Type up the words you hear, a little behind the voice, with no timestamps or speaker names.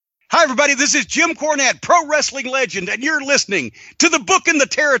Hi, everybody. This is Jim Cornette, pro wrestling legend, and you're listening to the Book in the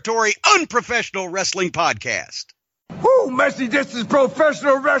Territory Unprofessional Wrestling Podcast. Woo, Messi, this is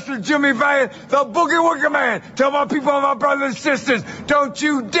professional wrestler Jimmy Valiant, the Boogie Woogie Man. Tell my people and my brothers and sisters, don't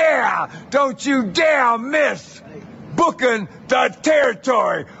you dare miss Booking the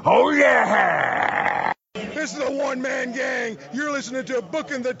Territory. Oh, yeah. This is a one-man gang. You're listening to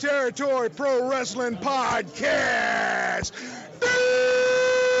Booking the Territory Pro Wrestling Podcast.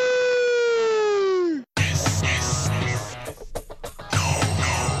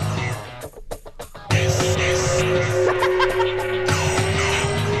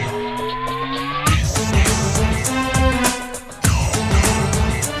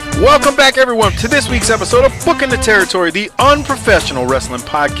 Welcome back, everyone, to this week's episode of Booking the Territory, the Unprofessional Wrestling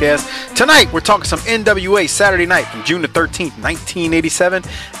Podcast. Tonight, we're talking some NWA Saturday Night from June the 13th, 1987,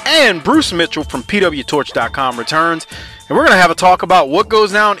 and Bruce Mitchell from PWTorch.com returns, and we're going to have a talk about what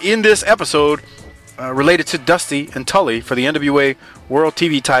goes down in this episode related to Dusty and Tully for the NWA World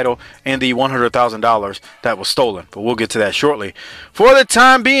TV title and the $100,000 that was stolen, but we'll get to that shortly. For the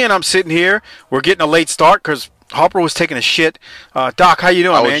time being, I'm sitting here. We're getting a late start because Harper was taking a shit. Doc, how you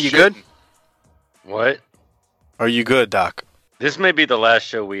doing, man? You good? What? Are you good, Doc? This may be the last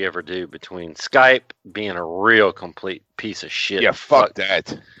show we ever do between Skype being a real complete piece of shit. Yeah, fuck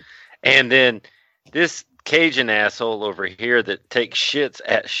that. And then this Cajun asshole over here that takes shits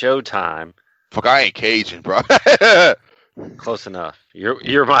at showtime. Fuck, I ain't Cajun, bro. Close enough.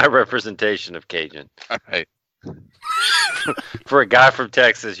 You're my representation of Cajun. All right. For a guy from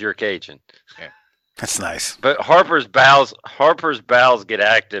Texas, you're Cajun. That's nice. But Harper's bowels get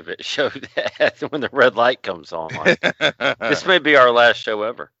active at show when the red light comes on. This may be our last show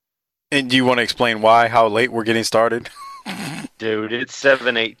ever. And do you want to explain why? How late we're getting started? Dude, it's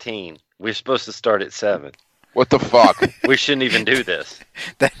 7:18. We're supposed to start at 7. What the fuck? We shouldn't even do this.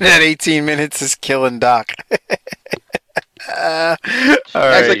 that 18 minutes is killing Doc. All That's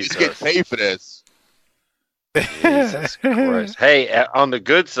right. like he's getting paid for this. Jesus Christ. Hey, on the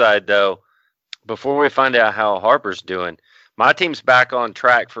good side, though, before we find out how Harper's doing, my team's back on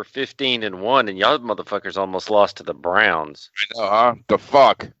track for 15-1, and y'all motherfuckers almost lost to the Browns. I know, huh? The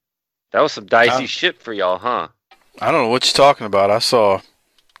fuck? That was some dicey shit for y'all, huh? I don't know what you're talking about. I saw a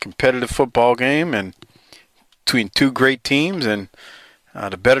competitive football game and between two great teams, and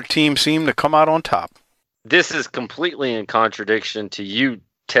the better team seemed to come out on top. This is completely in contradiction to you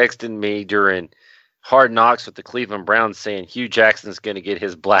texting me during Hard Knocks with the Cleveland Browns saying Hugh Jackson's going to get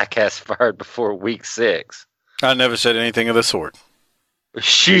his black ass fired before week 6. I never said anything of the sort.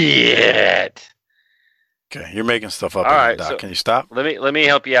 Shit. Okay, you're making stuff up. All right, Doc. so Can you stop? Let me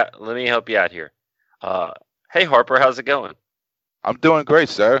help you out. Let me help you out here. Hey Harper, how's it going? I'm doing great,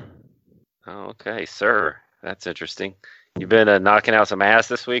 sir. Okay, sir. That's interesting. You been knocking out some ass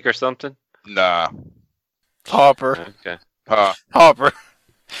this week or something? Nah. Harper. Okay. Harper.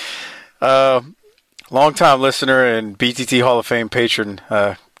 Long-time listener and BTT Hall of Fame patron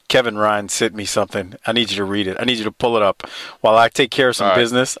Kevin Ryan sent me something. I need you to read it. I need you to pull it up. While I take care of some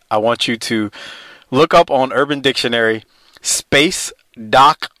business, I want you to look up on Urban Dictionary Space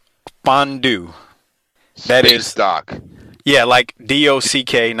Dock Fondue. That Space is Dock. Yeah, like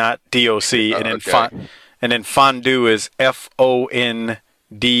D-O-C-K, not D-O-C. And then okay. And then fondue is F-O-N-D-U-E.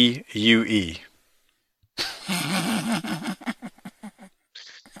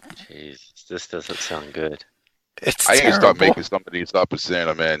 Jesus, this doesn't sound good. It's I need to terrible. start making some of these up and saying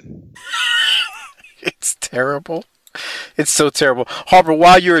them in. It's terrible. It's so terrible. Harper,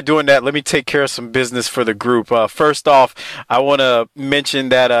 while you were doing that, let me take care of some business for the group. First off, I want to mention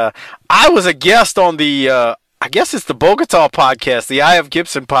that I was a guest on the I guess it's the Bogota podcast, the Eye of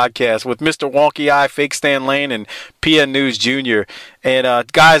Gibson podcast with Mr. Wonky Eye, Fake Stan Lane, and PN News Jr.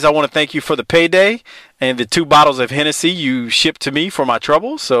 And guys, I want to thank you for the payday and the 2 bottles of Hennessy you shipped to me for my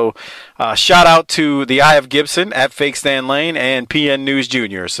trouble. So shout out to the Eye of Gibson at Fake Stan Lane and PN News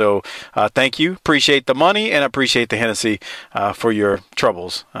Jr. So thank you. Appreciate the money and appreciate the Hennessy for your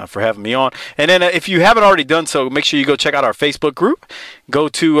troubles, for having me on. And then if you haven't already done so, make sure you go check out our Facebook group. Go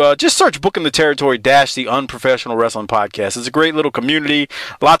to just search Booking the Territory - the Unprofessional Wrestling Podcast. It's a great little community,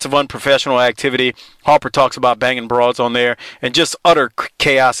 lots of unprofessional activity. Harper talks about banging broads on there and just utter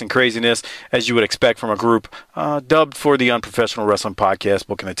chaos and craziness as you would expect from a group dubbed for the Unprofessional Wrestling Podcast,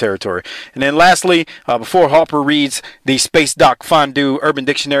 Booking the Territory. And then lastly, before Harper reads the Space Dock Fondue Urban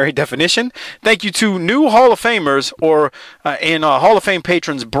Dictionary definition, thank you to new Hall of Famers and Hall of Fame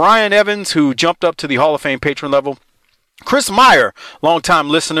patrons Brian Evans, who jumped up to the Hall of Fame patron level, Chris Meyer, longtime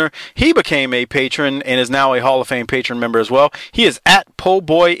listener, he became a patron and is now a Hall of Fame patron member as well. He is at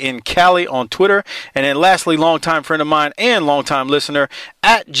Po'boy in Cali on Twitter. And then lastly, longtime friend of mine and longtime listener,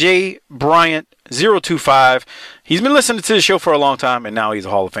 at J Bryant 025. He's been listening to the show for a long time, and now he's a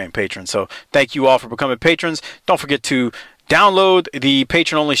Hall of Fame patron. So thank you all for becoming patrons. Don't forget to download the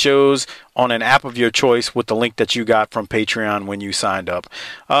patron-only shows on an app of your choice with the link that you got from Patreon when you signed up.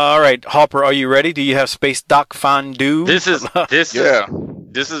 All right, Hopper, are you ready? Do you have Space Doc Fondue? This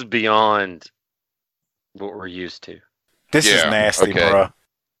is beyond what we're used to. This is nasty, bro.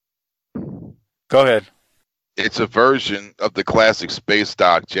 Go ahead. It's a version of the classic Space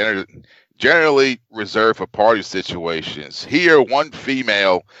Doc, generally reserved for party situations. Here, one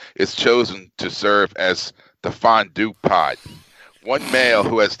female is chosen to serve as the fondue pot. One male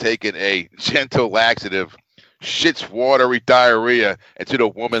who has taken a gentle laxative shits watery diarrhea into the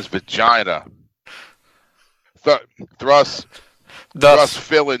woman's vagina. Thus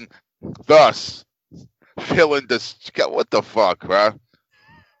filling the what the fuck, bro?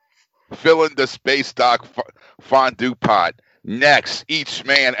 Filling the Space Doc fondue pot. Next, each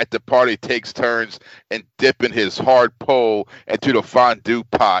man at the party takes turns in dipping his hard pole into the fondue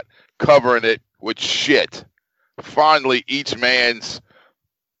pot, covering it with shit. Finally, each man's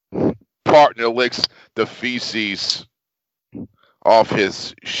partner licks the feces off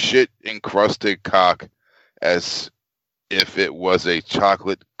his shit-encrusted cock as if it was a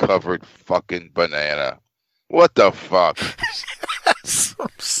chocolate-covered fucking banana. What the fuck? Some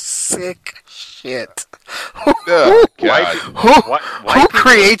sick shit. Oh, God. Who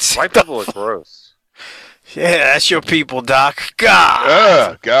creates... White people are gross. Yeah, that's your people, Doc. God.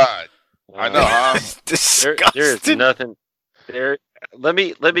 Oh, God. I know, huh? There is nothing there. Let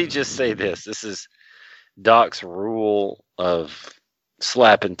me just say this. This is Doc's rule of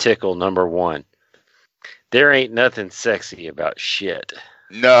slap and tickle number 1. There ain't nothing sexy about shit.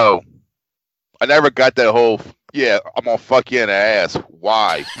 No. I never got that whole, I'm gonna fuck you in the ass.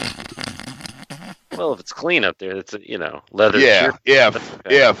 Why? Well, if it's clean up there, it's leather. Yeah,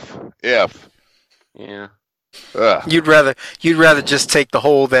 if. Yeah. You'd rather just take the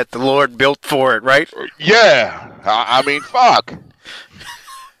hole that the Lord built for it, right? Yeah. I mean, fuck.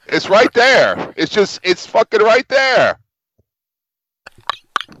 It's right there. It's fucking right there.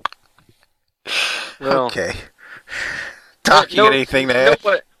 Well, okay. Doc, you got anything to add?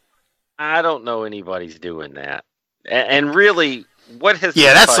 I don't know anybody's doing that. And really, what has...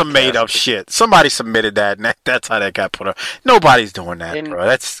 Yeah, that's some made-up shit. Somebody submitted that, and that's how that got put up. Nobody's doing that,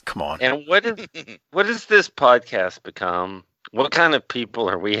 bro. Come on. And what has this podcast become? What kind of people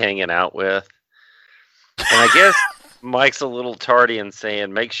are we hanging out with? And I guess Mike's a little tardy in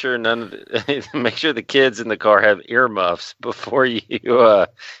saying, make sure the kids in the car have earmuffs before you...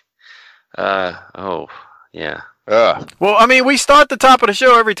 yeah. Well, I mean, we start the top of the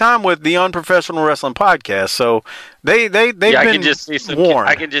show every time with the Unprofessional Wrestling Podcast, so they've been warned.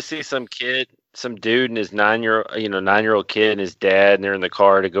 I can just see some dude and his 9-year-old kid and his dad, and they're in the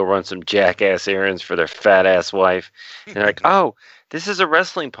car to go run some jackass errands for their fat ass wife. And they're like, "Oh, this is a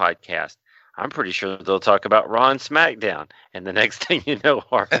wrestling podcast. I'm pretty sure they'll talk about Raw and SmackDown." And the next thing you know,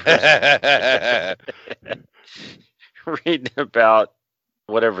 reading about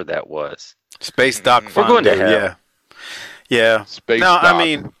whatever that was. Space Doc We're going to hell. Yeah. Space Doc. I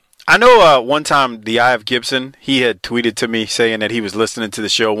mean, I know one time the Eye of Gibson, he had tweeted to me saying that he was listening to the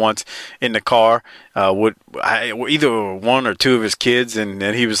show once in the car with either one or two of his kids, and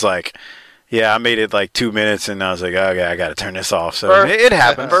then he was like, "Yeah, I made it like 2 minutes," and I was like, "Okay, I got to turn this off." So it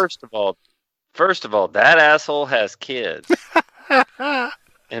happens. First of all, that asshole has kids,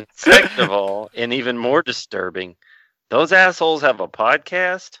 and second of all, and even more disturbing, those assholes have a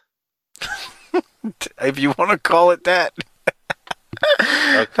podcast. If you want to call it that.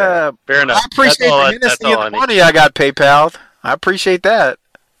 Okay, fair enough. I appreciate the Hennessy and the money I got PayPal. I appreciate that.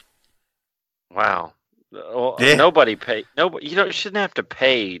 Wow. Well, Yeah. Nobody pay. Nobody. You shouldn't have to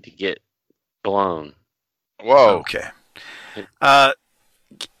pay to get blown. Whoa. Okay.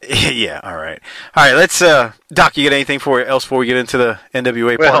 Yeah. All right. Let's. Doc, you got anything else before we get into the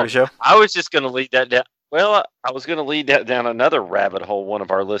NWA part of the show? I was just going to lead that down. Well, I was going to lead that down another rabbit hole one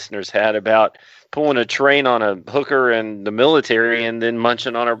of our listeners had about pulling a train on a hooker in the military and then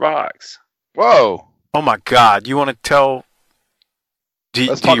munching on her box. Whoa. Oh my God! You want to tell? Do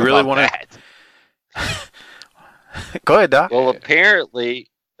you really want to? Go ahead, Doc. Well, apparently,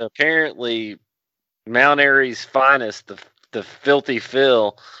 Mount Airy's finest, the filthy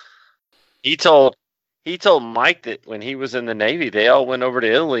Phil, he told Mike that when he was in the Navy, they all went over to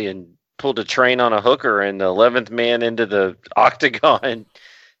Italy and pulled a train on a hooker, and the 11th man into the octagon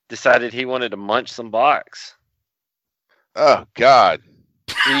decided he wanted to munch some box. Oh God.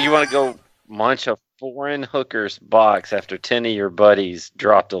 Do you want to go munch a foreign hooker's box after 10 of your buddies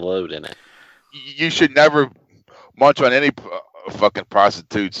dropped a load in it? You should never munch on any fucking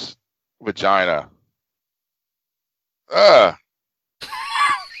prostitute's vagina.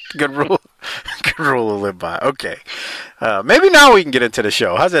 Good rule. Good rule to live by. Okay. Maybe now we can get into the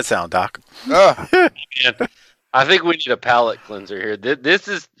show. How's that sound, Doc? I think we need a palate cleanser here.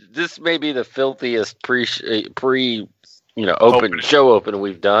 This may be the filthiest pre show opener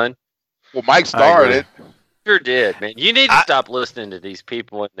we've done. Well, Mike started. Sure did, man. You need to stop listening to these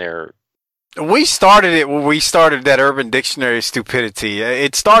people in their. We started it when we started that Urban Dictionary stupidity.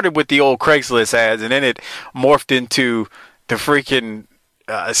 It started with the old Craigslist ads, and then it morphed into the freaking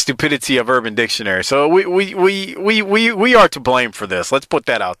stupidity of Urban Dictionary. So we are to blame for this. Let's put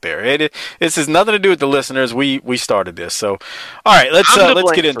that out there. This has nothing to do with the listeners. We started this. So, all right, let's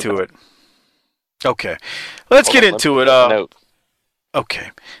get into it. Okay, let's get into it.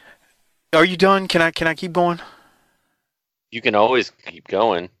 Okay, are you done? Can I keep going? You can always keep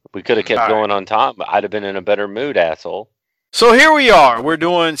going. We could have kept going on time, but I'd have been in a better mood, asshole. So here we are. We're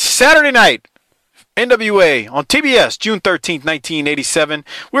doing Saturday night NWA on TBS, June 13th, 1987.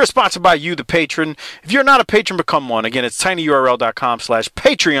 We're sponsored by you, the patron. If you're not a patron, become one. Again, it's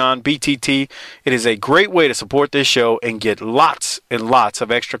tinyurl.com/Patreon, BTT. It is a great way to support this show and get lots and lots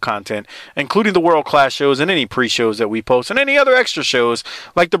of extra content, including the world-class shows and any pre-shows that we post and any other extra shows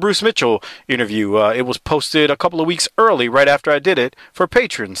like the Bruce Mitchell interview. It was posted a couple of weeks early right after I did it for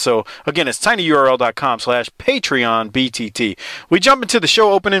patrons. So, again, it's tinyurl.com/Patreon, BTT. We jump into the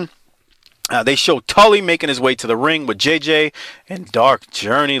show opening. They show Tully making his way to the ring with JJ and Dark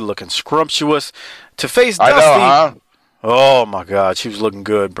Journey looking scrumptious to face Dusty. I know, huh? Oh my God, she was looking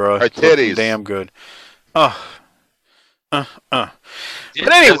good, bro. Her titties, damn good. But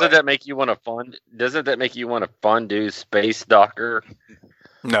anyway, doesn't that make you want to fondue Space Docker?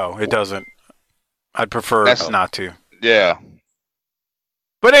 No, it doesn't. I'd prefer not to. Yeah.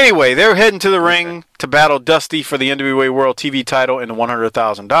 But anyway, they're heading to the ring to battle Dusty for the NWA World TV title and the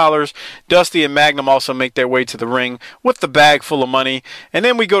 $100,000. Dusty and Magnum also make their way to the ring with the bag full of money. And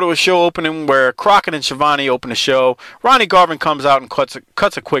then we go to a show opening where Crockett and Shivani open the show. Ronnie Garvin comes out and cuts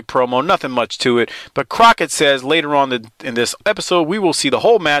a quick promo. Nothing much to it. But Crockett says later on in this episode, we will see the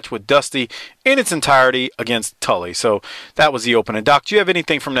whole match with Dusty in its entirety against Tully. So that was the opening. Doc, do you have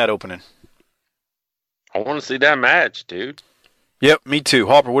anything from that opening? I want to see that match, dude. Yep, me too.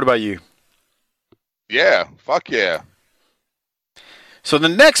 Harper, what about you? Yeah, fuck yeah. So the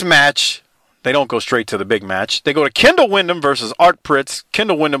next match, they don't go straight to the big match. They go to Kendall Windham versus Art Pritz.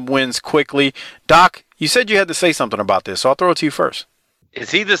 Kendall Windham wins quickly. Doc, you said you had to say something about this, so I'll throw it to you first. Is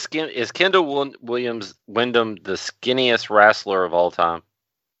Kendall Windham the skinniest wrestler of all time?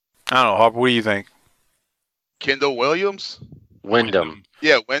 I don't know, Harper, what do you think? Kendall Williams? Windham.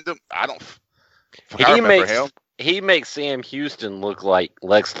 Yeah, Windham. I remember him. He makes Sam Houston look like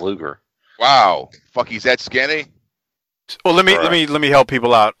Lex Luger. Wow, fuck, he's that skinny. Well, let me help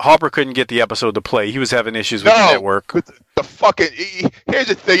people out. Harper couldn't get the episode to play. He was having issues with the network. The fucking here's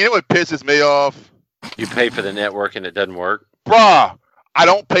the thing. You know what pisses me off? You pay for the network and it doesn't work, bruh. I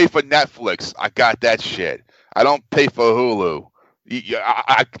don't pay for Netflix. I got that shit. I don't pay for Hulu.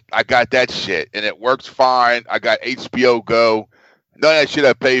 I got that shit and it works fine. I got HBO Go. None of that shit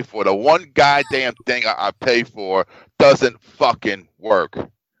I pay for. The one goddamn thing I pay for doesn't fucking work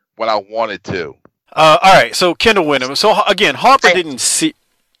when I want it to. All right, so Kendall Windham. So again, Harper didn't see.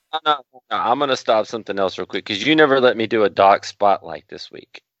 No, I'm gonna stop something else real quick because you never let me do a Doc spotlight this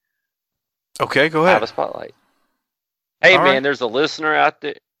week. Okay, go ahead. Have a spotlight. Hey All man, right. There's a listener out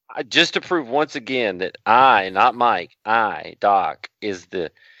there. Just to prove once again that I, not Mike, Doc, is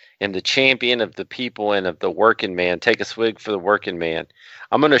the champion of the people and of the working man. Take a swig for the working man.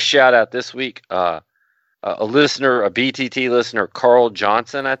 I'm going to shout out this week a listener, a BTT listener, Carl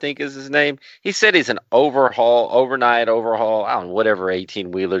Johnson, I think is his name. He said he's an overnight overhaul, I don't know, whatever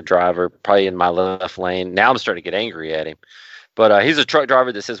 18-wheeler driver, probably in my left lane. Now I'm starting to get angry at him. But he's a truck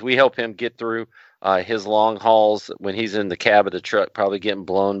driver that says we help him get through his long hauls when he's in the cab of the truck, probably getting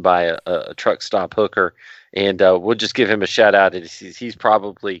blown by a truck stop hooker. And we'll just give him a shout out. He's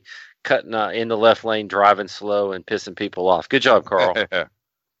probably cutting in the left lane, driving slow and pissing people off. Good job, Carl.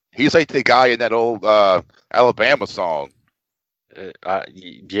 He's like the guy in that old Alabama song.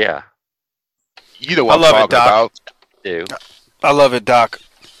 Yeah. You know what I'm talking about. I love it, Doc.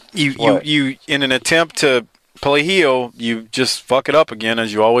 You in an attempt to play heel, you just fuck it up again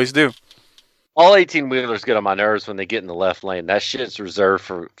as you always do. All 18-wheelers get on my nerves when they get in the left lane. That shit's reserved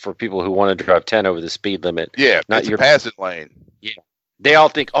for people who want to drive 10 over the speed limit. Yeah, not your passing lane. They all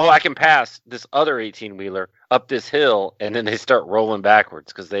think, oh, I can pass this other 18-wheeler up this hill, and then they start rolling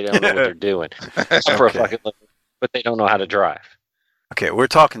backwards because they don't know what they're doing. For a fucking living, but they don't know how to drive. Okay, we're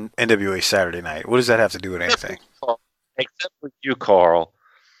talking NWA Saturday Night. What does that have to do with anything? Except for you, Carl.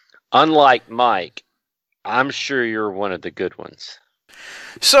 Unlike Mike, I'm sure you're one of the good ones.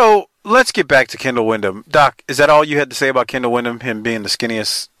 So let's get back to Kendall Windham. Doc, is that all you had to say about Kendall Windham, him being the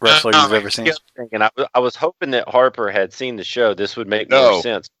skinniest wrestler you've ever seen? I was hoping that Harper had seen the show. This would make more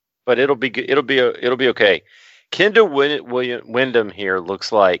sense, but it'll be okay. Kendall Windham here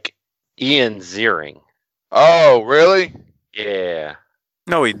looks like Ian Ziering. Oh, really? Yeah.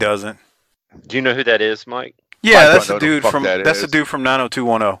 No, he doesn't. Do you know who that is, Mike? Yeah, that's the dude from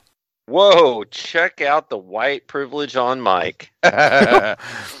 90210. Whoa, check out the white privilege on Mike. Yeah,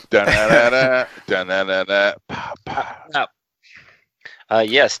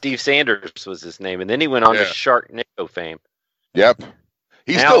 Steve Sanders was his name, and then he went on to Sharknado fame. Yep.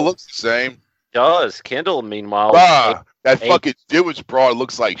 He still looks the same. Does. Kendall, meanwhile... that fucking Jewish broad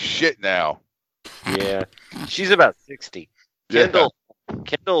looks like shit now. Yeah. She's about 60.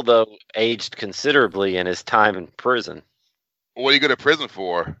 Kendall, though, aged considerably in his time in prison. What are you going to prison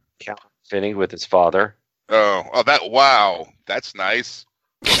for? Counterfeiting with his father. Wow, that's nice.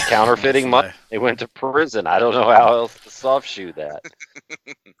 Counterfeiting money. They went to prison. I don't know how else to soft shoe that.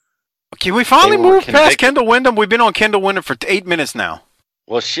 Can we finally move past Kendall Windham? We've been on Kendall Windham for 8 minutes now.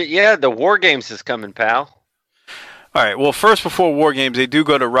 Well, shit, yeah, the War Games is coming, pal. All right, well, first, before War Games, they do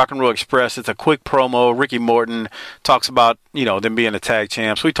go to Rock and Roll Express. It's a quick promo. Ricky Morton talks about, them being the tag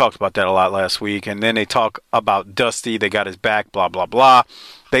champs. We talked about that a lot last week. And then they talk about Dusty. They got his back, blah, blah, blah.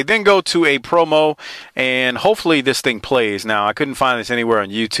 They then go to a promo, and hopefully this thing plays. Now, I couldn't find this anywhere on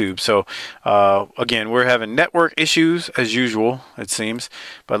YouTube. So, again, we're having network issues, as usual, it seems.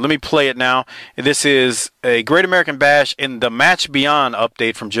 But let me play it now. This is a Great American Bash in the Match Beyond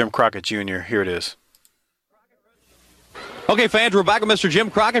update from Jim Crockett Jr. Here it is. Okay, fans, we're back with Mr.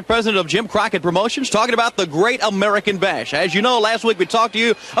 Jim Crockett, president of Jim Crockett Promotions, talking about the Great American Bash. As you know, last week we talked to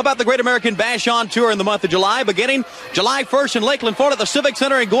you about the Great American Bash on tour in the month of July, beginning July 1st in Lakeland, Florida, at the Civic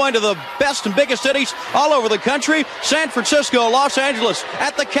Center, and going to the best and biggest cities all over the country. San Francisco, Los Angeles,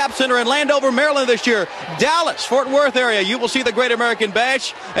 at the Cap Center in Landover, Maryland this year. Dallas, Fort Worth area, you will see the Great American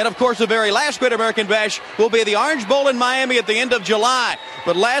Bash. And, of course, the very last Great American Bash will be at the Orange Bowl in Miami at the end of July.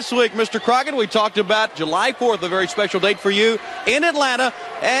 But last week, Mr. Crockett, we talked about July 4th, a very special date for you in Atlanta,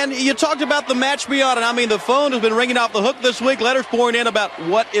 and you talked about the Match Beyond, and I mean the phone has been ringing off the hook this week, letters pouring in about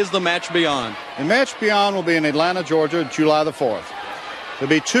what is the Match Beyond. The Match Beyond will be in Atlanta, Georgia, July the 4th. There'll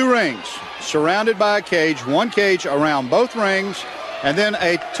be 2 rings surrounded by a cage, 1 cage around both rings, and then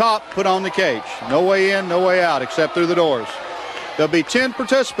a top put on the cage. No way in, no way out except through the doors. There'll be 10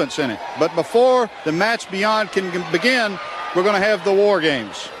 participants in it, but before the Match Beyond can begin, we're going to have the War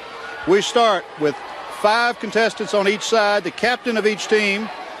Games. We start with 5 contestants on each side, the captain of each team,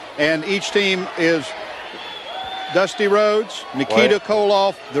 and each team is Dusty Rhodes, Nikita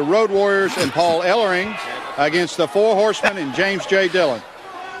Koloff, the Road Warriors, and Paul Ellering against the 4 Horsemen and James J. Dillon.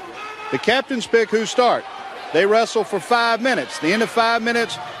 The captains pick who start. They wrestle for 5 minutes. At the end of 5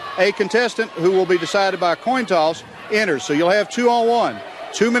 minutes, a contestant who will be decided by a coin toss enters. So you'll have 2-on-1.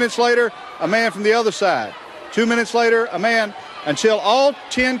 2 minutes later, a man from the other side. 2 minutes later, a man, until all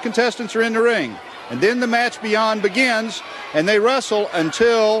 10 contestants are in the ring. And then the Match Beyond begins, and they wrestle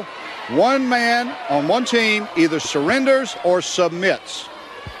until one man on one team either surrenders or submits.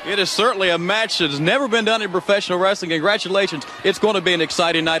 It is certainly a match that has never been done in professional wrestling. Congratulations. It's going to be an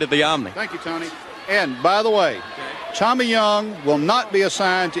exciting night at the Omni. Thank you, Tony. And, by the way, Tommy Young will not be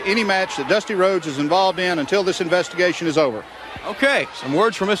assigned to any match that Dusty Rhodes is involved in until this investigation is over. Okay, some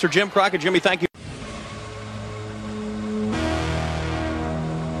words from Mr. Jim Crockett. Jimmy, thank you.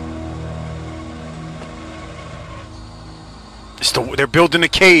 They're building a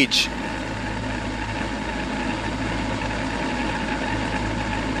cage.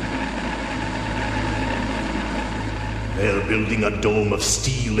 They're building a dome of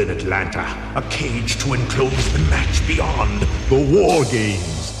steel in Atlanta, a cage to enclose the Match Beyond, the War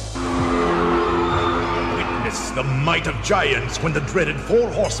Games. Witness the might of giants when the dreaded 4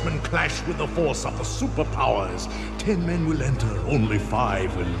 Horsemen clash with the force of the superpowers. 10 men will enter, only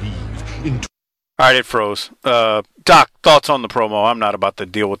 5 will leave. All right, it froze. Doc, thoughts on the promo? I'm not about to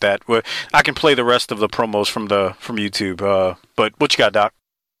deal with that. I can play the rest of the promos from YouTube. But what you got, Doc?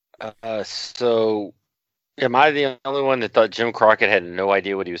 So, am I the only one that thought Jim Crockett had no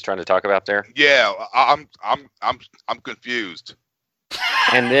idea what he was trying to talk about there? Yeah, I'm confused.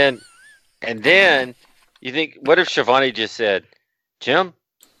 And then you think, what if Shivani just said, Jim,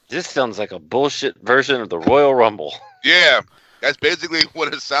 this sounds like a bullshit version of the Royal Rumble? Yeah. That's basically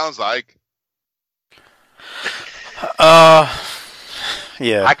what it sounds like.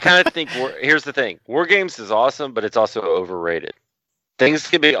 Yeah. I kind of think here's the thing: War Games is awesome, but it's also overrated. Things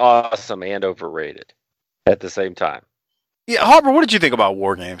can be awesome and overrated at the same time. Yeah, Harper, what did you think about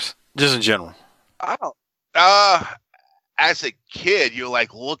War Games, just in general? I don't. As a kid, you're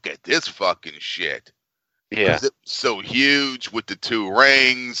like, look at this fucking shit. Yeah. It's so huge with the 2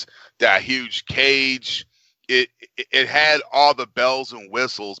 rings, that huge cage. It had all the bells and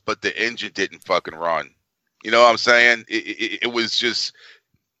whistles, but the engine didn't fucking run. You know what I'm saying? It was just,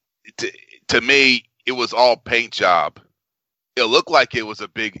 to me, it was all paint job. It looked like it was a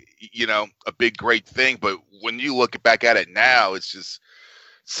big great thing, but when you look back at it now, it's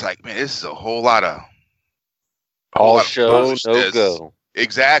like, man, this is a whole lot of show, no go.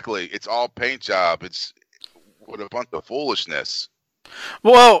 Exactly. It's all paint job. It's with a bunch of foolishness.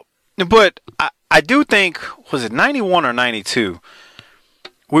 Well, but I do think, was it 91 or 92?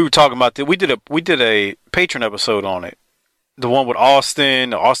 We were talking about that. We did a Patreon episode on it. The one with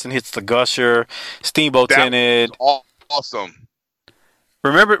Austin. Austin hits the gusher. Steamboat's in it. Awesome.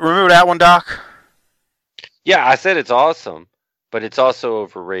 Remember that one, Doc? Yeah, I said it's awesome, but it's also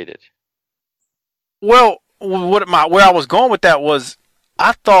overrated. Well, where I was going with that was,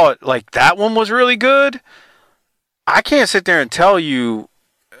 I thought like that one was really good. I can't sit there and tell you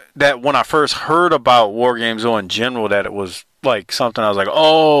that when I first heard about War Games in general that it was like something I was like,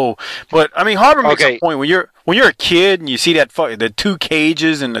 oh. But I mean, Harper makes a point when you're a kid and you see that the 2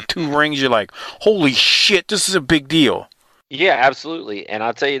 cages and the 2 rings, you're like, holy shit, this is a big deal. Yeah, absolutely. And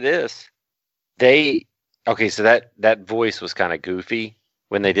I'll tell you this, so that voice was kind of goofy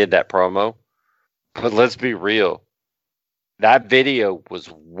when they did that promo. But let's be real. That video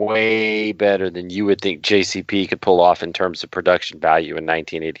was way better than you would think JCP could pull off in terms of production value in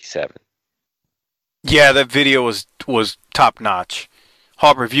 1987. Yeah, that video was top notch.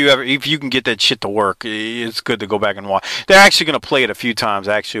 Harper, if you can get that shit to work, it's good to go back and watch. They're actually going to play it a few times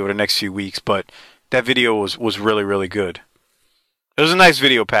actually over the next few weeks, but that video was really, really good. It was a nice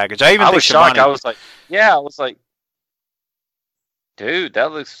video package. I was shocked. I was like, dude,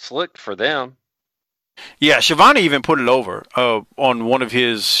 that looks slick for them. Yeah, Shivani even put it over on one of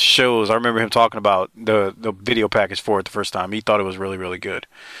his shows. I remember him talking about the video package for it the first time. He thought it was really, really good.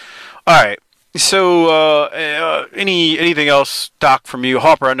 All right. So, anything else, Doc, from you?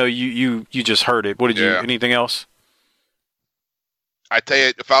 Harper, I know you just heard it. What did you? Anything else? I tell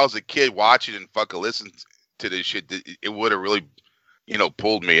you, if I was a kid watching and fucking listening to this shit, it would have really,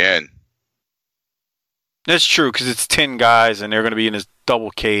 pulled me in. That's true, because it's 10 guys and they're going to be in this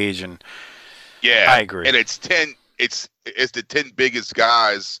double cage, and I agree. And it's 10. It's the 10 biggest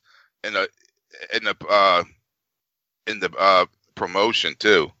guys in the promotion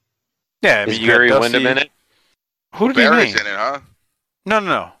too. Yeah, is Barry Windham in it? Who did Barry's he name? in it, huh?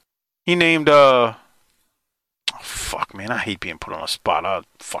 No. He named fuck, man, I hate being put on a spot. I'll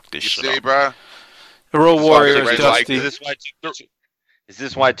fuck this shit up. Bro? The Road Warriors, Dusty. Is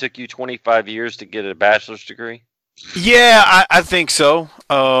this why it took you 25 years to get a bachelor's degree? Yeah, I think so.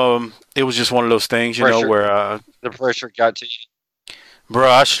 It was just one of those things, where the pressure got to you. Bro,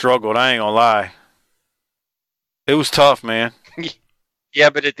 I struggled. I ain't gonna lie. It was tough, man. Yeah,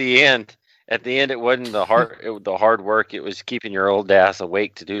 but at the end, it wasn't the hard work. It was keeping your old ass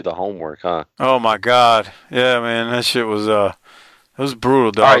awake to do the homework, huh? Oh my God, yeah, man, that shit was it was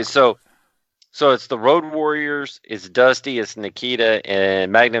brutal, dog. All right, so it's the Road Warriors, it's Dusty, it's Nikita,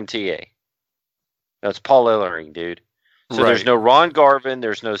 and Magnum TA. No, it's Paul Ellering, dude. So There's no Ron Garvin,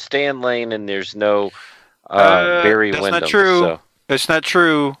 there's no Stan Lane, and there's no Barry Windham. That's not true. So. That's not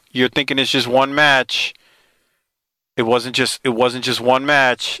true. You're thinking it's just one match. It wasn't just one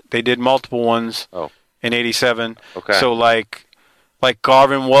match. They did multiple ones in '87. Okay. So like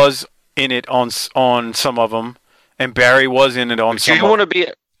Garvin was in it on some of them, and Barry was in it on some. Would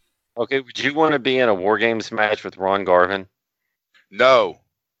you want to be in a War Games match with Ron Garvin? No.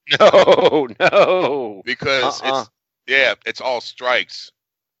 No. Because it's all strikes.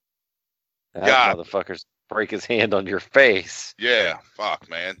 That motherfucker's break his hand on your face. Yeah, fuck,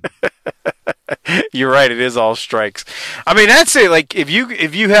 man. You're right. It is all strikes. I mean, that's it. Like if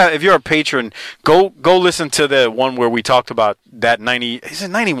you're a patron, go listen to the one where we talked about that 90. Is it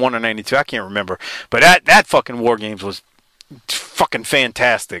 91 or 92? I can't remember. But that fucking War Games was fucking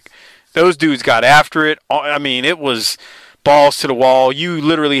fantastic. Those dudes got after it. I mean, it was balls to the wall. You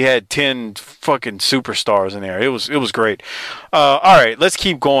literally had 10 fucking superstars in there. It was great. All right, let's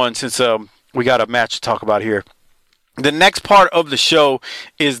keep going since we got a match to talk about here. The next part of the show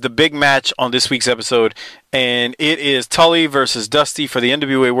is the big match on this week's episode, and it is Tully versus Dusty for the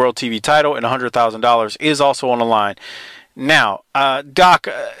NWA World TV title, and $100,000 is also on the line. Now, Doc,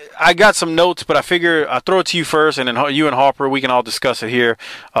 I got some notes, but I figure I'll throw it to you first, and then you and Harper, we can all discuss it here,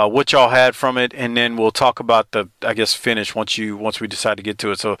 what y'all had from it, and then we'll talk about the, I guess, finish once we decide to get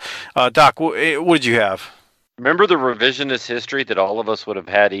to it. So, Doc, what did you have? Remember the revisionist history that all of us would have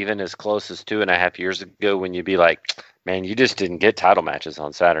had even as close as 2.5 years ago when you'd be like, man, you just didn't get title matches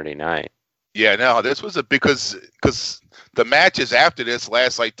on Saturday night. Yeah, no, this was because the matches after this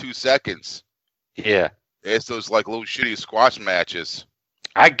last like 2 seconds. Yeah. It's those like little shitty squash matches.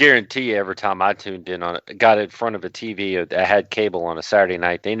 I guarantee you every time I tuned in on it, got in front of a TV that had cable on a Saturday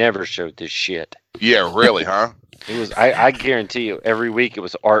night, they never showed this shit. Yeah, really, huh? It was. I guarantee you every week it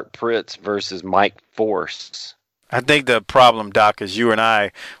was Art Pritz versus Mike Force. I think the problem, Doc, is you and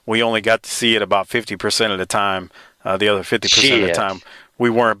I, we only got to see it about 50% of the time. The other 50% of the time, we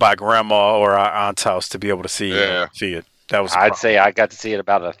weren't by grandma or our aunt's house to be able to see it. That was. I'd say I got to see it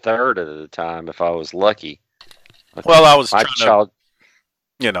about a third of the time if I was lucky. Well, I was my childhood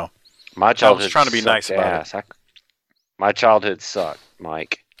I was trying to be nice about it. My childhood sucked,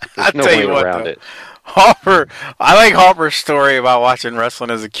 Mike. I'll tell you what, around it. Harper, I like Harper's story about watching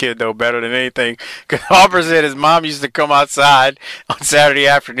wrestling as a kid, though, better than anything. Because Harper said his mom used to come outside on Saturday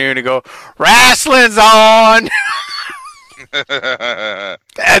afternoon and go, "Wrestling's on!"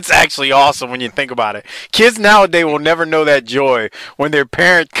 That's actually awesome when you think about it. Kids nowadays will never know that joy when their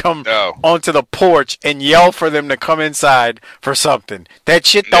parent come onto the porch and yell for them to come inside for something. That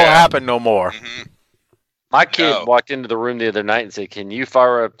shit don't happen no more. Mm-hmm. My kid walked into the room the other night and said, "Can you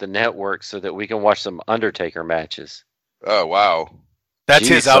fire up the network so that we can watch some Undertaker matches?" Oh, wow. That's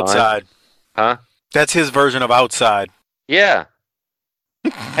his outside. Huh? That's his version of outside. Yeah.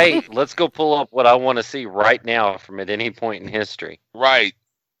 Hey, let's go pull up what I want to see right now from at any point in history. Right.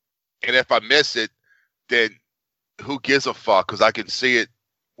 And if I miss it, then who gives a fuck? Because I can see it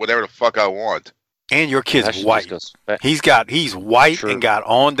whatever the fuck I want. And your kid's white. He's white and got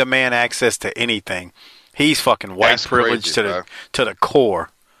on-demand access to anything. He's fucking white privileged to the core.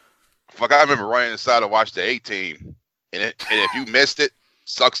 Fuck, I remember running inside to watch the A-Team. And if you missed it,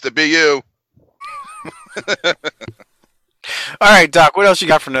 sucks to be you. All right, Doc, what else you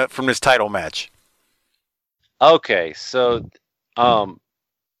got from this title match? Okay, so I don't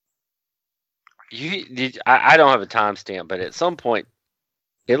have a timestamp, but at some point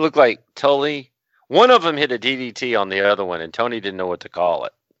it looked like Tully, one of them hit a DDT on the other one, and Tony didn't know what to call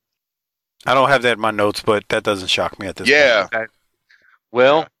it. I don't have that in my notes, but that doesn't shock me at this point. Okay.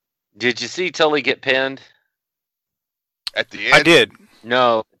 Well, did you see Tully get pinned? At the end? I did.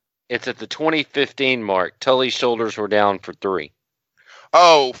 No. It's at the 2015 mark. Tully's shoulders were down for 3.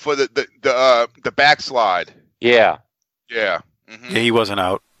 Oh, for the backslide. Yeah. Yeah. Mm-hmm. Yeah, he wasn't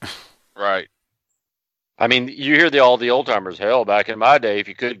out. Right. I mean, you hear all the old timers. Hell, back in my day, if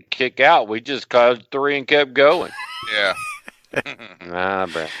you couldn't kick out, we just caused 3 and kept going. Yeah.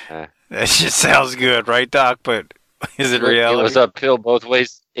 Bro. That shit sounds good, right, Doc? But is it reality? It was uphill both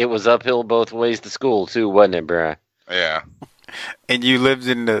ways. It was uphill both ways to school too, wasn't it, bro? Yeah. And you lived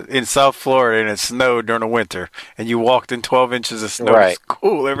in South Florida and it snowed during the winter, and you walked in 12 inches of snow to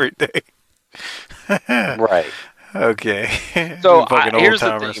school every day. Right. Okay. So here's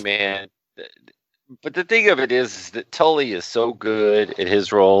the thing, man. But the thing of it is that Tully is so good at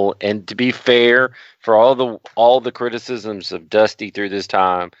his role, and to be fair, for all the criticisms of Dusty through this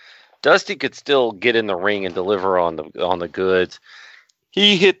time, Dusty could still get in the ring and deliver on the goods.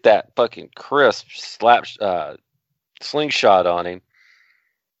 He hit that fucking crisp slingshot on him.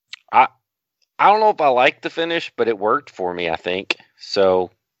 I don't know if I like the finish, but it worked for me, I think.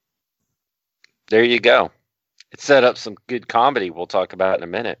 So there you go. It set up some good comedy we'll talk about in a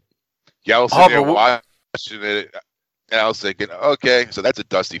minute. Yeah, I was sitting there watching it, and I was thinking, okay, so that's a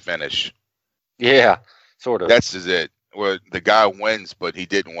Dusty finish. Yeah, sort of. That's it. Where the guy wins, but he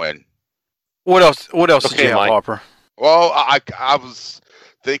didn't win. What else did you have, Mike? Harper? Well, I was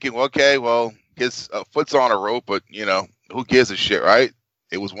thinking, okay, well, his foot's on a rope, but, who gives a shit, right?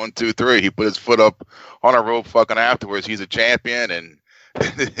 It was 1, 2, 3. He put his foot up on a rope fucking afterwards. He's a champion, and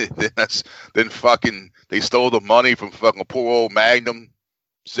then fucking they stole the money from fucking poor old Magnum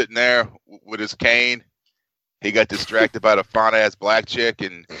sitting there with his cane. He got distracted by the fine-ass black chick,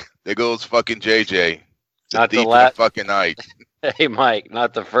 and there goes fucking JJ. Not the last fucking night. Hey, Mike,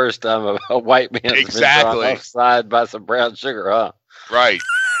 not the first time a white man's been drawn offside by some brown sugar, huh? Right.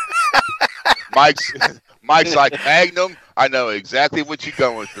 Mike's like, Magnum, I know exactly what you're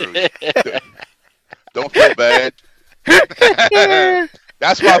going through. Don't feel bad.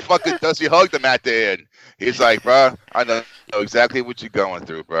 That's why fucking Dusty hugged him at the end. He's like, bro, I know exactly what you're going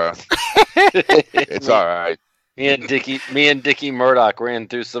through, bro. It's all right. Me and Dickie Murdoch ran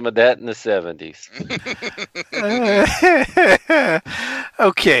through some of that in the 70s.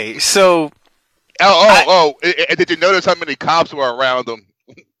 Okay, so. And did you notice how many cops were around them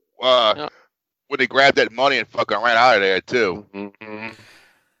when they grabbed that money and fucking ran out of there, too? Mm-hmm.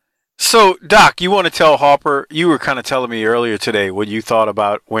 So, Doc, you want to tell Harper, you were kind of telling me earlier today what you thought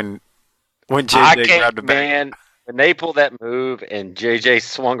about when JJ grabbed the bag. Man, when they pulled that move and JJ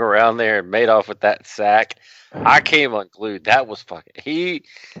swung around there and made off with that sack, I came unglued. That was fucking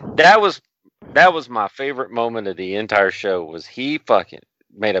that was my favorite moment of the entire show. Was he fucking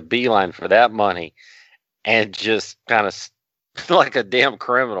made a beeline for that money and just kind of like a damn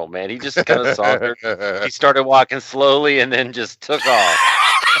criminal, man. He just kind of sauntered. He started walking slowly and then just took off.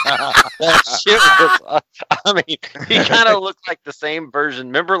 That shit was, I mean, he kind of looked like the same version.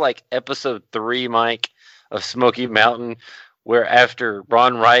 Remember like episode 3, Mike, of Smoky Mountain, where after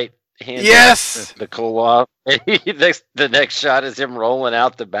Ron Wright hands the cool off, and the next shot is him rolling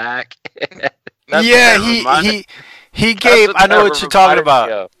out the back. He gave. I know what you're talking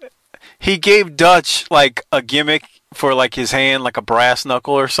about. He gave Dutch like a gimmick for like his hand, like a brass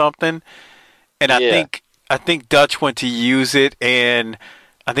knuckle or something. And I think Dutch went to use it, and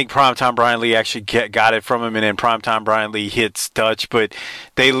I think Primetime Brian Lee actually got it from him, and then Primetime Brian Lee hits Dutch. But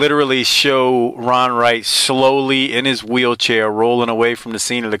they literally show Ron Wright slowly in his wheelchair rolling away from the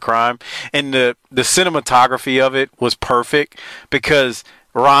scene of the crime, and the cinematography of it was perfect because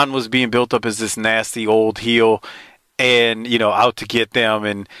Ron was being built up as this nasty old heel, and out to get them,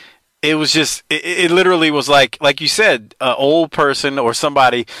 and it was just it literally was like you said, an old person or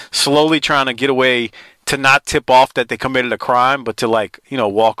somebody slowly trying to get away, to not tip off that they committed a crime, but to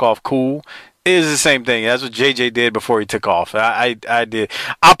walk off cool. It is the same thing. That's what JJ did before he took off. I did.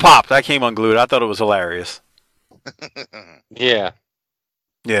 I popped. I came unglued. I thought it was hilarious. Yeah,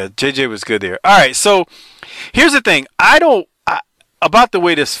 JJ was good there. All right, so here's the thing. About the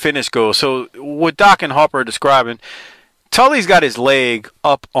way this finish goes. So what Doc and Harper are describing, Tully's got his leg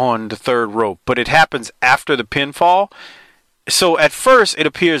up on the third rope, but it happens after the pinfall. So at first it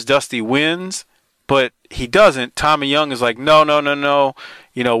appears Dusty wins, but he doesn't. Tommy Young is like, no.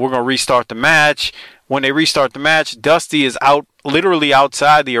 We're going to restart the match. When they restart the match, Dusty is literally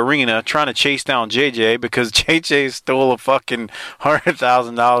outside the arena trying to chase down JJ because JJ stole a fucking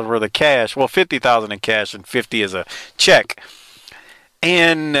 $100,000 worth of cash. Well, $50,000 in cash and $50 as a check.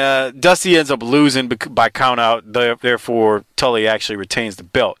 And Dusty ends up losing by count out. Therefore, Tully actually retains the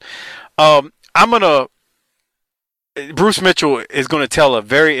belt. Bruce Mitchell is going to tell a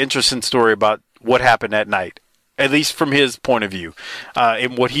very interesting story about what happened that night, at least from his point of view,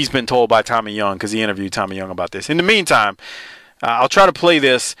 and what he's been told by Tommy Young, because he interviewed Tommy Young about this. In the meantime, I'll try to play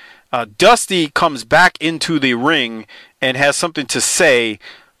this. Dusty comes back into the ring and has something to say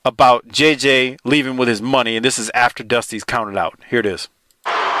about JJ leaving with his money, and this is after Dusty's counted out. Here it is.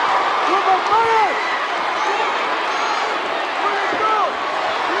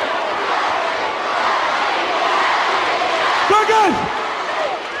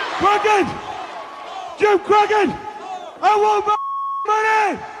 Crockett! Jim Crockett! I want my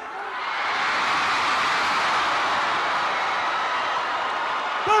money!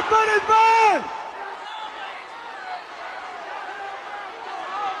 My money's mine!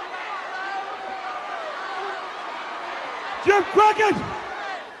 Jim Crockett!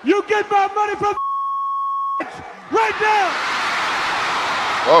 You get my money from right now!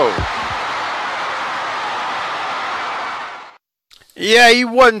 Whoa. Yeah, he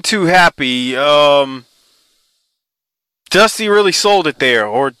wasn't too happy. Dusty really sold it there,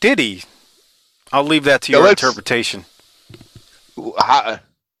 or did he? I'll leave that to your interpretation.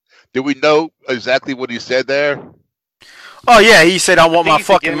 Did we know exactly what he said there? Oh, yeah, he said, I want my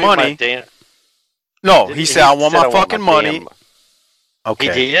fucking money. No, he said, I want my fucking money. Okay.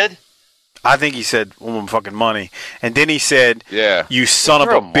 He did? I think he said, I want my fucking money. And then he said, you son of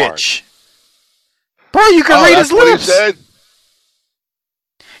a bitch. Bro, you can read his lips. He said?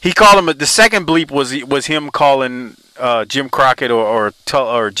 He called him. The second bleep was him calling Jim Crockett or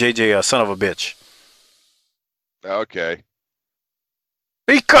JJ a son of a bitch. Okay.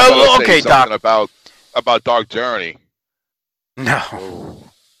 Okay, Doc. About Dark Journey. No,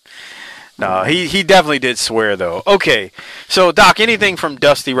 he definitely did swear though. Okay, so Doc, anything from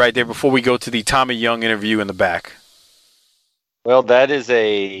Dusty right there before we go to the Tommy Young interview in the back? Well, that is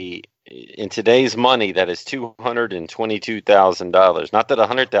in today's money, that is $222,000. Not that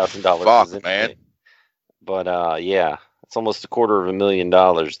 $100,000 is in it, but it's almost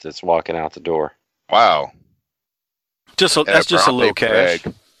 $250,000 that's walking out the door. Wow, that's just a little cash,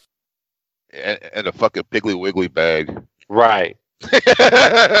 and a fucking Piggly Wiggly bag. Right.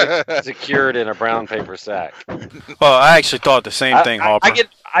 Secured in a brown paper sack. Well, I actually thought the same thing, Harper.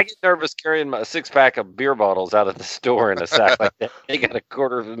 I get nervous carrying my 6-pack of beer bottles out of the store in a sack like that. They got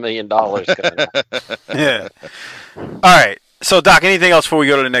 $250,000 coming out. Yeah. All right. So, Doc, anything else before we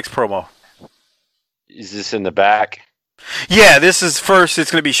go to the next promo? Is this in the back? Yeah, this is first.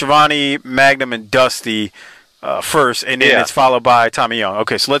 It's going to be Shivani, Magnum, and Dusty first, and then it's followed by Tommy Young.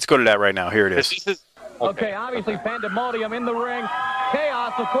 Okay, so let's go to that right now. Here it is. Okay, obviously pandemonium in the ring.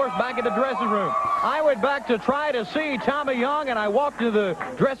 Chaos, of course, back in the dressing room. I went back to try to see Tommy Young, and I walked into the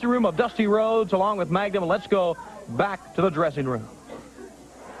dressing room of Dusty Rhodes along with Magnum. Let's go back to the dressing room.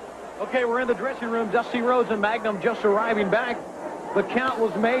 Okay, we're in the dressing room. Dusty Rhodes and Magnum just arriving back. The count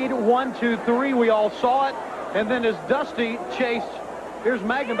was made, 1, 2, 3. We all saw it. And then as Dusty chased, here's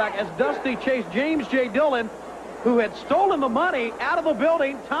Magnum back, as Dusty chased James J. Dillon, who had stolen the money out of the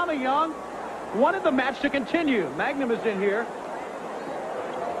building. Tommy Young wanted the match to continue. Magnum is in here.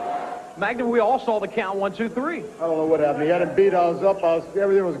 Magnum, we all saw the count, 1, 2, 3. I don't know what happened. He had him beat. I was up.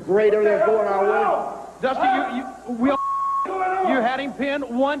 Everything was great. Everything was going our way. Dusty, you had him pinned,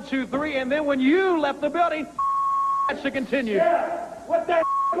 1, 2, 3, and then when you left the building, match to continue. Yeah. What the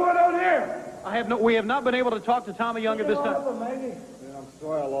going on here? We have not been able to talk to Tommy Young at this time. Man, I'm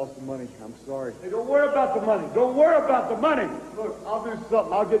sorry I lost the money. I'm sorry. Hey, don't worry about the money. Don't worry about the money. Look, I'll do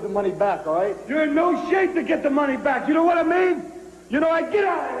something. I'll get the money back, all right? You're in no shape to get the money back. You know what I mean? You know, get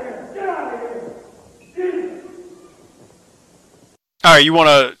out of here. Get out of here. Jesus. All right, you want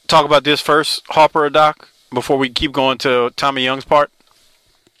to talk about this first, Harper or Doc, before we keep going to Tommy Young's part?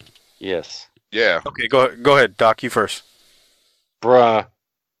 Yes. Yeah. Okay, go ahead, Doc. You first. Bruh.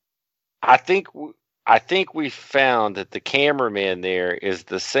 I think we found that the cameraman there is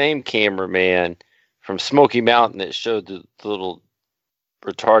the same cameraman from Smoky Mountain that showed the little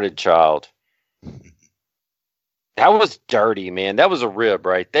retarded child. That was dirty, man. That was a rib,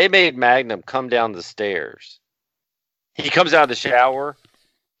 right? They made Magnum come down the stairs. He comes out of the shower,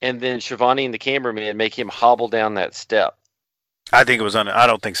 and then Shivani and the cameraman make him hobble down that step. I think it was I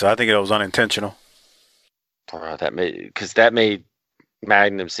don't think so. I think it was unintentional. Bro, that made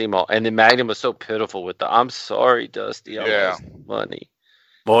Magnum seem all, and then Magnum was so pitiful with the "I'm sorry, Dusty, I lost money."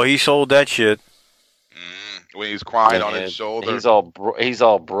 Boy, he sold that shit. When he's crying on his shoulder, he's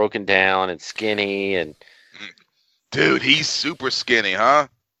all broken down and skinny, and dude, he's super skinny, huh?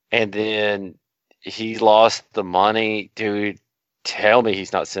 And then he lost the money, dude. Tell me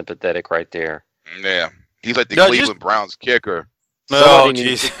he's not sympathetic right there. Yeah, he's like the Cleveland Browns kicker.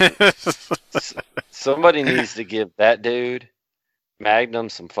 Somebody needs to give that dude Magnum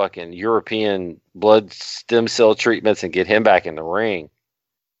some fucking European blood stem cell treatments and get him back in the ring.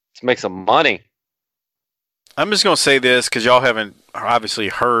 Let's make some money. I'm just going to say this because y'all haven't obviously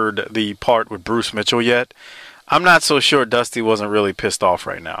heard the part with Bruce Mitchell yet. I'm not so sure Dusty wasn't really pissed off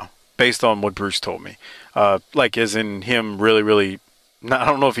right now, based on what Bruce told me. Like, as in him really, really, I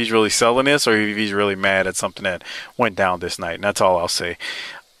don't know if he's really selling this or if he's really mad at something that went down this night. And that's all I'll say.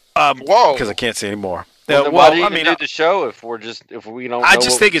 Whoa. Because I can't say anymore. Why do you do the show if we don't know I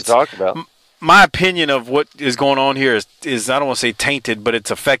just think it's talk about? My opinion of what is going on here is I don't want to say tainted, but it's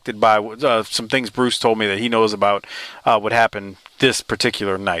affected by some things Bruce told me that he knows about what happened this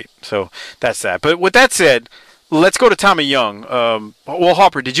particular night. So that's that. But with that said, let's go to Tommy Young. Well,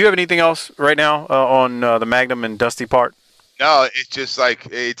 Harper, did you have anything else right now on the Magnum and Dusty part? No, it's just like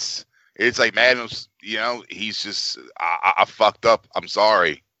it's like Magnum's. You know, he's just I fucked up. I'm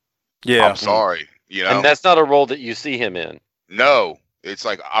sorry. Yeah, I'm sorry. You know, and that's not a role that you see him in. No, it's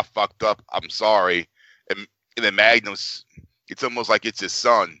like I fucked up. I'm sorry. And then Magnum's, it's almost like it's his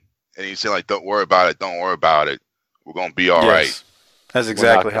son, and he's saying like, "Don't worry about it. Don't worry about it. We're gonna be all right." That's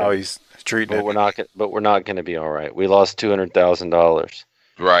exactly how he's treating it. We're not going to be all right. We lost $200,000.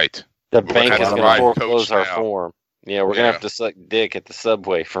 Right. The bank is going to foreclose our now. Form. Yeah, we're going to have to suck dick at the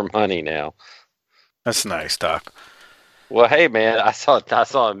subway for money now. That's nice, Doc. Well, hey man, I saw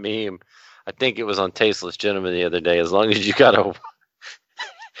a meme. I think it was on Tasteless Gentleman the other day. As long as you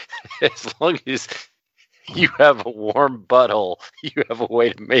have a warm butthole, you have a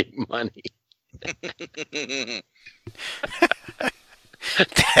way to make money.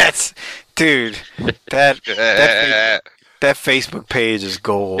 Dude, that Facebook page is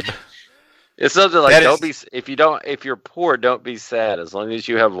gold. It's something like if you're poor, don't be sad. As long as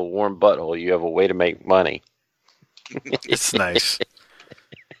you have a warm butthole, you have a way to make money. It's nice.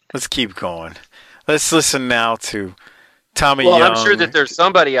 Let's keep going. Let's listen now to Tommy Young. I'm sure that there's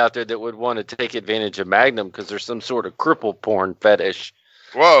somebody out there that would want to take advantage of Magnum because there's some sort of cripple porn fetish.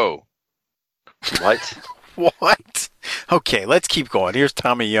 Whoa. What? What? Okay, let's keep going. Here's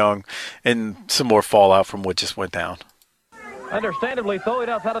Tommy Young and some more fallout from what just went down. Understandably, though, he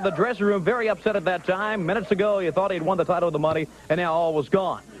outside of the dressing room, very upset at that time. Minutes ago, he thought he'd won the title of the money, and now all was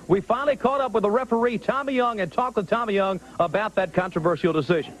gone. We finally caught up with the referee, Tommy Young, and talked with Tommy Young about that controversial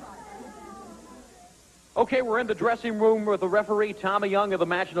decision. Okay, we're in the dressing room with the referee, Tommy Young, of the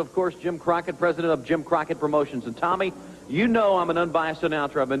match, and, of course, Jim Crockett, president of Jim Crockett Promotions. And, Tommy, you know I'm an unbiased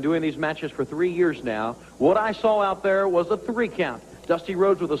announcer. I've been doing these matches for 3 years now. What I saw out there was a 3 count. Dusty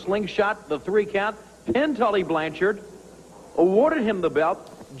Rhodes with a slingshot, the 3 count, pinned Tully Blanchard, awarded him the belt.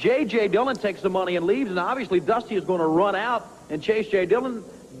 J.J. Dillon takes the money and leaves, and obviously Dusty is going to run out and chase J.J.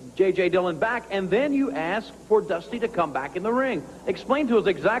 Dillon back, and then you ask for Dusty to come back in the ring. Explain to us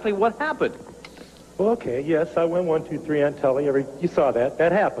exactly what happened. Well, okay, yes, I went 1, 2, 3 on Tully. You saw that.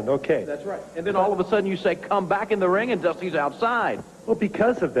 That happened, okay. That's right. And then all of a sudden you say, come back in the ring, and Dusty's outside. Well,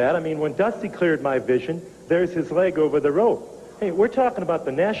 because of that, I mean, when Dusty cleared my vision, there's his leg over the rope. Hey, we're talking about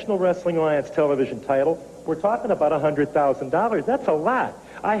the National Wrestling Alliance television title. We're talking about $100,000. That's a lot.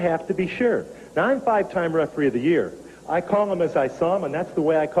 I have to be sure. Now, I'm 5-time referee of the year. I call them as I saw them, and that's the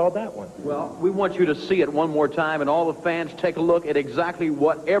way I called that one. Well, we want you to see it one more time, and all the fans take a look at exactly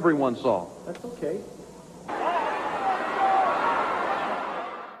what everyone saw. That's okay.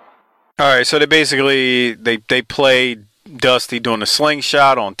 All right, so they basically they played Dusty doing a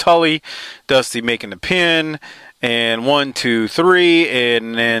slingshot on Tully, Dusty making the pin, and 1, 2, 3,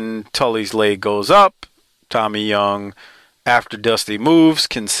 and then Tully's leg goes up. Tommy Young, after Dusty moves,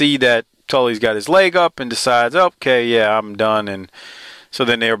 can see that Tully's got his leg up and decides, okay, yeah, I'm done. And so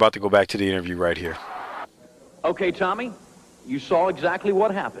then they're about to go back to the interview right here. Okay, Tommy, you saw exactly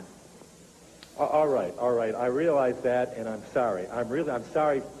what happened. All right. I realize that, and I'm sorry. I'm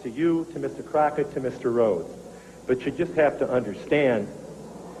sorry to you, to Mr. Crockett, to Mr. Rhodes. But you just have to understand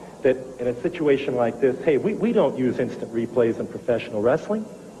that in a situation like this, hey, we don't use instant replays in professional wrestling.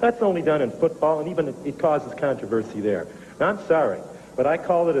 That's only done in football, and even it causes controversy there. Now, I'm sorry, but I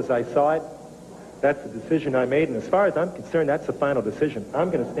called it as I saw it. That's the decision I made, and as far as I'm concerned, that's the final decision. I'm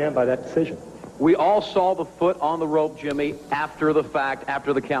going to stand by that decision. We all saw the foot on the rope, Jimmy, after the fact,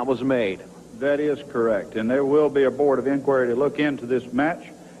 after the count was made. That is correct, and there will be a board of inquiry to look into this match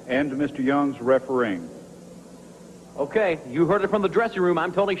and to Mr. Young's refereeing. Okay, you heard it from the dressing room.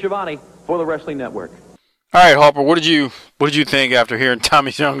 I'm Tony Schiavone for the Wrestling Network. All right, Harper, what did you think after hearing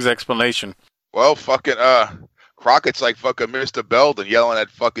Tommy Young's explanation? Well, fucking Crockett's like fucking Mr. Belden yelling at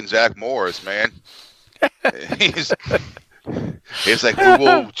fucking Zach Morris, man. He's like, we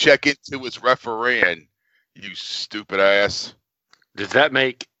will check into his refereeing, you stupid ass. Does that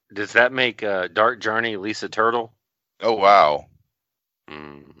make Dark Journey Lisa Turtle? Oh wow.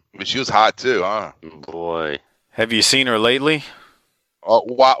 But she was hot too, huh? Boy. Have you seen her lately? Oh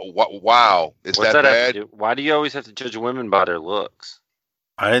wow. Is What's that bad? Why do you always have to judge women by their looks?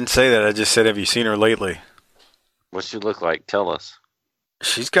 I didn't say that. I just said, have you seen her lately? What's she look like? Tell us.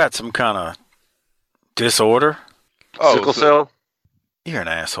 She's got some kind of disorder. Oh, sickle cell? You're an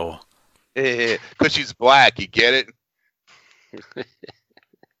asshole. Because she's black, you get it?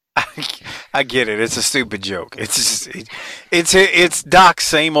 I get it. It's a stupid joke. It's Doc's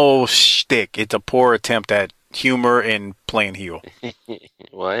same old shtick. It's a poor attempt at humor and playing heel.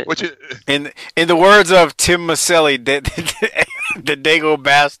 What? In the words of Tim Maselli, the Dago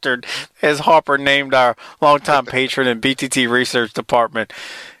bastard, as Harper named our longtime patron in BTT Research Department,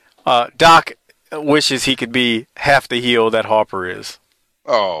 Doc wishes he could be half the heel that Harper is.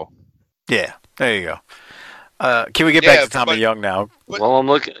 Oh. Yeah, there you go. Can we get back to Tommy Young now? Well, I'm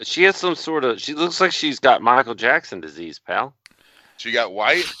looking. She has some sort of. She looks like she's got Michael Jackson disease, pal. She got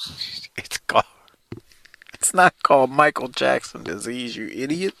white? It's not called Michael Jackson disease, you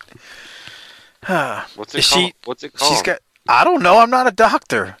idiot. What's it called? What's it called? She's got. I don't know. I'm not a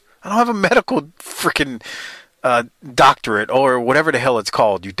doctor. I don't have a medical freaking doctorate or whatever the hell it's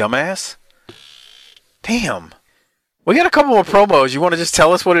called. You dumbass. Damn. We got a couple more promos. You want to just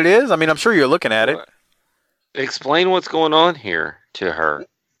tell us what it is? I mean, I'm sure you're looking at it. Explain what's going on here to her.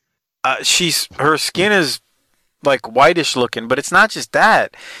 Her skin is like whitish looking, but it's not just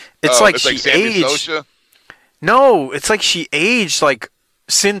that. It's like she aged. Socha? No, it's like she aged like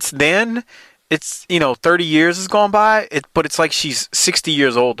since then. It's 30 years has gone by. But it's like she's 60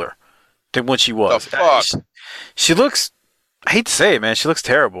 years older than when she was. The fuck? She looks. I hate to say it, man. She looks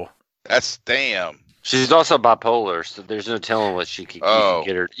terrible. That's damn. She's also bipolar, so there's no telling what you could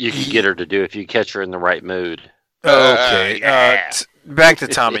get her to do if you catch her in the right mood. Okay. Back to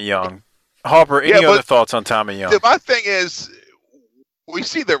Tommy Young. Harper, any other thoughts on Tommy Young? My thing is, we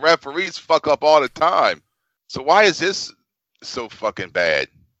see the referees fuck up all the time. So why is this so fucking bad?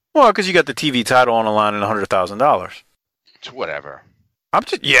 Well, because you got the TV title on the line and $100,000. Whatever.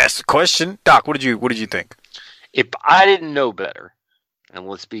 Yes. Question, Doc. What did you think? If I didn't know better, and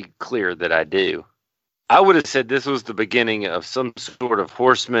let's be clear that I do, I would have said this was the beginning of some sort of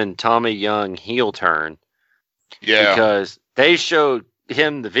Horseman Tommy Young heel turn. Yeah. Because they showed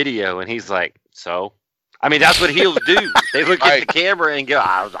him the video, and he's like, so? I mean, that's what heels do. They look at the camera and go,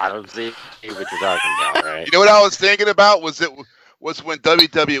 I don't see what you're talking about, right? You know what I was thinking about? Was when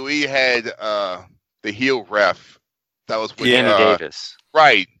WWE had the heel ref. That was when Danny Davis.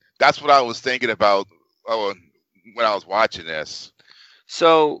 Right. That's what I was thinking about when I was watching this.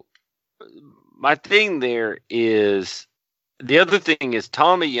 So my thing there is, the other thing is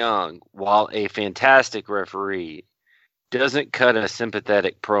Tommy Young, while a fantastic referee, doesn't cut a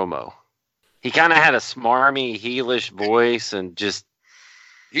sympathetic promo. He kind of had a smarmy, heelish voice and just...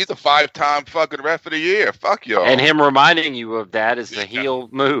 He's a 5-time fucking ref of the year. Fuck y'all. And him reminding you of that is the heel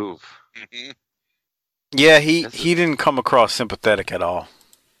move. Mm-hmm. Yeah, he didn't come across sympathetic at all.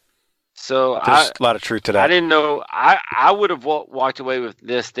 So there's a lot of truth to that. I didn't know. I would have walked away with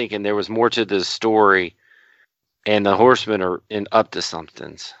this thinking there was more to this story, and the Horsemen are up to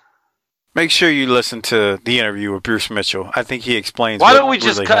somethings. Make sure you listen to the interview with Bruce Mitchell. I think he explains. Why don't we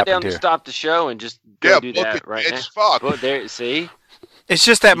just really cut down here. to stop the show and just go do that right now? It's fuck. Well, there, see. It's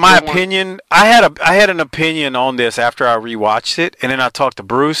just that my opinion. I had an opinion on this after I rewatched it, and then I talked to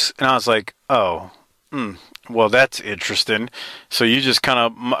Bruce, and I was like, oh. Well, that's interesting. So you just kind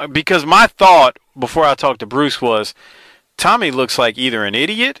of, because my thought before I talked to Bruce was, Tommy looks like either an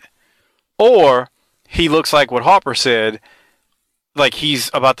idiot or he looks like what Harper said, like he's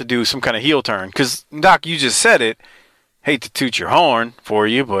about to do some kind of heel turn. Because, Doc, you just said it. Hate to toot your horn for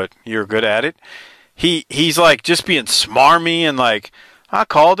you, but you're good at it. He's like just being smarmy and like, I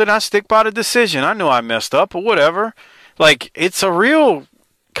called it. I stick by the decision. I knew I messed up, but whatever. Like, it's a real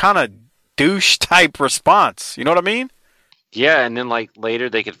kind of douche type response. You know what I mean? Yeah, and then like later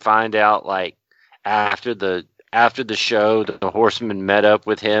they could find out like after the show the Horsemen met up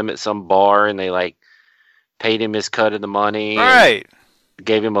with him at some bar and they like paid him his cut of the money. Right.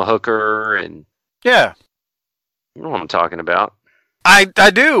 Gave him a hooker and yeah. You know what I'm talking about. I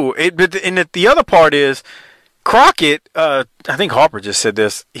do. But the other part is Crockett, I think Harper just said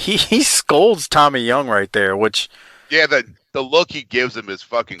this. He scolds Tommy Young right there, which yeah, the look he gives him is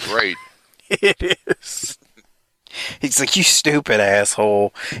fucking great. It is. He's like, you stupid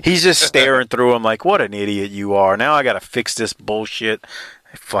asshole. He's just staring through him like, what an idiot you are. Now I got to fix this bullshit.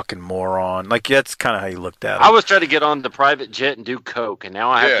 Fucking moron. Like, that's kind of how he looked at it. I was trying to get on the private jet and do coke, and now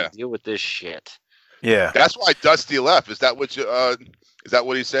I have to deal with this shit. Yeah. That's why Dusty left. Is that what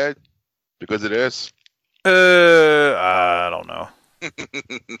he said? Because it is? I don't know.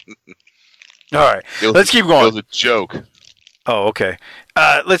 All right. Let's keep going. It was a joke. Oh, okay.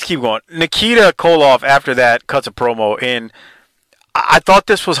 Let's keep going. Nikita Koloff, after that, cuts a promo, and I thought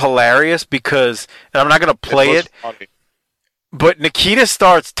this was hilarious because, and I'm not going to play it, but Nikita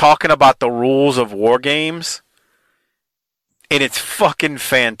starts talking about the rules of war games, and it's fucking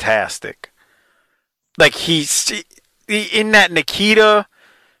fantastic. Like, he's in that Nikita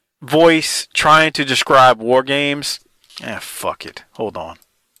voice trying to describe war games. Fuck it. Hold on.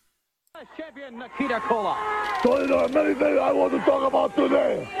 Champion Nikita Koloff. So there are many things I want to talk about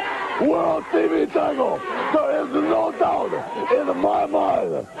today. World TV title. There is no doubt in my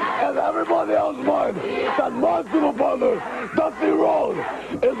mind and everybody else's mind that my super partner, Dusty Rhodes,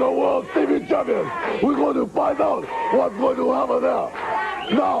 is the World TV champion. We're going to find out what's going to happen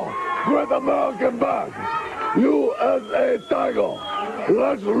there. Now, Great American Bash, USA title,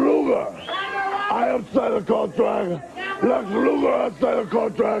 Lex Luger. I have signed a contract. Lex Luger has signed a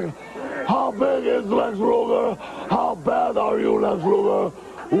contract. How big is Lex Luger? How bad are you, Lex Luger?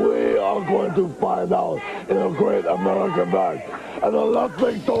 We are going to find out in a Great American Bash. And the last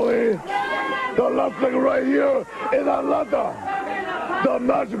thing, Tony, the last thing right here in Atlanta, the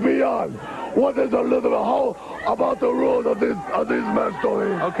match beyond. What is a little bit, how about the rules of this match,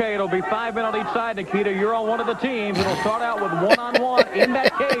 Tony? Okay, it'll be 5 men on each side, Nikita. You're on one of the teams. It'll start out with one-on-one in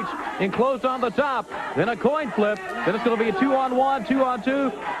that cage, enclosed on the top. Then a coin flip. Then it's going to be a 2-on-1,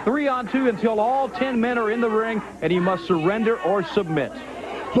 2-on-2, 3-on-2 until all 10 men are in the ring, and you must surrender or submit.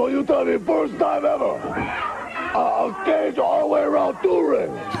 So you tell me first time ever, a cage all the way around 2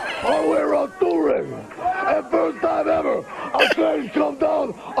 rings. All the way around 2 rings. And first time ever, a cage come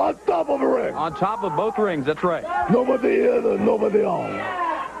down on top of a ring. On top of both rings, that's right. Nobody in and nobody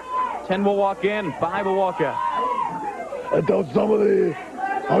out. 10 will walk in, 5 will walk out. Until somebody,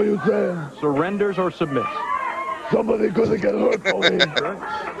 how you say? Surrenders or submits. Somebody gonna get hurt, Tony.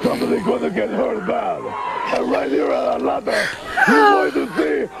 Somebody gonna get hurt bad. And right here in Atlanta, you're going to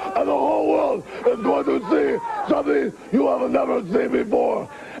see, and the whole world is going to see something you have never seen before.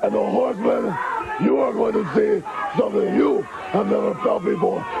 And the Horsemen, you are going to see something you have never felt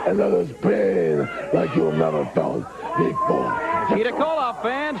before, and that is pain like you have never felt before. Nikita Koloff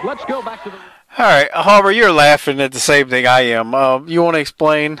fans, let's go back to the... All right, Harbor, you're laughing at the same thing I am. You want to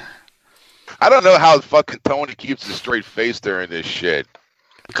explain? I don't know how fucking Tony keeps a straight face during this shit.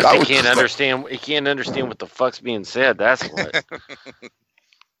 Because he can't understand. He can't understand what the fuck's being said. That's what.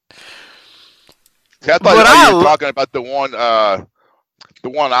 See, I thought you were talking about the one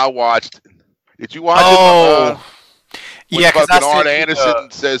I watched. Did you watch it? Yeah, because Arn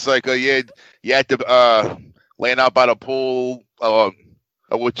Anderson says like, you had to laying out by the pool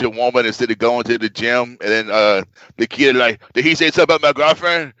with your woman instead of going to the gym, and then the kid like, did he say something about my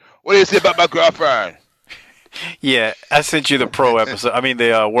girlfriend? What did he say about my girlfriend? Yeah, I sent you the pro episode. I mean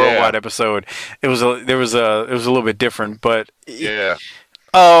the worldwide episode. It was a little bit different, but yeah.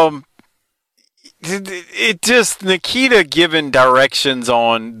 It just Nikita giving directions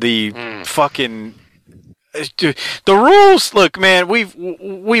on the fucking the rules. Look, man, we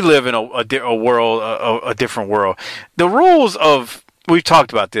live in a world, a different world. The rules of, we've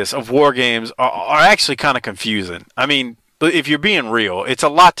talked about this, of war games are actually kind of confusing. I mean, if you're being real, it's a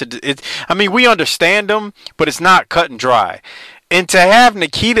lot to. I mean, we understand them, but it's not cut and dry. And to have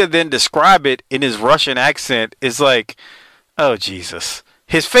Nikita then describe it in his Russian accent is like, oh Jesus,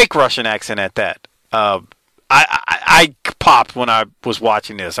 his fake Russian accent at that. I popped when I was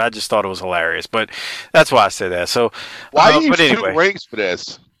watching this. I just thought it was hilarious, but that's why I said that. So why use two rings for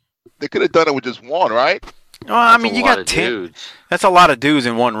this? They could have done it with just one, right? Well, I mean, you got 10 dudes. That's a lot of dudes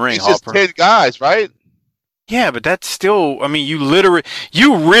in one ring. It's just 10 guys, right? Yeah, but that's still. I mean,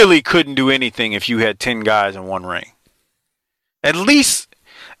 you really couldn't do anything if you had 10 guys in one ring. At least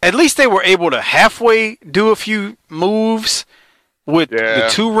they were able to halfway do a few moves with the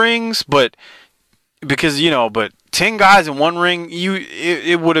 2 rings, but. Because, but 10 guys in one ring,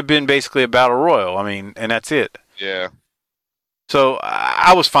 it would have been basically a battle royal. I mean, and that's it. Yeah. So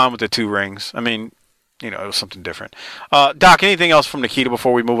I was fine with the 2 rings. I mean, it was something different. Doc, anything else from Nikita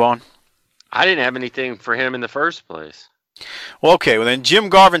before we move on? I didn't have anything for him in the first place. Well, okay. Well, then Jim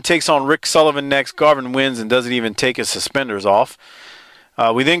Garvin takes on Rick Sullivan next. Garvin wins and doesn't even take his suspenders off.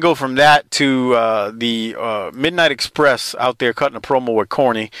 We then go from that to the Midnight Express out there cutting a promo with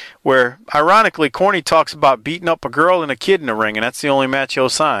Corny, where, ironically, Corny talks about beating up a girl and a kid in the ring, and that's the only match he'll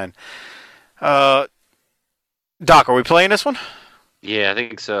sign. Doc, are we playing this one? Yeah, I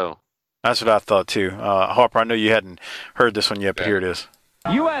think so. That's what I thought, too. Harper, I know you hadn't heard this one yet, but here it is.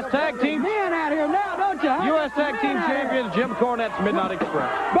 U.S. Tag Team. Man out here now, don't you? U.S. Tag Team Champions Jim Cornette's Midnight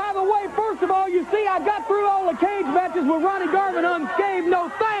Express. By the way, first of all, you see, I got through all the cage matches with Ronnie Garvin unscathed. No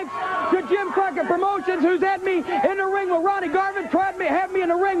thanks to Jim Crockett Promotions, who's had me in the ring with Ronnie Garvin, had me in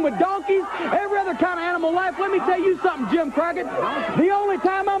the ring with donkeys, every other kind of animal life. Let me tell you something, Jim Crockett. The only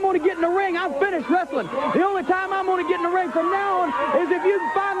time I'm going to get in the ring, I'm finished wrestling. The only time I'm going to get in the ring from now on is if you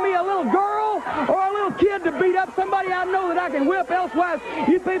can find me a little girl or a little kid to beat up, somebody I know that I can whip. Elsewise,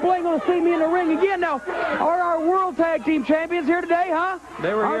 you people ain't going to see me in the ring again. Now, are our World Tag Team Champions here today, huh?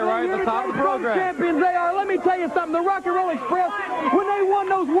 They were here right at the top of the program. Champions they are. Let me tell you something. The Rock and Roll Express, when they won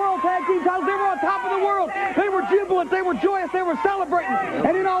those World Tag Team titles, they were on top of the world. They were jubilant. They were joyous. They were celebrating.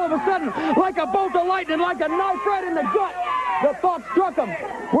 And then all of a sudden, like a bolt of lightning, like a knife right in the gut, the thought struck them.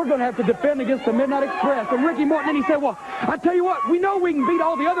 We're going to have to defend against the Midnight Express. And Ricky Morton, then he said, well, I tell you what, we know we can beat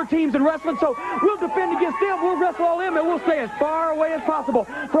all the other teams in wrestling, so we'll defend against them. We'll wrestle all them, and we'll stay as far away as possible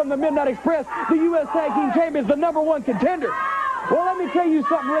from the Midnight Express, the U.S. Tag Team Champions, the #1 contender. Well, let me tell you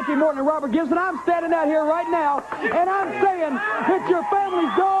something, Ricky Morton and Robert Gibson. I'm standing out here right now, and I'm saying that your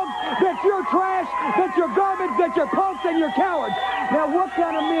family's dogs, that you're trash, that you're garbage, that you're punks, and you're cowards. Now, what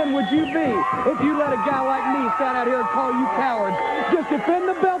kind of men would you be if you let a guy like me stand out here and call you cowards? Just defend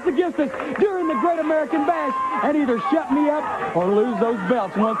the belts against us during the Great American Bash and either shut me up or lose those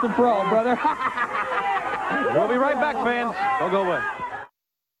belts once and for all, brother. We'll be right back, fans. Don't go away.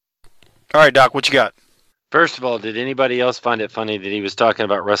 All right, Doc, what you got? First of all, did anybody else find it funny that he was talking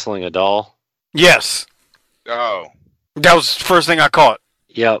about wrestling a doll? Yes. Oh. That was the first thing I caught.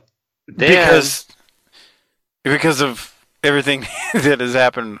 Yep. Then, because of everything that has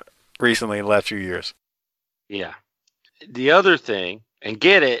happened recently in the last few years. Yeah. The other thing, and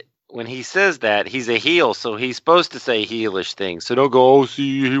get it, when he says that, he's a heel, so he's supposed to say heelish things. So don't go, oh,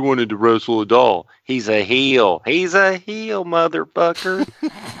 see, he wanted to wrestle a doll. He's a heel. He's a heel, motherfucker.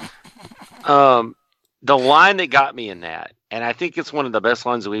 The line that got me in that, and I think it's one of the best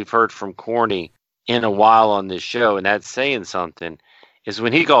lines that we've heard from Corny in a while on this show, and that's saying something, is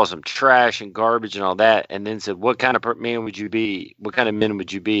when he calls them trash and garbage and all that, and then said, what kind of man would you be? What kind of men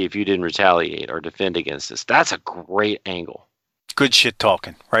would you be if you didn't retaliate or defend against us? That's a great angle. Good shit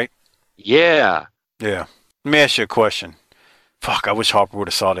talking, right? Yeah. Yeah. Let me ask you a question. Fuck, I wish Harper would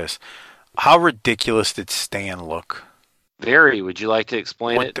have saw this. How ridiculous did Stan look? Very. Would you like to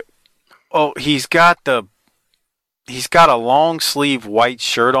explain it? He's got a long sleeve white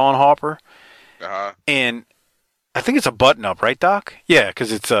shirt on, Harper. Uh-huh. And I think it's a button up, right, Doc? Yeah,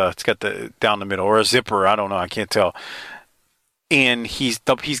 because it's got the down the middle or a zipper. I don't know. I can't tell. And he's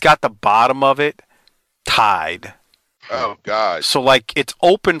got the bottom of it tied. Oh God! So like it's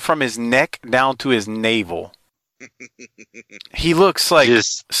open from his neck down to his navel. He looks like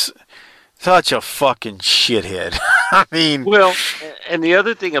such a fucking shithead. I mean, well, and the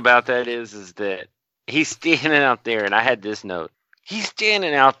other thing about that is that he's standing out there, and I had this note. He's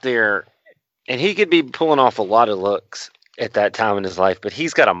standing out there. And he could be pulling off a lot of looks at that time in his life, but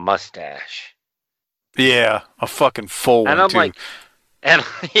he's got a mustache. Yeah, a fucking full one, and I'm too. like, and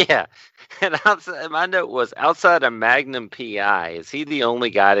yeah, and my note was, outside of Magnum PI, is he the only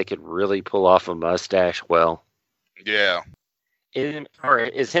guy that could really pull off a mustache well? Yeah.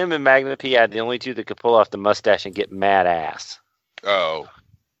 Is him and Magnum PI the only two that could pull off the mustache and get mad ass? Oh.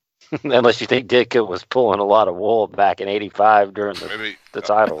 Unless you think Ditka was pulling a lot of wool back in '85 during the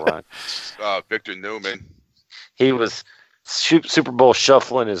title run. Victor Newman. He was Super Bowl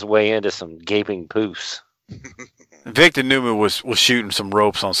shuffling his way into some gaping poos. Victor Newman was shooting some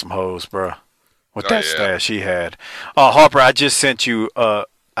ropes on some hoes, bro. With that stash he had. Harper, I just sent you. I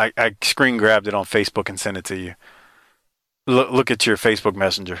screen grabbed it on Facebook and sent it to you. Look at your Facebook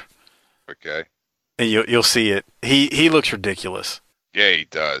Messenger. Okay. And you'll see it. He looks ridiculous. Yeah, he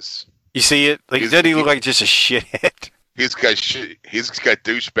does. You see it? Like, doesn't he look like just a shithead? He's got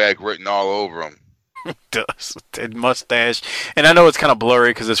douchebag written all over him. He does. That mustache. And I know it's kind of blurry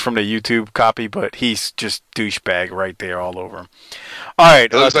because it's from the YouTube copy, but he's just douchebag right there all over him. All right.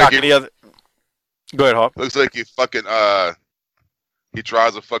 Go ahead, Hawk. Looks like he fucking he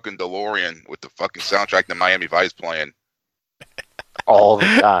drives a fucking DeLorean with the fucking soundtrack to Miami Vice playing all the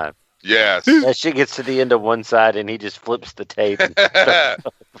time. Yes. That shit gets to the end of one side and he just flips the tape.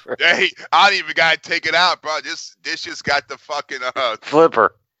 Hey, I don't even gotta take it out, bro. This just got the fucking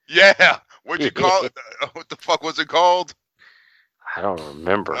flipper. Yeah. What'd you call it? What the fuck was it called? I don't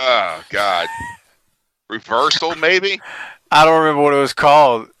remember. Oh God. Reversal, maybe? I don't remember what it was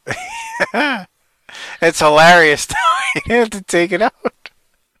called. It's hilarious. You have to take it out.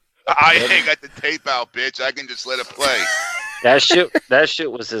 I ain't got the tape out, bitch. I can just let it play. That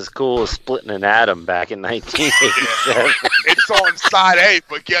shit was as cool as splitting an atom back in 1987. It's on side A,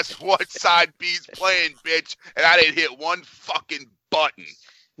 but guess what? Side B's playing, bitch, and I didn't hit one fucking button.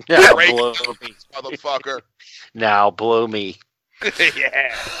 Yeah, blow me, motherfucker. Now blow me.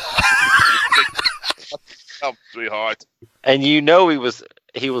 Yeah. Oh, sweetheart. And you know he was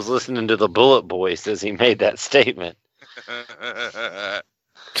listening to the Bullet Boys as he made that statement.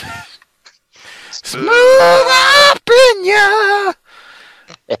 Smooth up in ya.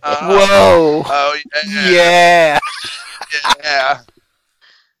 Whoa. Oh, yeah. Yeah.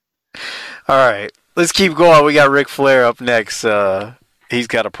 All right. Let's keep going. We got Ric Flair up next. He's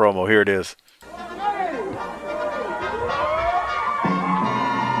got a promo. Here it is.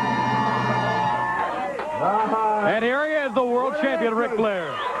 And here he is, the world champion, Ric Flair.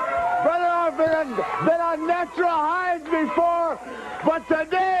 Brother, I've been on natural highs before, but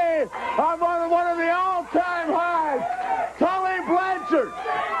today I'm on one of the all-time highs. Tully Blanchard,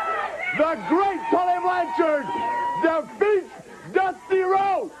 the great Tully Blanchard, defeats Dusty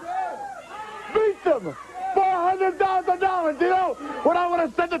Rhodes. Beats him. $400,000. You know what I would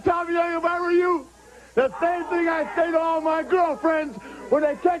have said to Tommy Young if I were you? The same thing I say to all my girlfriends when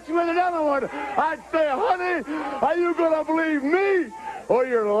they catch me with another one. I'd say, honey, are you going to believe me or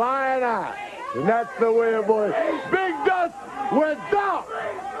your lying eyes? And that's the way it was. Big Dust went down.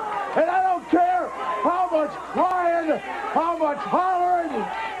 And I don't care how much crying, how much hollering,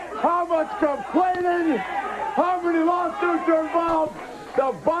 how much complaining, how many lawsuits are involved.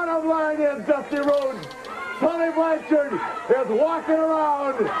 The bottom line is, Dusty Rhodes, Tully Blanchard is walking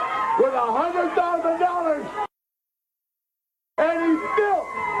around with $100,000, and he's still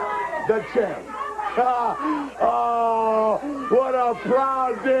the champ. Oh, what a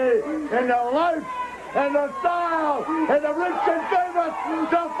proud day in the life and the style and the rich and famous,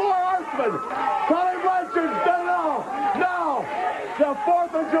 the Four Horsemen. Tully Blanchard's done it all. Now, the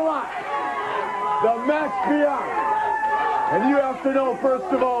 4th of July, the match beyond. And you have to know, first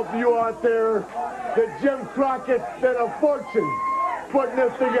of all, you out there, that Jim Crockett spent a fortune putting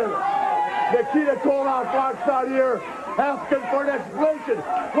this together. Nikita Koloff walks out here asking for an explanation.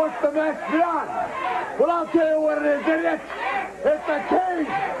 What's the match beyond? Well, I'll tell you what it is, idiot. It's a cage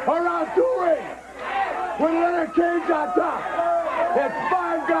around 2 rings with another cage on top. It's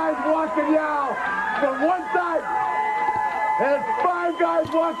 5 guys walking out from one side, and it's 5 guys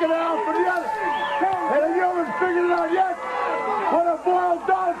walking out from the other. And you haven't figured it out yet what it boils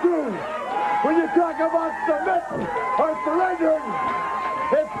down to when you talk about submitting or surrendering.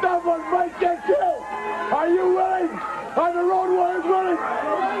 If someone might get killed, are you willing? Are the Road Warriors willing?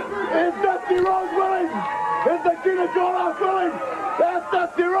 Is Dusty Rhodes willing? Is the King of Joloff willing? That's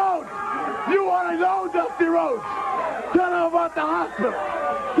Dusty Rhodes. You want to know Dusty Rhodes? Tell him about the hospital.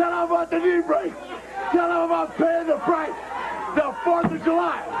 Tell him about the knee brace. Tell him about paying the price. The 4th of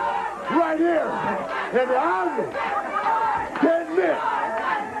July, right here in the Army. 10 men.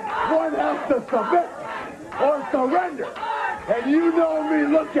 One has to submit or surrender. And you know me,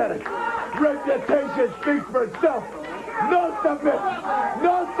 look at it. Reputation speaks for itself. No submit,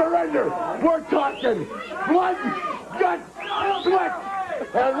 no surrender. We're talking blood, guts, sweat,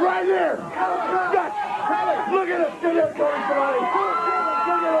 and right here, guts. Look at it, sit here, Tony Somebody.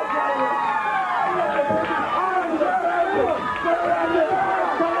 Look at it.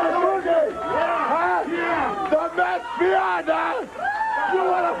 The match beyond, huh? You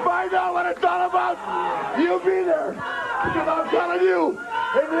want to find out what it's all about? You be there. Because I'm telling you,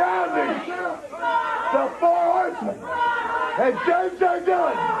 in the Army, the 4 horsemen and James R.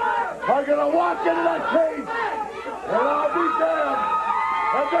 Dillon are going to walk into that cage, and I'll be damned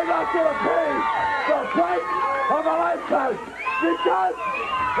if they're not going to pay the price of a lifetime. Because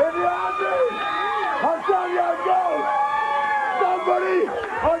in the Army, I'm telling you how it goes. Somebody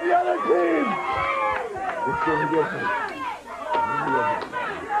on the other team is going to get me.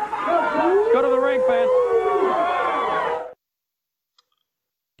 Go to the ring, fans.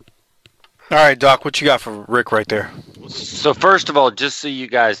 All right, Doc, what you got for Rick right there? So first of all, just so you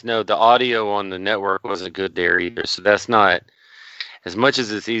guys know, the audio on the network wasn't good there either. So that's not, as much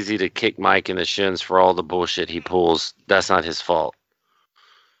as it's easy to kick Mike in the shins for all the bullshit he pulls, that's not his fault.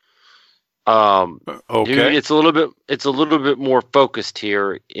 Okay. It's a little bit more focused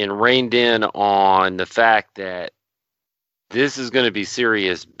here and reined in on the fact that this is going to be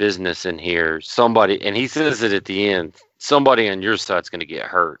serious business in here. Somebody, and he says it at the end, somebody on your side's going to get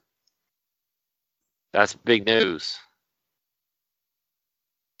hurt. That's big news.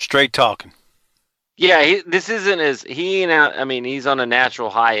 Straight talking. Yeah, this isn't as he ain't out. I mean, he's on a natural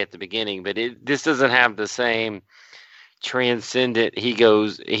high at the beginning, but this doesn't have the same transcendent.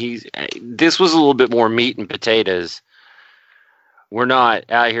 This was a little bit more meat and potatoes. We're not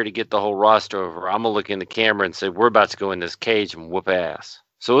out here to get the whole roster over. I'm gonna look in the camera and say we're about to go in this cage and whoop ass.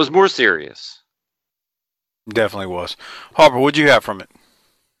 So it was more serious. Definitely was. Harper, what'd you have from it?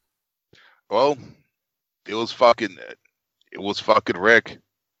 Well, it was fucking Rick.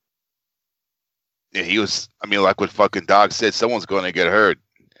 Yeah, he was. I mean, like what fucking Doc said, someone's going to get hurt.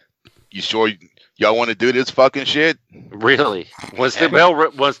 You sure y'all want to do this fucking shit? Really? Once the bell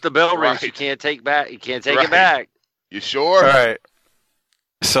rings, you can't take back. You can't take it back. You sure? All right.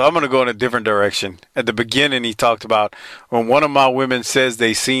 So I'm going to go in a different direction. At the beginning, he talked about when one of my women says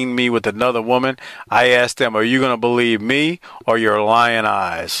they seen me with another woman, I asked them, are you going to believe me or your lying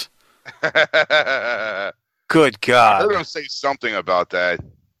eyes? Good God. I heard him say something about that.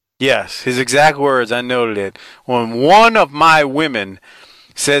 Yes, his exact words, I noted it. When one of my women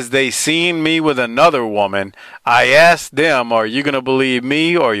says they seen me with another woman, I asked them, are you going to believe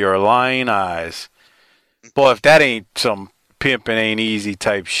me or your lying eyes? Boy, if that ain't some pimping ain't easy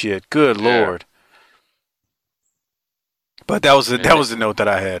type shit. Good Lord. But that was the note that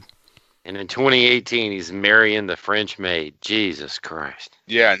I had. And in 2018, he's marrying the French maid. Jesus Christ.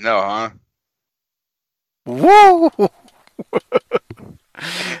 Yeah, no, huh? Woo!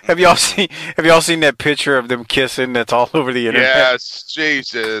 Have y'all seen that picture of them kissing that's all over the internet? Yes,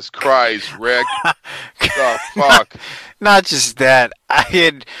 Jesus Christ, Rick. The fuck? Not just that. I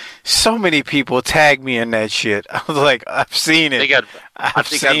had so many people tag me in that shit. I was like, I've seen it. I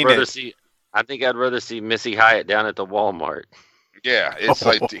think I'd rather see Missy Hyatt down at the Walmart. Yeah, it's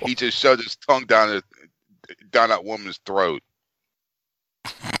like he just shoved his tongue down that woman's throat.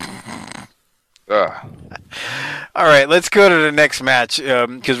 All right, let's go to the next match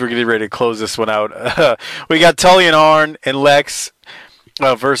because we're getting ready to close this one out. We got Tully and Arn and Lex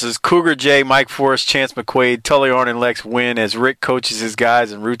versus Cougar J, Mike Forrest, Chance McQuaid. Tully, Arn, and Lex win as Rick coaches his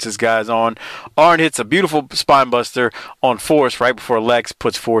guys and roots his guys on. Arn hits a beautiful spine buster on Forrest right before Lex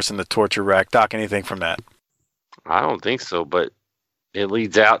puts Forrest in the torture rack. Doc, anything from that? I don't think so, but it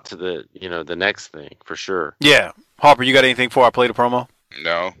leads out to the next thing for sure. Yeah. Harper, you got anything before I play the promo?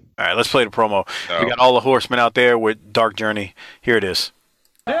 No. All right, let's play the promo. No. We got all the horsemen out there with Dark Journey. Here it is.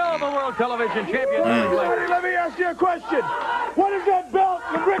 Still the world television champion. Let me ask you a question. What is that belt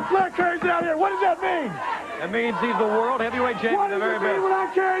that Ric Flair carries out here? What does that mean? That means he's the world heavyweight champion. What does it mean when I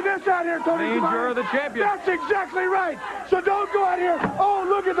carry this out here, Tony? Means you're the champion. That's exactly right. So don't go out here. Oh,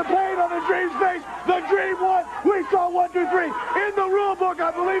 look at the pain on the Dream's face. The Dream won. We saw 1, 2, 3. In the rule book, I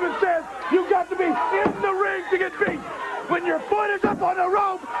believe it says you've got to be in the ring to get beat. When your foot is up on the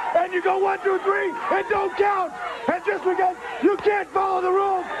rope and you go 1, 2, 3, it don't count. And just because you can't follow the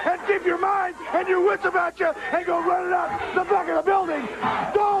rules and keep your mind and your wits about you and go running out the back of the building,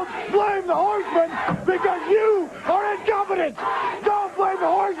 don't blame the Horsemen because you are incompetent. Don't blame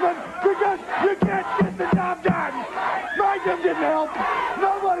the Horsemen because you can't get the job done. Magnum didn't help.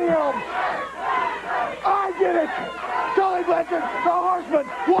 Nobody helped. I get it. Tully Blanchard, the Horsemen,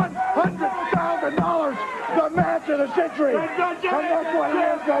 $100,000. The match of the century. And that's what it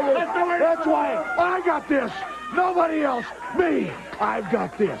is, baby. That's why I got this. Nobody else. Me. I've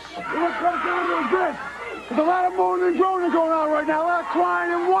got this. What comes down to is this. There's a lot of moaning and groaning going on right now. A lot of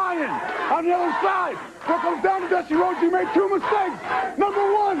crying and whining on the other side. What comes down to Dusty Rhodes, you made 2 mistakes. Number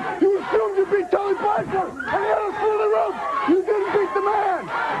 1, you assumed you beat Tully Blanchard and the other through the ropes. You didn't beat the man.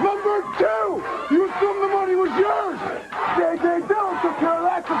 Number 2, you assumed the money was yours. J.J. Dillon took care of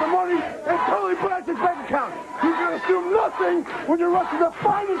that with the money in Tully Blanchard's bank account. You can assume nothing when you're wrestling the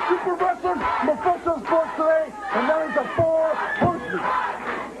finest super wrestler in professional sports today, and that is the 4 Horsemen.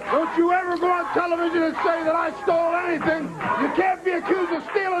 Don't you ever go on television and say that I stole anything. You can't be accused of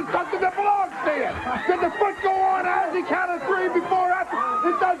stealing something that belongs to you. Did the foot go on as he counted 3 before after?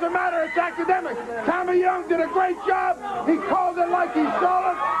 It doesn't matter. It's academic. Tommy Young did a great job. He called it like he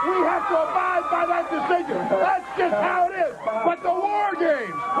saw it. We have to abide by that decision. That's just how it is. But the War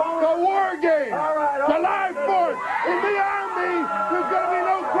Games, July 4th, in the Army, there's going to be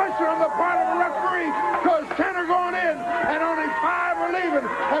no question on the part of the referee because 10 are going in and only 5 are leaving.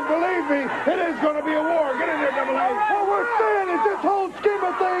 And believe me, it is going to be a war. Get in there, Double A. What we're saying is this whole scheme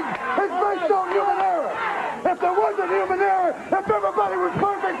of things is based on human error. If there wasn't human error, if everybody was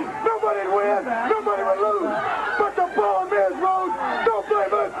perfect, nobody'd win, nobody would lose. But the problem is, Rhodes, don't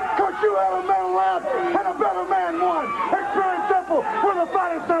blame us, because you had a man left and a better man won. It's very simple. We're the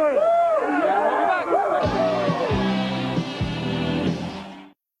finest there is.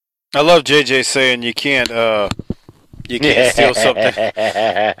 I love JJ saying you can't steal something.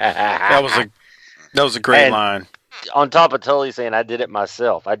 That was a great line. On top of Tully saying I did it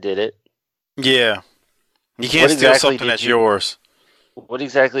myself. I did it. Yeah. You can't steal something that's yours. What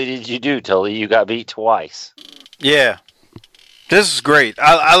exactly did you do, Tully? You got beat twice. Yeah. This is great.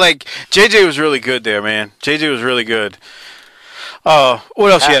 I like JJ was really good there, man. JJ was really good. What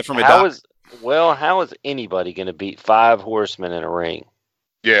else you had from me, Doc? How is anybody going to beat 5 horsemen in a ring?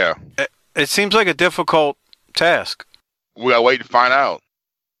 Yeah. It seems like a difficult task. We gotta wait to find out.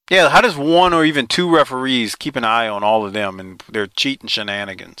 Yeah, how does 1 or even 2 referees keep an eye on all of them and their cheating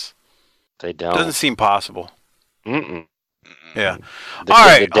shenanigans? They don't. Doesn't seem possible. Mm-mm. Yeah. All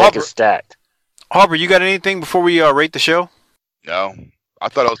right, the deck is stacked. Harper, you got anything before we rate the show? No. I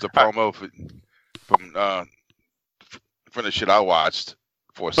thought it was the promo from the shit I watched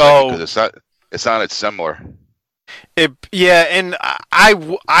for a second because it sounded similar. Yeah, and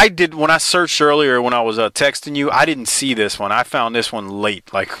I did when I searched earlier when I was texting you. I didn't see this one. I found this one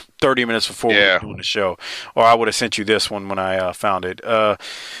late, like 30 minutes before we were doing the show, or I would have sent you this one when I found it.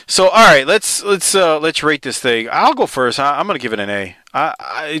 So all right, let's rate this thing. I'll go first. I'm gonna give it an A.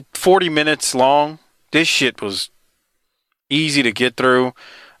 40 minutes long. This shit was easy to get through.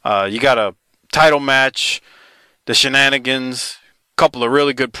 You got a title match, the shenanigans. Couple of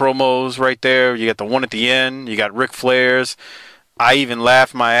really good promos right there. You got the one at the end. You got Ric Flair's. I even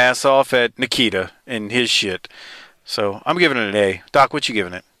laughed my ass off at Nikita and his shit. So I'm giving it an A. Doc, what you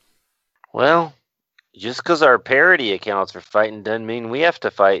giving it? Well, just because our parody accounts are fighting doesn't mean we have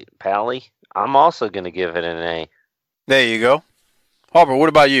to fight, Pally. I'm also going to give it an A. There you go. Harper, what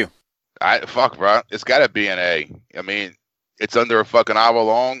about you? Fuck, bro. It's got to be an A. I mean, it's under a fucking hour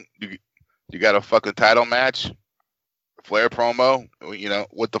long. You got a fucking title match. Flair promo,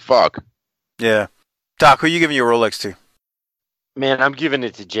 what the fuck? Yeah. Doc, who are you giving your Rolex to? Man, I'm giving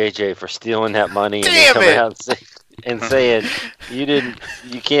it to JJ for stealing that money and then coming out and saying you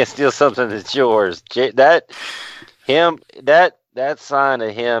can't steal something that's yours. That sign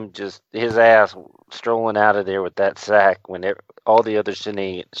of him just his ass strolling out of there with that sack when all the other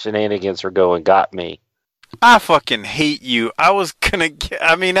shenanigans are going got me. I fucking hate you.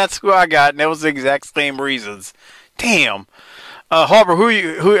 That's who I got, and that was the exact same reasons. Damn. Harper,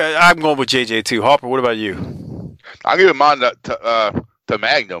 who I'm going with JJ too. Harper, what about you? I'll give mine to to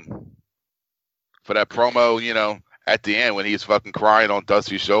Magnum for that promo, at the end when he's fucking crying on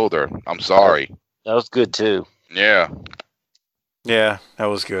Dusty's shoulder. I'm sorry. That was good too. Yeah. Yeah, that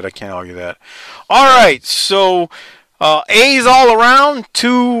was good. I can't argue that. All right, so A's all around, 2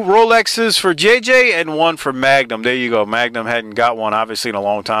 Rolexes for JJ and 1 for Magnum. There you go. Magnum hadn't got one obviously in a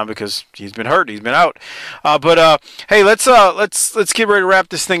long time because he's been hurt. He's been out. But hey, let's get ready to wrap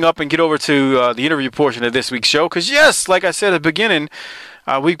this thing up and get over to the interview portion of this week's show. Because yes, like I said at the beginning,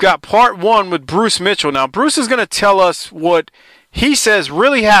 we've got part 1 with Bruce Mitchell. Now Bruce is going to tell us what he says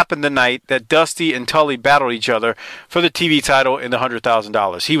really happened the night that Dusty and Tully battled each other for the TV title in the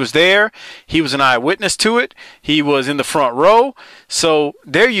 $100,000. He was there. He was an eyewitness to it. He was in the front row. So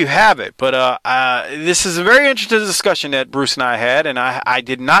there you have it. But this is a very interesting discussion that Bruce and I had, and I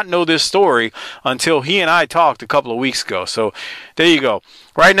did not know this story until he and I talked a couple of weeks ago. So there you go.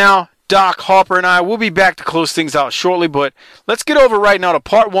 Right now, Doc, Harper, and I will be back to close things out shortly, but let's get over right now to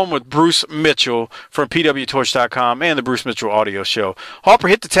part 1 with Bruce Mitchell from PWTorch.com and the Bruce Mitchell Audio Show. Harper,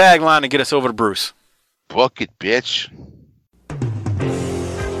 hit the tagline and get us over to Bruce. Book it, bitch.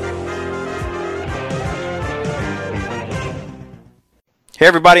 Hey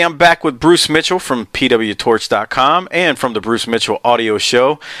everybody, I'm back with Bruce Mitchell from PWTorch.com and from the Bruce Mitchell Audio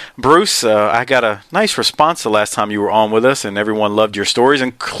Show. Bruce, I got a nice response the last time you were on with us, and everyone loved your stories,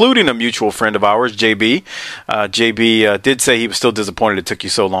 including a mutual friend of ours, JB. JB did say he was still disappointed it took you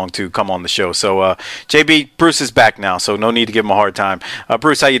so long to come on the show. So, JB, Bruce is back now, so no need to give him a hard time.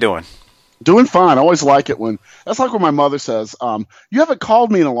 Bruce, how you doing? Doing fine. I always like it that's like when my mother says, you haven't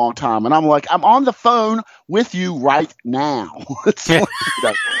called me in a long time. And I'm like, I'm on the phone with you right now. It's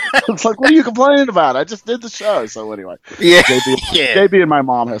like, what are you complaining about? I just did the show. So anyway, yeah, JB and my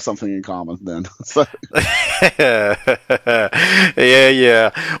mom have something in common then. So.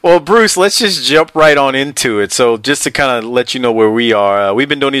 Yeah. Well, Bruce, let's just jump right on into it. So just to kind of let you know where we are, we've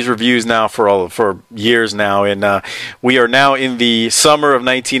been doing these reviews now for years now, and we are now in the summer of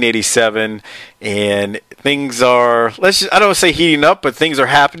 1987. And things are, I don't want to say heating up, but things are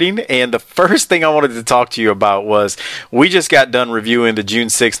happening. And the first thing I wanted to talk to you about was we just got done reviewing the June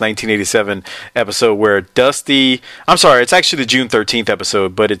 6, 1987 episode where Dusty, I'm sorry, it's actually the June 13th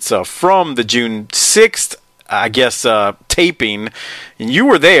episode, but it's from the June 6th, I guess, taping. And you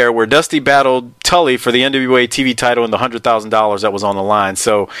were there where Dusty battled Tully for the NWA TV title and the $100,000 that was on the line.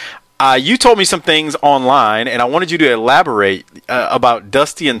 So you told me some things online, and I wanted you to elaborate about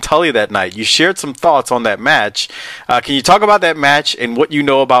Dusty and Tully that night. You shared some thoughts on that match. Can you talk about that match and what you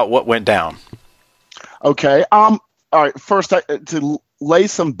know about what went down? Okay. All right. First, to lay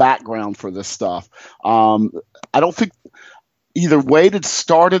some background for this stuff, I don't think either Wade had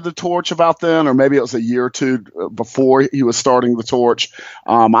started the torch about then, or maybe it was a year or two before he was starting the torch.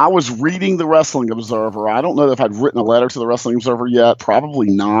 I was reading the Wrestling Observer. I don't know if I'd written a letter to the Wrestling Observer yet. Probably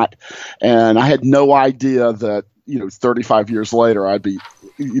not. And I had no idea that, 35 years later, I'd be,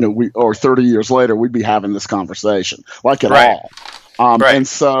 or 30 years later, we'd be having this conversation like at all. Right. And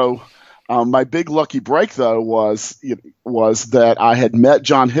so my big lucky break, though, was that I had met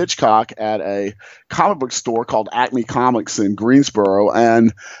John Hitchcock at a comic book store called Acme Comics in Greensboro,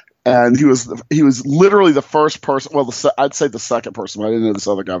 and he was literally the first person. Well, I'd say the second person. I didn't know this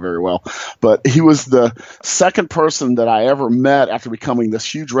other guy very well, but he was the second person that I ever met after becoming this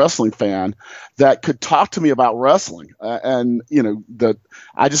huge wrestling fan that could talk to me about wrestling. That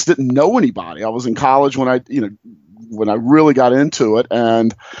I just didn't know anybody. I was in college when I really got into it,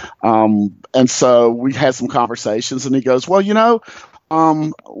 and so we had some conversations, and he goes, well,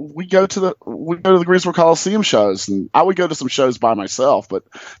 we go to the Greensboro Coliseum shows, and I would go to some shows by myself, but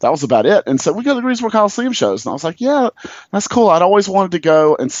that was about it. And so we go to the Greensboro Coliseum shows, and I was like, yeah, that's cool. I'd always wanted to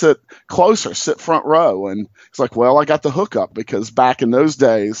go and sit closer, sit front row. And it's like, well, I got the hookup because back in those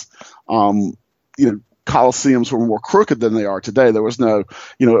days, Coliseums were more crooked than they are today. There was no,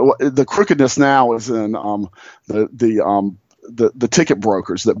 the crookedness now is in the ticket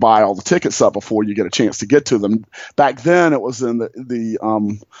brokers that buy all the tickets up before you get a chance to get to them. Back then, it was in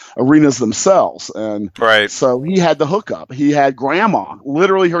the arenas themselves, and right. So he had the hookup. He had Grandma.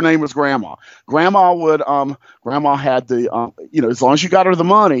 Literally, her name was Grandma. Grandma had the as long as you got her the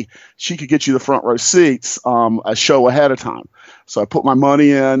money, she could get you the front row seats a show ahead of time. So I put my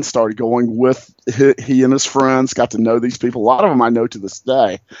money in, started going with he and his friends, got to know these people. A lot of them I know to this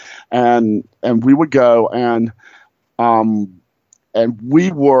day, and we would go and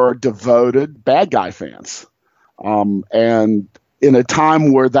we were devoted bad guy fans. And in a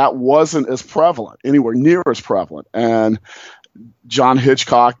time where that wasn't as prevalent, anywhere near as prevalent. And John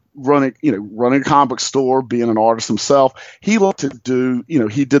Hitchcock running a comic book store, being an artist himself, he loved to do,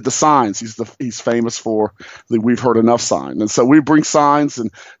 he did the signs. He's famous for the "We've Heard Enough" sign. And so we bring signs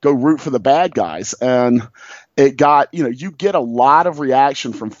and go root for the bad guys. And it got, you get a lot of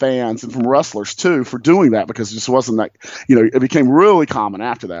reaction from fans and from wrestlers too for doing that, because it just wasn't that, it became really common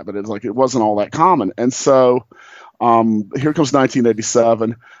after that, but it wasn't all that common. And so here comes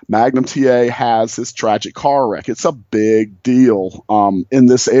 1987. Magnum TA has this tragic car wreck. It's a big deal in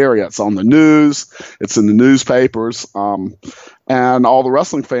this area. It's on the news. It's in the newspapers. And all the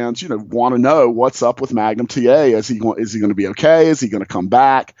wrestling fans, want to know what's up with Magnum TA. Is he going to be okay? Is he going to come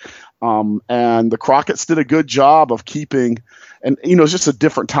back? And the Crockett's did a good job of keeping, and it's just a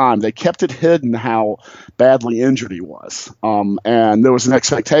different time. They kept it hidden how badly injured he was. And there was an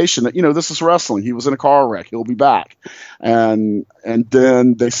expectation that, this is wrestling. He was in a car wreck. He'll be back. And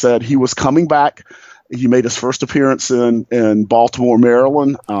then they said he was coming back. He made his first appearance in Baltimore,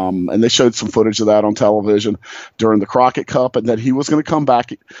 Maryland. And they showed some footage of that on television during the Crockett Cup, and that he was going to come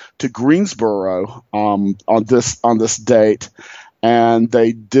back to Greensboro, on this date. And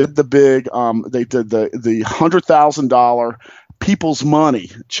they did the big, the $100,000 People's Money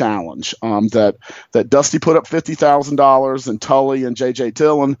Challenge, that Dusty put up $50,000, and Tully and J.J.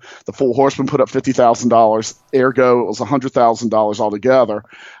 Dillon, the Four Horsemen, put up $50,000. Ergo, it was $100,000 altogether.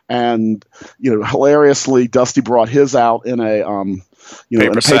 And hilariously, Dusty brought his out in a in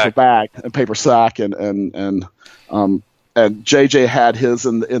a paper bag, a paper sack, and JJ had his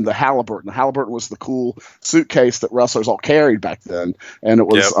in the Halliburton. The Halliburton was the cool suitcase that wrestlers all carried back then, and it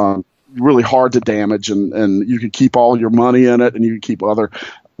was really hard to damage, and you could keep all your money in it, and you could keep other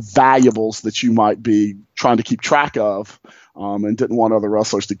valuables that you might be trying to keep track of, and didn't want other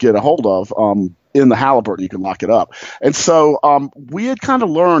wrestlers to get a hold of. In the Halliburton, you can lock it up. And so we had kind of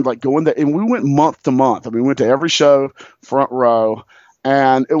learned, going there, and we went month to month. I mean, we went to every show, front row,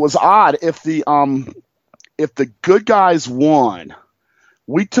 and it was odd if the good guys won,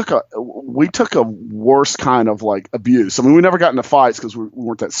 we took a worse kind of abuse. I mean, we never got into fights because we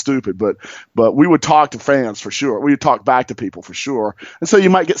weren't that stupid, but we would talk to fans for sure. We would talk back to people for sure. And so you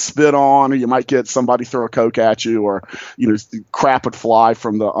might get spit on, or you might get somebody throw a Coke at you, or crap would fly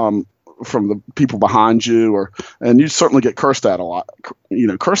from the people behind you, and you certainly get cursed at a lot.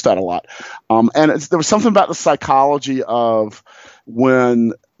 And there was something about the psychology of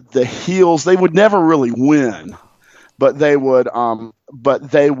when the heels, they would never really win, but they would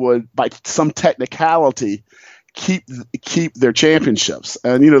by some technicality keep their championships.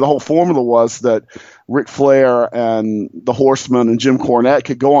 And the whole formula was that Ric Flair and the Horsemen and Jim Cornette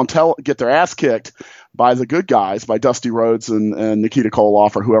could go on get their ass kicked by the good guys, by Dusty Rhodes and Nikita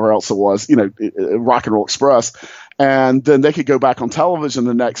Koloff or whoever else it was, Rock and Roll Express, and then they could go back on television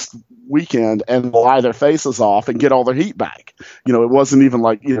the next weekend and lie their faces off and get all their heat back. It wasn't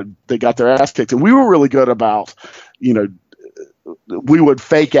even they got their ass kicked. And we were really good about, we would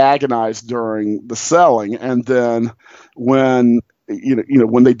fake agonize during the selling, and then when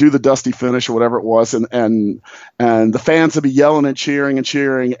when they do the Dusty finish or whatever it was, and the fans would be yelling and cheering,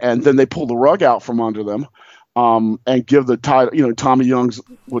 and then they pull the rug out from under them, and give the title. Tommy Young's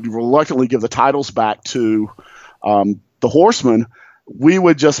would reluctantly give the titles back to the Horsemen. We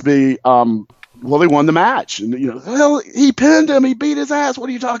would just be, well, they won the match, and well, he pinned him, he beat his ass. What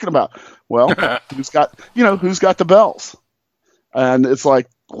are you talking about? Well, who's got the belts? And it's like,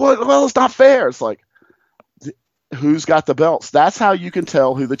 well, it's not fair. It's like, who's got the belts? That's how you can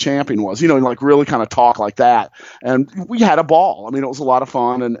tell who the champion was, and really kind of talk like that. And we had a ball. I mean, it was a lot of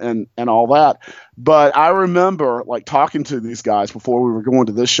fun and all that. But I remember talking to these guys before we were going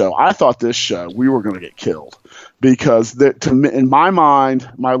to this show. I thought this show we were going to get killed, because to me, in my mind,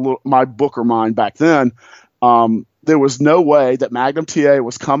 my Booker mind back then, there was no way that Magnum TA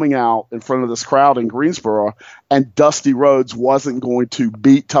was coming out in front of this crowd in Greensboro and Dusty Rhodes wasn't going to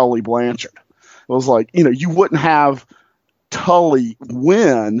beat Tully Blanchard. It was you wouldn't have Tully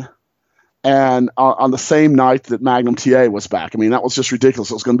win and on the same night that Magnum TA was back. I mean, that was just ridiculous.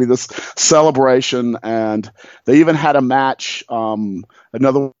 It was going to be this celebration, and they even had a match.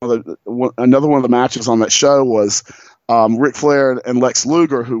 Another one of the matches on that show was Ric Flair and Lex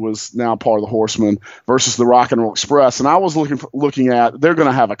Luger, who was now part of the Horsemen, versus the Rock and Roll Express. And I was looking at, they're going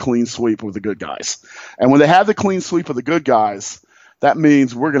to have a clean sweep with the good guys. And when they have the clean sweep of the good guys, that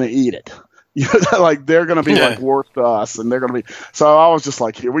means we're going to eat it. They're going to be worse to us, and they're going to be. So I was just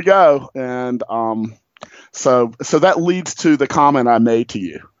like, here we go. And so that leads to the comment I made to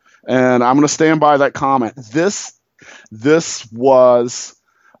you, and I'm going to stand by that comment. This was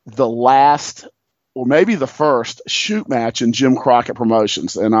the last or maybe the first shoot match in Jim Crockett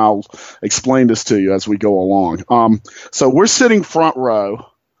Promotions, and I'll explain this to you as we go along. So we're sitting front row,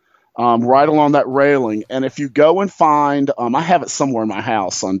 right along that railing, and if you go and find, I have it somewhere in my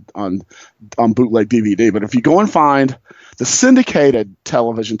house on bootleg DVD, but if you go and find the syndicated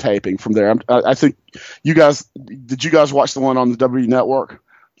television taping from there, I think did you guys watch the one on the W Network?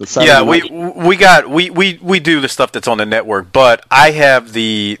 Yeah, we do the stuff that's on the network, but I have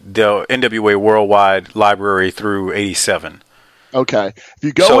the NWA Worldwide Library through '87. Okay, if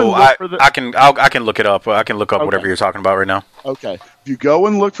you go and look for I can look it up. I can look up whatever you're talking about right now. Okay, if you go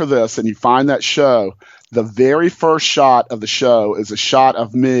and look for this and you find that show, the very first shot of the show is a shot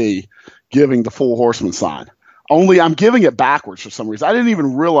of me giving the Four Horsemen sign. Only I'm giving it backwards for some reason. I didn't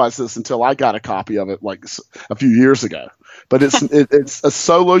even realize this until I got a copy of it like a few years ago. But it's it's a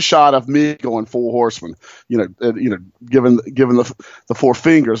solo shot of me going Four Horsemen, giving the four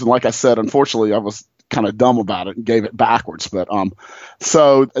fingers. And like I said, unfortunately, I was kind of dumb about it and gave it backwards. But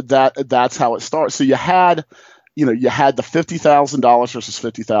so that's how it starts. So you had the $50,000 versus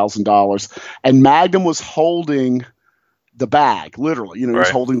 $50,000, and Magnum was holding the bag, literally. He was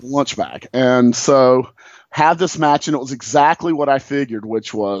holding the lunch bag, and so had this match, and it was exactly what I figured,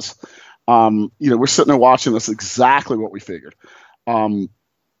 which was. We're sitting there watching this, exactly what we figured.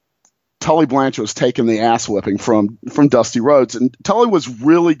 Tully Blanchard was taking the ass whipping from Dusty Rhodes, and Tully was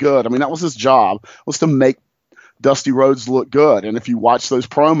really good. I mean, that was his job, was to make Dusty Rhodes look good. And if you watch those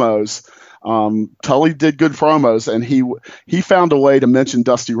promos, Tully did good promos, and he found a way to mention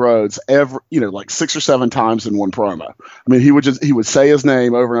Dusty Rhodes like 6 or 7 times in one promo. I mean, he would say his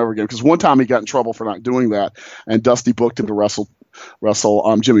name over and over again, because one time he got in trouble for not doing that, and Dusty booked him to wrestle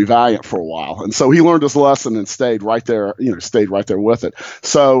Jimmy Valiant for a while, and so he learned his lesson and stayed right there with it.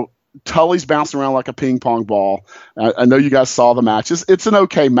 So Tully's bouncing around like a ping pong ball. I know you guys saw the match. It's an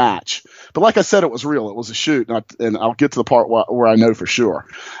okay match, but like I said, it was real. It was a shoot, and I'll get to the part where I know for sure.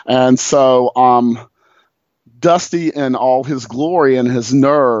 And so Dusty, in all his glory and his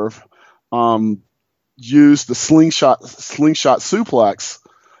nerve, used the slingshot suplex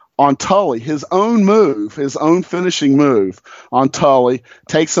on Tully, his own finishing move on Tully,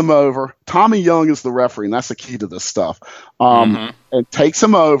 takes him over. Tommy Young is the referee, and that's the key to this stuff. And takes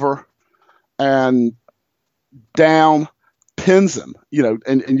him over and down, pins him.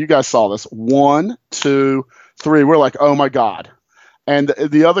 And you guys saw this. 1, 2, 3. We're like, oh my God. And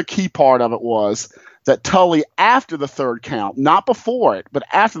the other key part of it was that Tully, after the third count, not before it, but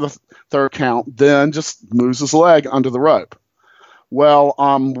after the third count, then just moves his leg under the rope. Well,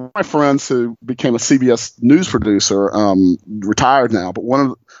 one of my friends who became a CBS news producer, retired now, but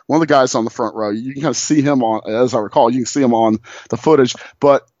one of the guys on the front row, you can kind of see him on, as I recall, you can see him on the footage,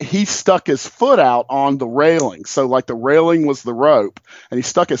 but he stuck his foot out on the railing. So like the railing was the rope, and he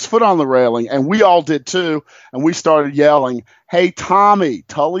stuck his foot on the railing, and we all did too, and we started yelling, "Hey, Tommy,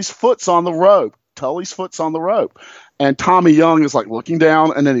 Tully's foot's on the rope. Tully's foot's on the rope." And Tommy Young is like looking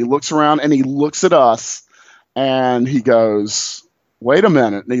down, and then he looks around and he looks at us, and he goes, "Wait a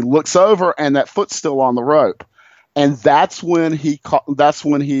minute," and he looks over, and that foot's still on the rope, and that's when he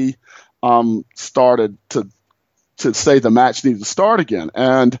started to say the match needed to start again.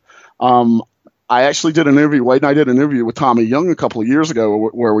 And I actually did an interview. Wade and I did an interview with Tommy Young a couple of years ago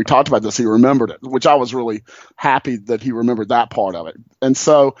where we talked about this. He remembered it, which I was really happy that he remembered that part of it. And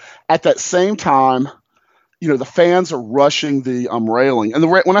so at that same time, the fans are rushing the railing. And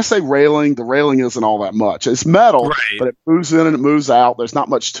when I say railing, the railing isn't all that much. It's metal, but it moves in and it moves out. There's not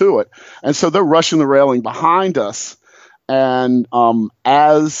much to it. And so they're rushing the railing behind us. And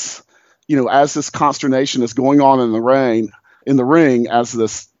as this consternation is going on in the ring, as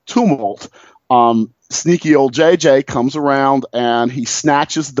this tumult, sneaky old JJ comes around and he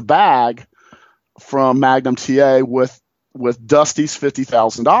snatches the bag from Magnum TA with Dusty's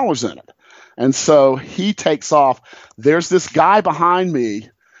 $50,000 in it. And so he takes off. There's this guy behind me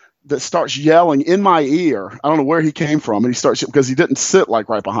that starts yelling in my ear. I don't know where he came from. And he starts, because he didn't sit like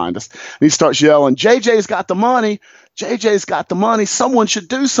right behind us. And he starts yelling, "JJ's got the money. JJ's got the money. Someone should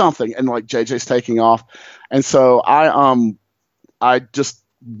do something." And like JJ's taking off. And so I just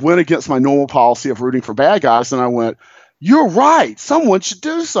went against my normal policy of rooting for bad guys. And I went, "You're right. Someone should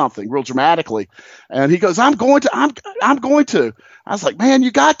do something," real dramatically. And he goes, I'm going to. I was like, "Man,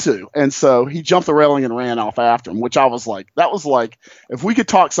 you got to." And so he jumped the railing and ran off after him, which I was like, that was like, if we could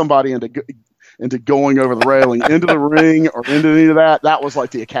talk somebody into going over the railing into the ring or into any of that was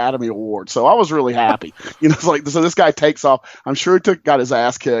like the Academy Award. So I was really happy. It's like, so this guy takes off. I'm sure he got his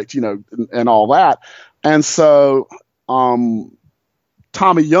ass kicked, and all that. And so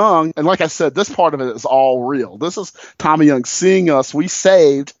Tommy Young, and like I said, this part of it is all real. This is Tommy Young seeing us. We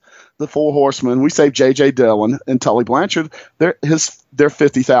saved the Four Horsemen, we save J.J. Dillon and Tully Blanchard, they're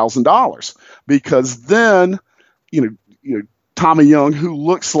 $50,000, because then, Tommy Young, who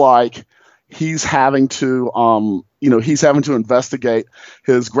looks like he's having to, investigate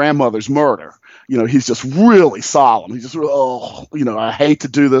his grandmother's murder. He's just really solemn. He's just, I hate to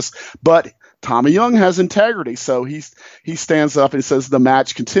do this, but Tommy Young has integrity, so he stands up and says the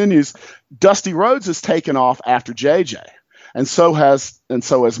match continues. Dusty Rhodes is taken off after JJ, and so has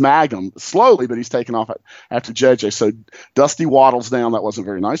Magnum, slowly, but he's taken off after JJ. So Dusty waddles down. That wasn't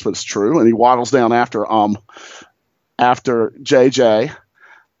very nice, but it's true. And he waddles down after JJ.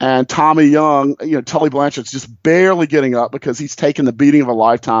 And Tommy Young, Tully Blanchard's just barely getting up because he's taken the beating of a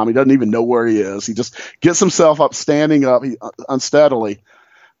lifetime. He doesn't even know where he is. He just gets himself up, standing up unsteadily.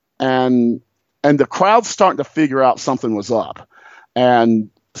 And the crowd's starting to figure out something was up.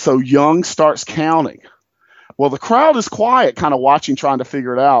 And so Young starts counting. Well, the crowd is quiet, kind of watching, trying to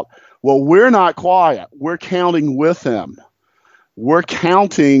figure it out. Well, we're not quiet. We're counting with him. We're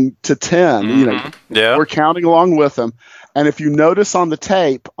counting to 10. Yeah. We're counting along with him. And if you notice on the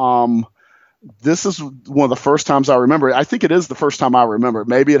tape, this is one of the first times I remember it. I think it is the first time I remember it.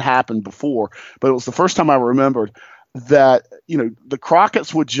 Maybe it happened before, but it was the first time I remembered that, the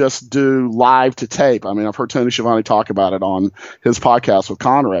Crockett's would just do live to tape. I mean, I've heard Tony Schiavone talk about it on his podcast with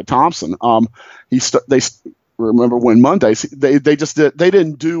Conrad Thompson. They remember when Mondays they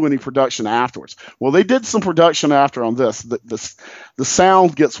didn't do any production afterwards. Well, they did some production after on this. The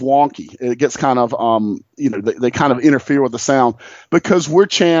sound gets wonky. It gets kind of they kind of interfere with the sound because we're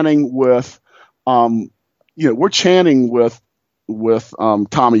chanting with Tommy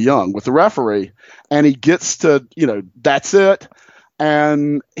Young, with the referee, and he gets to, that's it.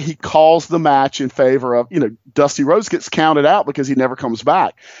 And he calls the match in favor of, Dusty Rhodes gets counted out because he never comes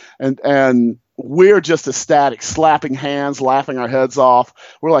back. And we're just ecstatic, slapping hands, laughing our heads off.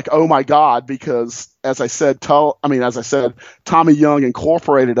 We're like, oh my God, because as I said, Tommy Young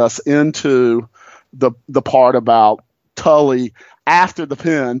incorporated us into the part about Tully after the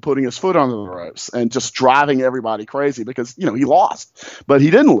pin, putting his foot under the ropes and just driving everybody crazy because, he lost, but he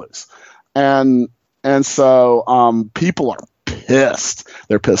didn't lose. And so people are pissed.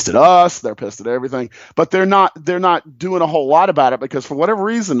 They're pissed at us. They're pissed at everything, but they're not doing a whole lot about it because for whatever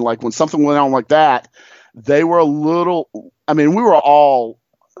reason, like when something went on like that, they were a little, we were all,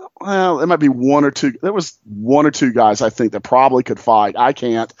 well, it might be one or two. There was one or two guys I think that probably could fight. I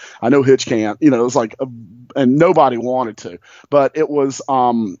can't. I know Hitch can't. It was like, and nobody wanted to. But it was,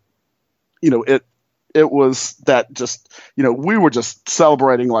 it was that just, we were just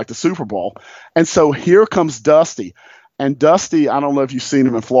celebrating like the Super Bowl. And so here comes Dusty. And Dusty, I don't know if you've seen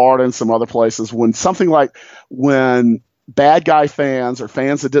him in Florida and some other places, when bad guy fans or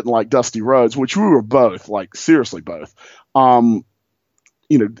fans that didn't like Dusty Rhodes, which we were both, like seriously both,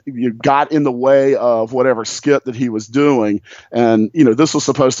 you got in the way of whatever skit that he was doing. And, this was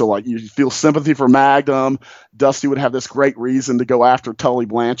supposed to, like, you feel sympathy for Magnum. Dusty would have this great reason to go after Tully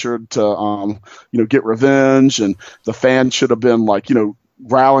Blanchard to, get revenge. And the fan should have been like,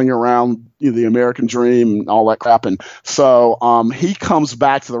 rallying around the American Dream and all that crap. And so he comes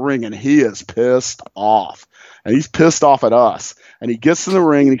back to the ring and he is pissed off. And he's pissed off at us. And he gets in the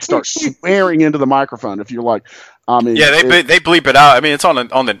ring and he starts swearing into the microphone. If you're like, they bleep it out. I mean, it's on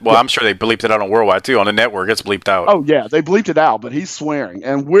the. Well, I'm sure they bleeped it out on Worldwide too. On the network, it's bleeped out. Oh yeah, they bleeped it out, but he's swearing,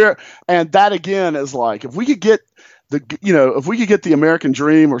 and that again is like, if we could get the American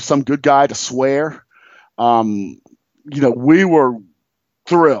Dream or some good guy to swear, we were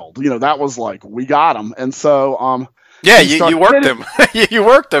thrilled. That was like, we got him, and so you worked him. You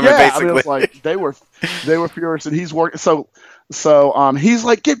worked him, basically. It was like they were furious, and he's working. So he's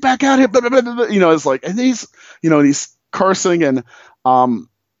like, get back out here, blah, blah, blah, blah. It's like, and he's, and he's cursing and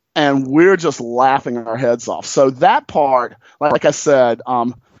we're just laughing our heads off. So that part, like I said,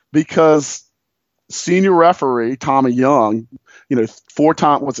 because senior referee Tommy Young, 3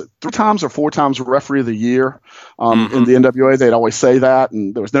 times or 4 times referee of the year in the NWA, they'd always say that,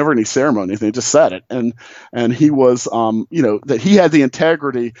 and there was never any ceremony. They just said it, and he was, that he had the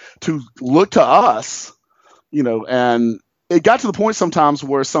integrity to look to us, and it got to the point sometimes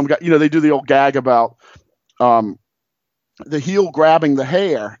where some guy, they do the old gag about the heel grabbing the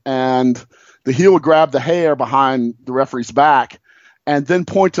hair, and the heel would grab the hair behind the referee's back and then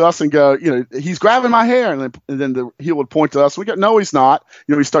point to us and go, he's grabbing my hair. And then the heel would point to us. We go, no, he's not.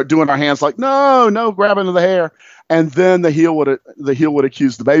 We start doing our hands like, no, grabbing the hair. And then the heel would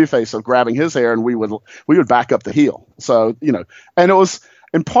accuse the babyface of grabbing his hair, and we would back up the heel. So, and it was,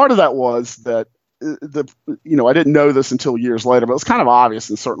 and part of that was that I didn't know this until years later, but it was kind of obvious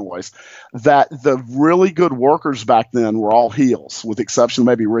in certain ways that the really good workers back then were all heels, with the exception of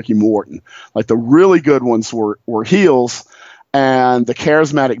maybe Ricky Morton. Like the really good ones were heels, and the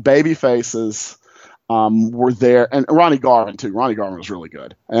charismatic baby faces were there, and Ronnie Garvin too. Ronnie Garvin was really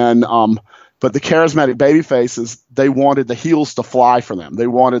good, and but the charismatic baby faces, they wanted the heels to fly for them. They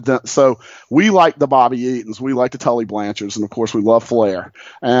wanted them. So we liked the Bobby Eatons, we liked the Tully Blanchards, and of course we love Flair.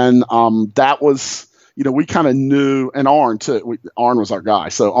 And that was, we kind of knew, and Arn too. Arn was our guy,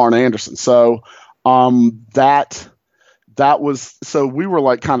 so Arn Anderson. So that was, so we were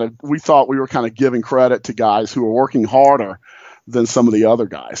like we thought we were kind of giving credit to guys who were working harder than some of the other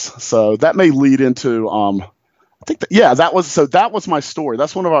guys. So that may lead into I think that was my story.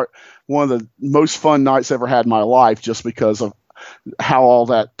 That's one of the most fun nights I ever had in my life, just because of how all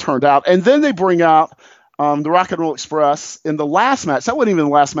that turned out. And then they bring out the Rock and Roll Express in the last match. That wasn't even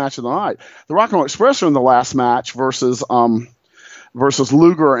the last match of the night. The Rock and Roll Express are in the last match versus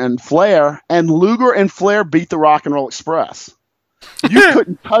Luger and Flair, and Luger and Flair beat the Rock and Roll Express. You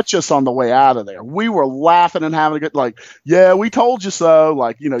couldn't touch us on the way out of there. We were laughing and having a good, like, yeah, we told you so,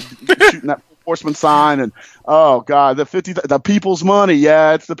 like, shooting that Horseman sign, and oh god, the people's money.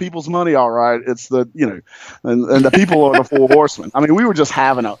 Yeah, it's the people's money, all right. It's the and the people are the four horsemen. I mean, we were just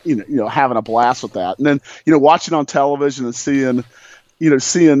having a blast with that. And then watching on television and seeing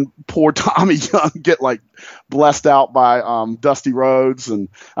poor Tommy Young get like blessed out by Dusty Rhodes, and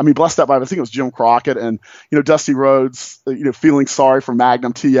I mean blessed out by, I think it was Jim Crockett, and Dusty Rhodes feeling sorry for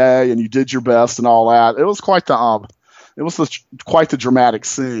Magnum TA, and you did your best and all that. It was quite the dramatic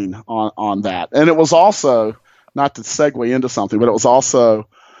scene on that. And it was also, not to segue into something, but it was also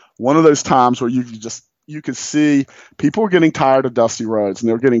one of those times where you could see people were getting tired of Dusty Rhodes, and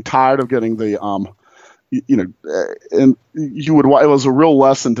they were getting tired of getting the and it was a real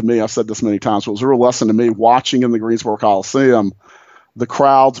lesson to me. I've said this many times, but it was a real lesson to me watching in the Greensboro Coliseum, the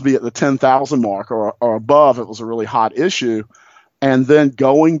crowds be at the 10,000 mark or above. It was a really hot issue. And then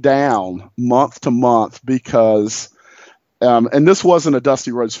going down month to month because and this wasn't a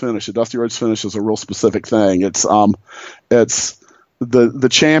Dusty Rhodes finish. A Dusty Rhodes finish is a real specific thing. It's the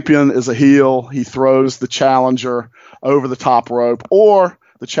champion is a heel. He throws the challenger over the top rope, or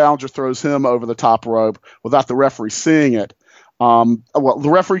the challenger throws him over the top rope without the referee seeing it. The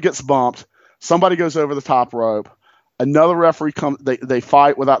referee gets bumped. Somebody goes over the top rope. Another referee comes. They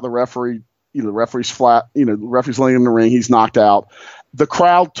fight without the referee. The referee's flat. The referee's laying in the ring. He's knocked out. The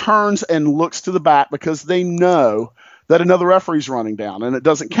crowd turns and looks to the back because they know that another referee's running down, and it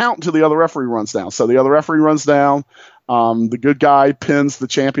doesn't count until the other referee runs down. So the other referee runs down. The good guy pins the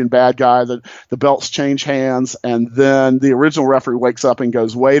champion bad guy. The belts change hands, and then the original referee wakes up and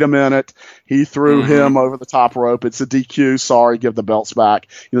goes, "Wait a minute, he threw him over the top rope. It's a DQ. Sorry, give the belts back."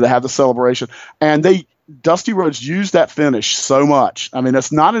 They have the celebration, and Dusty Rhodes used that finish so much. I mean,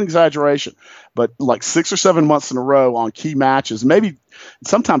 that's not an exaggeration, but like 6 or 7 months in a row on key matches, maybe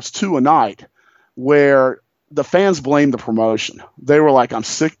sometimes 2 a night, where the fans blamed the promotion. They were like, "I'm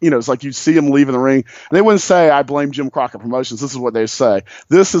sick." It's like you'd see them leaving the ring. And they wouldn't say, "I blame Jim Crockett Promotions." This is what they say: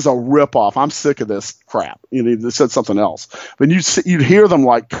 "This is a ripoff. I'm sick of this crap." They said something else. But you'd hear them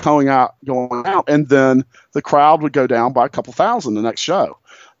like going out, and then the crowd would go down by a couple thousand the next show.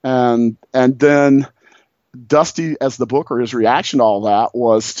 And then Dusty, as the booker, his reaction to all that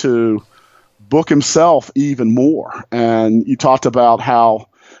was to book himself even more. And you talked about how,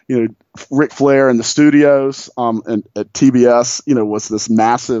 Ric Flair in the studios and at TBS, was this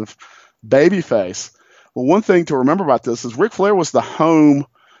massive baby face. Well, one thing to remember about this is Ric Flair was the home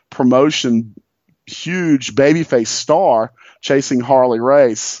promotion huge babyface star chasing Harley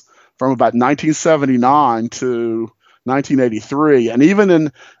Race from about 1979 to 1983. And even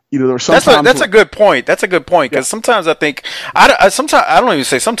in, there were some times that's a good point. That's a good point, because sometimes I think I don't even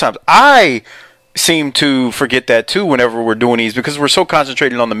say sometimes I seem to forget that too whenever we're doing these, because we're so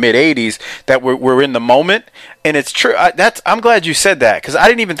concentrated on the mid 80s that we're in the moment. And it's true. I'm glad you said that, because I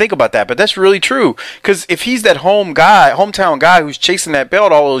didn't even think about that, but that's really true. Because if he's that hometown guy who's chasing that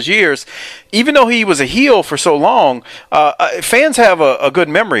belt all those years, even though he was a heel for so long, fans have a good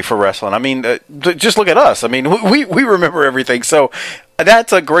memory for wrestling. I mean, just look at us. I mean, we remember everything. So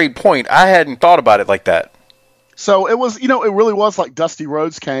that's a great point. I hadn't thought about it like that. So it was, it really was like Dusty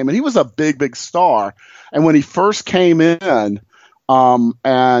Rhodes came, and he was a big, big star. And when he first came in,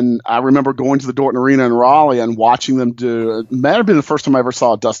 and I remember going to the Dorton Arena in Raleigh and watching them do, it might have been the first time I ever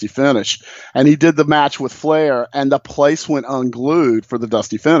saw a Dusty finish. And he did the match with Flair, and the place went unglued for the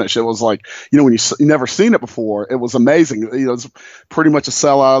Dusty finish. It was like, when you never seen it before, it was amazing. It was pretty much a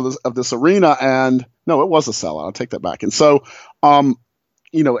sellout of this arena. And no, it was a sellout. I'll take that back. And so,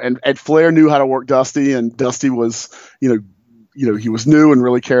 and Flair knew how to work Dusty, and Dusty was, he was new and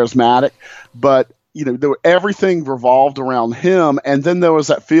really charismatic, but everything revolved around him. And then there was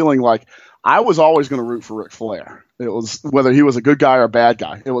that feeling like I was always going to root for Ric Flair. It was whether he was a good guy or a bad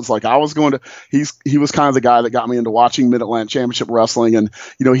guy. It was like I was going to. He was kind of the guy that got me into watching Mid-Atlantic Championship Wrestling, and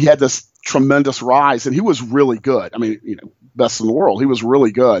he had this tremendous rise, and he was really good. I mean, best in the world. He was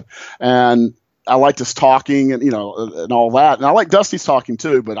really good, and I liked his talking and and all that. And I like Dusty's talking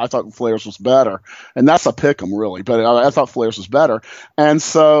too, but I thought Flair's was better, and that's a pick 'em really. But I thought Flair's was better, and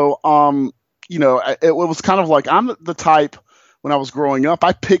so it was kind of like I'm the type. When I was growing up,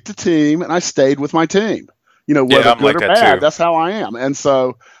 I picked a team and I stayed with my team. Whether good or bad, that's how I am. And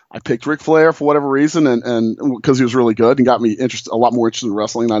so I picked Ric Flair for whatever reason, and because he was really good and got me a lot more interested in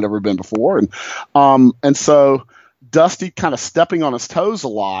wrestling than I'd ever been before. And so Dusty kind of stepping on his toes a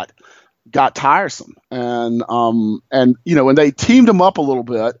lot got tiresome, and they teamed him up a little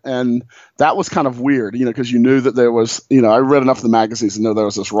bit, and that was kind of weird, because you knew that there was, I read enough of the magazines to know there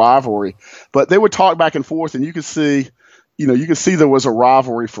was this rivalry, but they would talk back and forth, and you could see there was a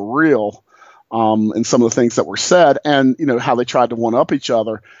rivalry for real in some of the things that were said, and how they tried to one up each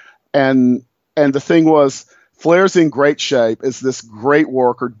other, and the thing was, Flair's in great shape, is this great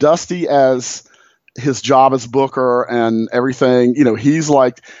worker. Dusty, as his job as booker and everything,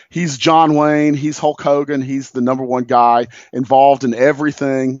 he's John Wayne, he's Hulk Hogan, he's the number one guy involved in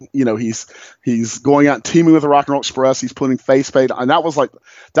everything. He's going out and teaming with the Rock and Roll Express. He's putting face paint, and that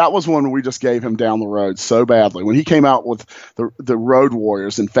was when we just gave him down the road so badly. When he came out with the Road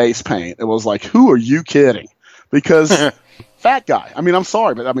Warriors and face paint, it was like, who are you kidding? Because fat guy. I mean, I'm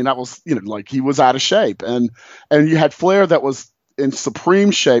sorry, but I mean that was he was out of shape, and you had Flair that was in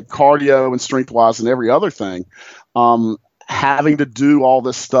supreme shape, cardio and strength wise and every other thing, having to do all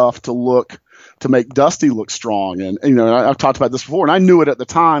this stuff to make Dusty look strong. And I've talked about this before, and I knew it at the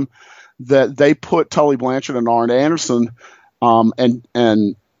time that they put Tully Blanchard and Arn Anderson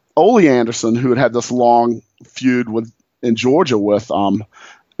and Ole Anderson, who had this long feud in Georgia with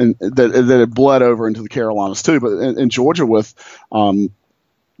and that had bled over into the Carolinas too, but in Georgia with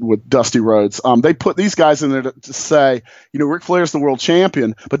Dusty Rhodes. They put these guys in there to say, Ric Flair's the world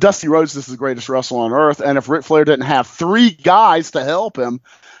champion, but Dusty Rhodes is the greatest wrestler on earth. And if Ric Flair didn't have three guys to help him,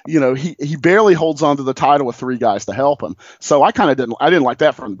 he barely holds on to the title with three guys to help him. So I didn't like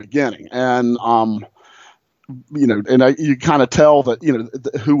that from the beginning. And, you kind of tell that,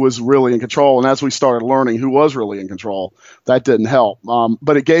 who was really in control. And as we started learning who was really in control, that didn't help.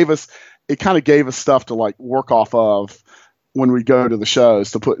 But it kind of gave us stuff to work off of when we go to the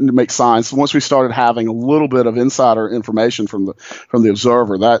shows to make signs. Once we started having a little bit of insider information from the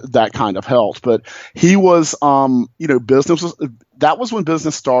Observer, that kind of helped. But he was, that was when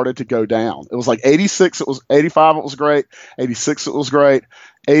business started to go down. It was like 86, it was 85, it was great. 86, it was great.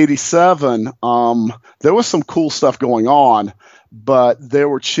 87, there was some cool stuff going on, but there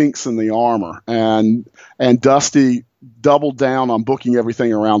were chinks in the armor, and Dusty doubled down on booking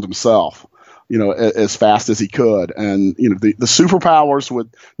everything around himself. As fast as he could. And, the superpowers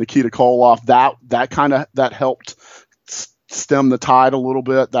with Nikita Koloff, that helped stem the tide a little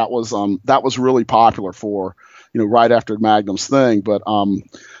bit. That was really popular for, right after Magnum's thing. But,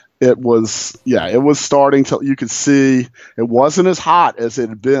 it was starting to, you could see it wasn't as hot as it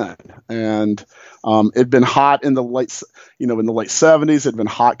had been. And, it'd been hot in the late 70s. It'd been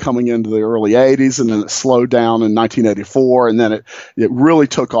hot coming into the early 80s, and then it slowed down in 1984, and then it really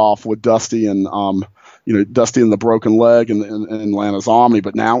took off with Dusty and Dusty and the Broken Leg and Atlanta's Omni.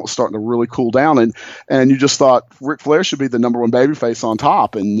 But now it's starting to really cool down, and you just thought Ric Flair should be the number one babyface on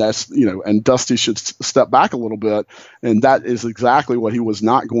top, and that's and Dusty should step back a little bit, and that is exactly what he was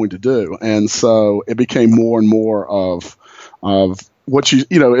not going to do. And so it became more and more of what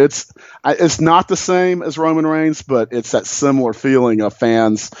it's not the same as Roman Reigns, but it's that similar feeling of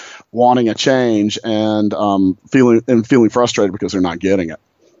fans wanting a change and feeling frustrated because they're not getting it.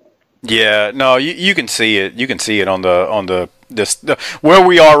 Yeah, no, you can see it. You can see it on the where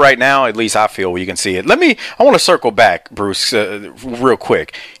we are right now. At least I feel you can see it. I want to circle back, Bruce, real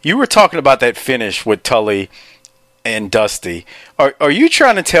quick. You were talking about that finish with Tully and Dusty. Are you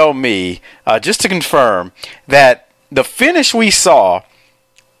trying to tell me, just to confirm, that the finish we saw,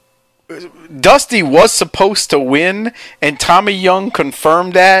 Dusty was supposed to win, and Tommy Young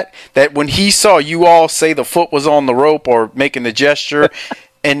confirmed that when he saw you all say the foot was on the rope or making the gesture,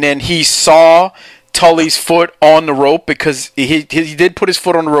 and then he saw Tully's foot on the rope because he did put his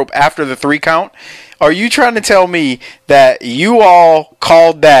foot on the rope after the 3 count. Are you trying to tell me that you all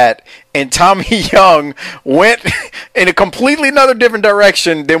called that and Tommy Young went in a completely different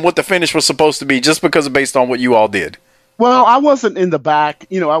direction than what the finish was supposed to be just because based on what you all did? Well, I wasn't in the back.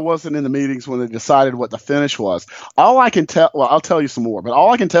 I wasn't in the meetings when they decided what the finish was. All I can tell, well, I'll tell you some more, but all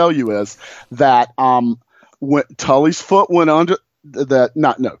I can tell you is that when Tully's foot went under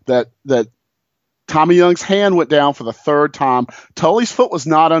that Tommy Young's hand went down for the third time. Tully's foot was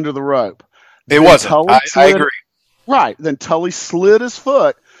not under the rope. It wasn't. I agree. Right. Then Tully slid his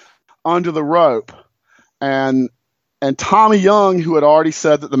foot under the rope, and Tommy Young, who had already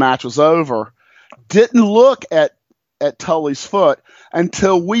said that the match was over, didn't look at Tully's foot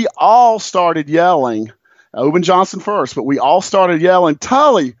until we all started yelling. Owen Johnson first, but we all started yelling,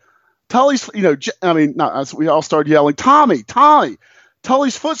 Tully's, we all started yelling, Tommy,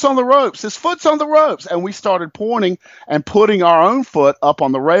 Tully's foot's on the ropes. His foot's on the ropes. And we started pointing and putting our own foot up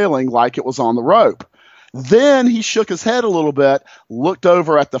on the railing like it was on the rope. Then he shook his head a little bit, looked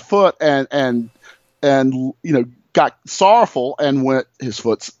over at the foot and got sorrowful and went, his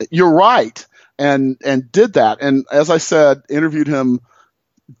foot's, you're right. And did that. And as I said, interviewed him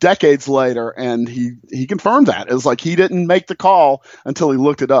decades later, and he confirmed that. It was like he didn't make the call until he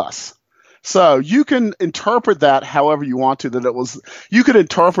looked at us. So you can interpret that however you want to. You could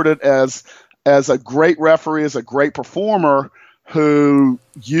interpret it as a great referee, as a great performer who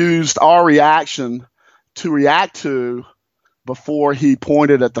used our reaction to react to before he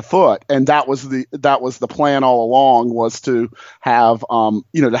pointed at the foot, and that was the plan all along, was to have to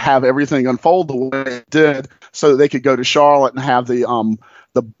have everything unfold the way it did, so that they could go to Charlotte and have the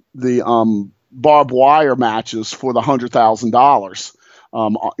barbed wire matches for the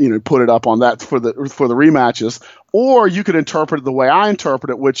 $100,000. Put it up on that for the rematches. Or you could interpret it the way I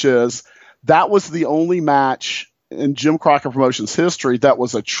interpret it, which is that was the only match in Jim Crockett Promotions history that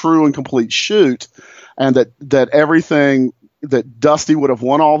was a true and complete shoot, and that everything, that Dusty would have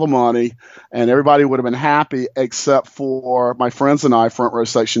won all the money and everybody would have been happy, except for my friends and I, Front Row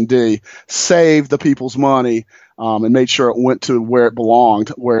Section D, saved the people's money and made sure it went to where it belonged,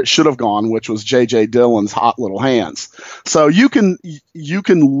 where it should have gone, which was J.J. Dillon's hot little hands. So you can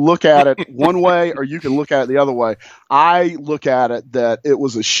look at it one way, or you can look at it the other way. I look at it that it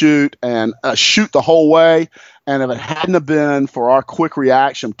was a shoot, and a shoot the whole way. And if it hadn't have been for our quick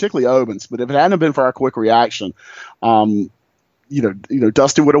reaction, particularly Owens, but if it hadn't have been for our quick reaction, Dusty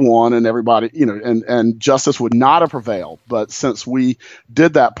would have won, and everybody, and justice would not have prevailed. But since we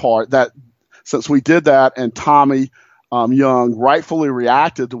did that, and Tommy Young rightfully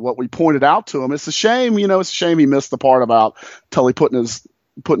reacted to what we pointed out to him, it's a shame. It's a shame he missed the part about Tully putting his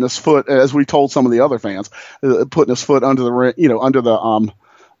foot, as we told some of the other fans, putting his foot under the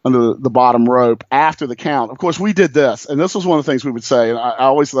under the bottom rope after the count. Of course, we did this, and this was one of the things we would say, and I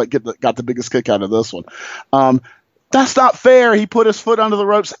always got the biggest kick out of this one. That's not fair. He put his foot under the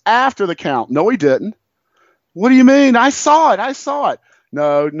ropes after the count. No, he didn't. What do you mean? I saw it.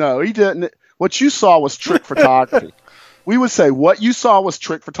 No, he didn't. What you saw was trick photography. We would say what you saw was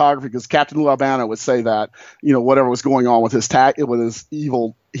trick photography, because Captain Lou Albano would say that, whatever was going on with his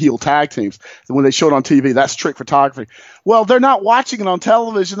evil heel tag teams, when they showed on TV, that's trick photography. Well, they're not watching it on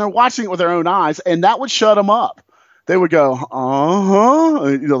television. They're watching it with their own eyes, and that would shut them up. They would go,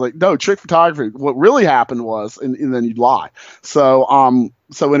 no, trick photography. What really happened was, and then you'd lie. So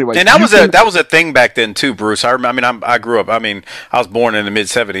anyway, and that was a thing back then too, Bruce. I grew up. I was born in the mid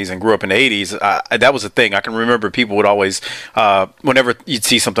 '70s and grew up in the '80s. That was a thing. I can remember people would always, whenever you'd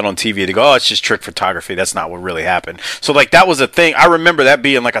see something on TV, they go, "Oh, it's just trick photography. That's not what really happened." So that was a thing. I remember that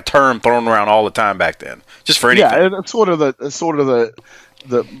being like a term thrown around all the time back then, just for anything. Yeah, it's sort of the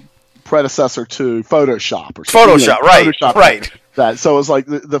predecessor to Photoshop or something. Photoshop, right. Photoshop, right. That. So it was like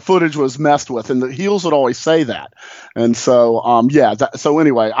the footage was messed with, and the heels would always say that. And so, so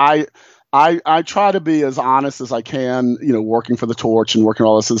anyway, I try to be as honest as I can, working for the Torch and working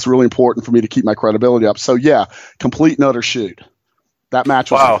all this. It's really important for me to keep my credibility up. So complete and utter shoot. That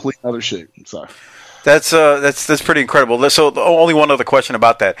match was a complete and utter shoot. So. That's pretty incredible. So only one other question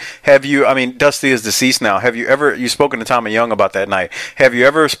about that. Dusty is deceased now. You've spoken to Tommy Young about that night. Have you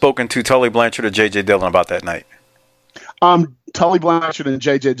ever spoken to Tully Blanchard or J.J. Dillon about that night? Tully Blanchard and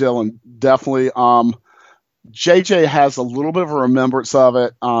J.J. Dillon, definitely. J.J. has a little bit of a remembrance of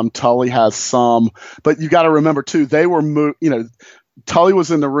it. Tully has some. But you got to remember, too, they were Tully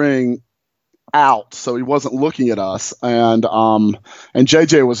was in the ring out, so he wasn't looking at us, and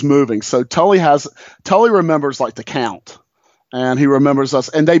JJ was moving. So Tully remembers like the count, and he remembers us,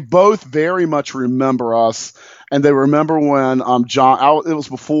 and they both very much remember us, and they remember when it was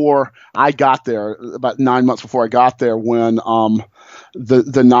before I got there, about 9 months before I got there, when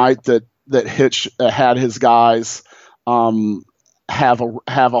the night that Hitch had his guys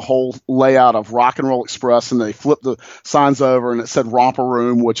have a whole layout of Rock and Roll Express, and they flipped the signs over and it said Romper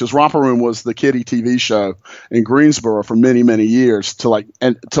Room, Romper Room was the kiddie TV show in Greensboro for many, many years to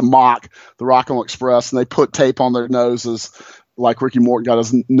mock the Rock and Roll Express. And they put tape on their noses like Ricky Morton got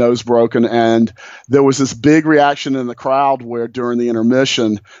his nose broken. And there was this big reaction in the crowd where during the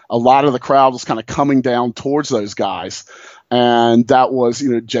intermission, a lot of the crowd was kind of coming down towards those guys. And that was,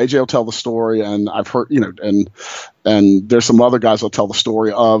 JJ will tell the story, and I've heard, and there's some other guys will tell the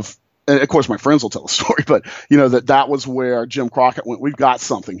story of, and of course my friends will tell the story, but that was where Jim Crockett went, we've got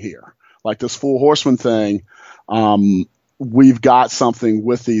something here, like this Four Horsemen thing. We've got something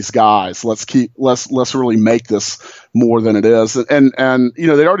with these guys. Let's really make this more than it is. And they'd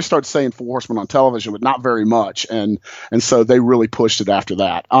already started saying Four Horsemen on television, but not very much. And so they really pushed it after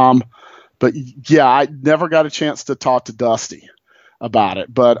that. But yeah, I never got a chance to talk to Dusty about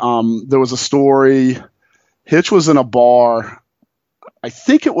it. But there was a story. Hitch was in a bar. I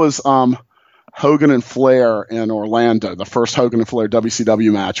think it was Hogan and Flair in Orlando, the first Hogan and Flair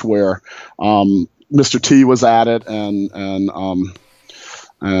WCW match where Mr. T was at it, and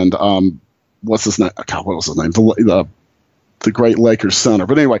what's his name? God, what was his name? The great Lakers center.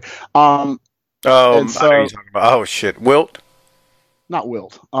 But anyway, I know you're talking about. Oh shit, Wilt. Not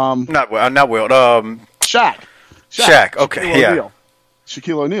Wilt. Not Wilt. Shaq. Okay, yeah.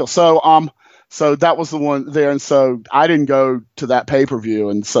 Shaquille O'Neal. So that was the one there, and so I didn't go to that pay-per-view,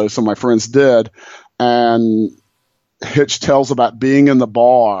 and so some of my friends did. And Hitch tells about being in the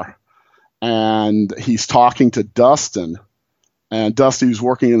bar, and he's talking to Dustin, and Dusty, who's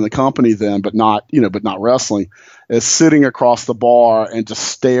working in the company then, but not wrestling, is sitting across the bar and just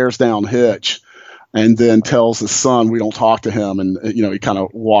stares down Hitch. And then tells his son, we don't talk to him. And, he kind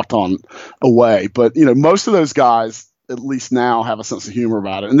of walked on away. But, most of those guys, at least now, have a sense of humor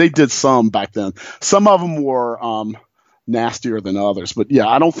about it. And they did some back then. Some of them were nastier than others. But, yeah,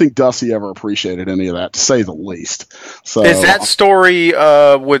 I don't think Dusty ever appreciated any of that, to say the least. So, is that story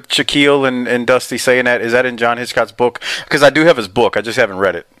with Shaquille and Dusty saying that, is that in John Hitchcock's book? Because I do have his book. I just haven't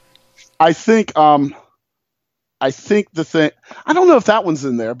read it. I think the thing, I don't know if that one's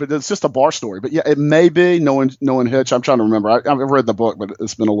in there, but it's just a bar story. But yeah, it may be. Knowing Hitch, I'm trying to remember. I've read the book, but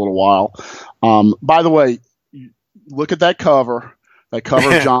it's been a little while. By the way, look at that cover. That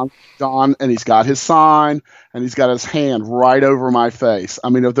cover of John, and he's got his sign, and he's got his hand right over my face. I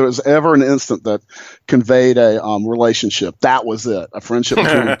mean, if there was ever an instant that conveyed a relationship, that was it. A friendship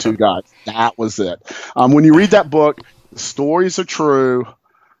between the two guys. That was it. When you read that book, the stories are true.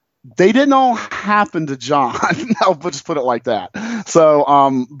 They didn't all happen to John. I'll just put it like that.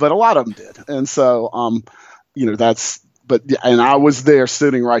 So, but a lot of them did. And so, and I was there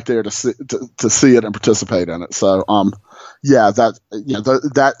sitting right there to see it and participate in it. So,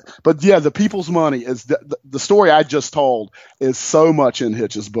 the People's Money is the story I just told is so much in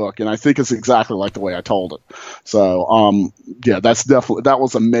Hitch's book. And I think it's exactly like the way I told it. So, that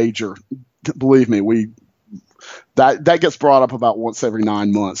was a major, believe me, that gets brought up about once every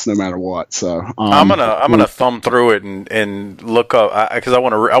 9 months, no matter what. So I'm gonna thumb through it and look up because I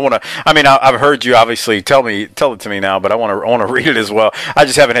want to. I mean, I've heard you obviously tell it to me now, but I want to read it as well. I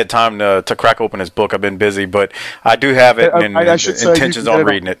just haven't had time to crack open his book. I've been busy, but I do have it and intentions on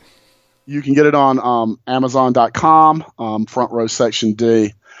reading it. You can get it on Amazon.com, front row section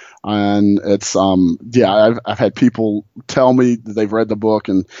D. And it's I've had people tell me that they've read the book,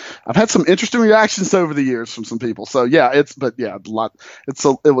 and I've had some interesting reactions over the years from some people. So it's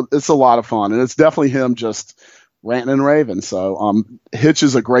a lot of fun, and it's definitely him just ranting and raving. So Hitch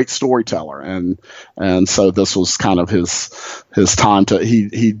is a great storyteller, and so this was kind of his time to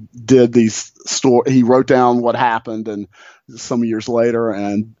he did these he wrote down what happened and some years later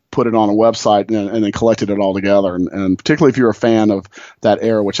and put it on a website and then collected it all together. And particularly if you're a fan of that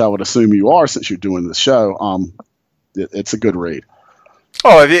era, which I would assume you are since you're doing this show, it's a good read.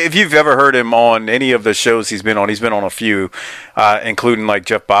 Oh, if you've ever heard him on any of the shows he's been on a few, including like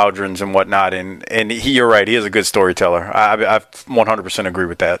Jeff Bowdren's and whatnot. And you're right, he is a good storyteller. I 100% agree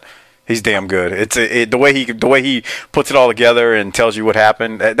with that. He's damn good. It's the way he puts it all together and tells you what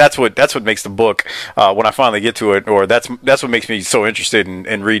happened. That's what makes the book when I finally get to it, or that's what makes me so interested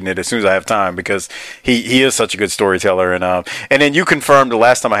in reading it as soon as I have time, because he is such a good storyteller. And then you confirmed the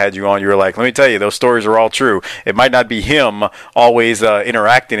last time I had you on, you were like, let me tell you, those stories are all true. It might not be him always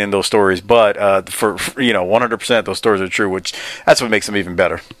interacting in those stories, but for 100% those stories are true, which that's what makes them even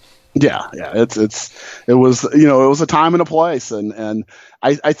better. Yeah. It was a time and a place, and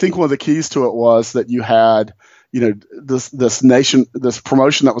I think one of the keys to it was that you had this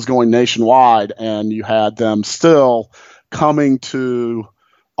promotion that was going nationwide, and you had them still coming to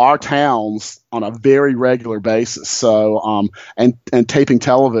our towns on a very regular basis. So, and taping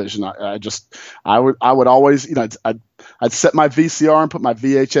television, I would always, I'd set my VCR and put my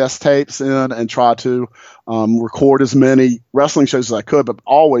VHS tapes in and try to record as many wrestling shows as I could, but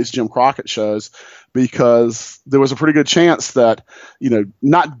always Jim Crockett shows, because there was a pretty good chance that,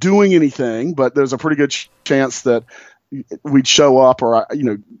 not doing anything, but there's a pretty good chance that we'd show up, or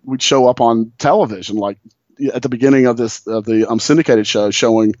we'd show up on television, like at the beginning of the syndicated show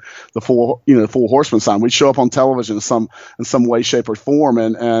showing the full Horseman sign. We'd show up on television in some way, shape, or form.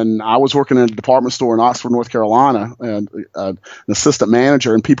 And I was working in a department store in Oxford, North Carolina, and an assistant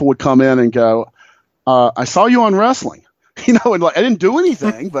manager, and people would come in and go, I saw you on wrestling. And like, I didn't do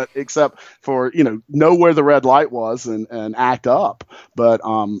anything, but except for, know where the red light was and act up. But,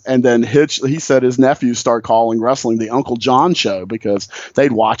 and then he said his nephews started calling wrestling the Uncle John show, because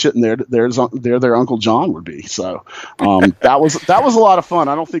they'd watch it and there their Uncle John would be. So, that was a lot of fun.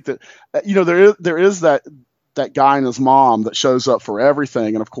 I don't think that, there is that guy and his mom that shows up for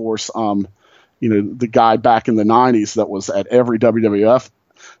everything. And of course, the guy back in the 90s that was at every WWF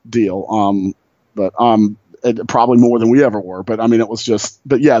deal. Probably more than we ever were. But I mean,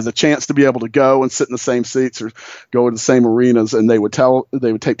 the chance to be able to go and sit in the same seats or go to the same arenas, and they would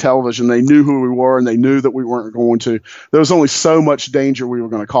take television. They knew who we were, and they knew that we weren't going to, there was only so much danger we were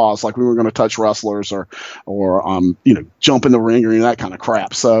going to cause. Like we were going to touch wrestlers or jump in the ring or any of that kind of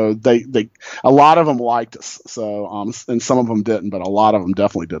crap. So a lot of them liked us. So, and some of them didn't, but a lot of them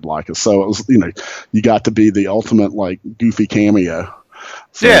definitely did like us. So it was, you got to be the ultimate like goofy cameo.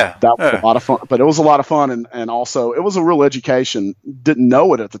 So that was a lot of fun, but it was a lot of fun, and also it was a real education. Didn't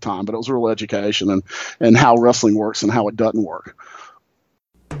know it at the time, but it was a real education and how wrestling works and how it doesn't work.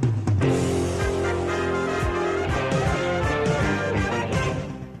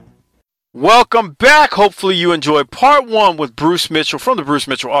 Welcome back. Hopefully you enjoyed part 1 with Bruce Mitchell from the Bruce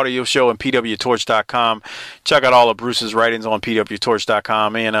Mitchell Audio Show and PWTorch.com. Check out all of Bruce's writings on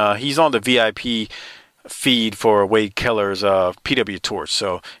PWTorch.com, and he's on the VIP feed for Wade Keller's PW Torch.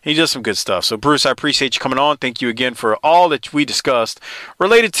 So he does some good stuff. So Bruce, I appreciate you coming on. Thank you again for all that we discussed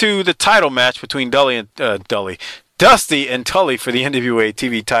related to the title match between Dusty and Tully for the NWA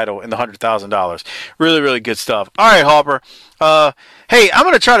TV title and the $100,000. Really, really good stuff. All right, Harper. Hey, I'm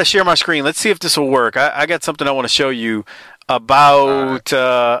going to try to share my screen. Let's see if this will work. I got something I want to show you about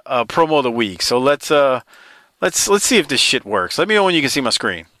promo of the week. So let's see if this shit works. Let me know when you can see my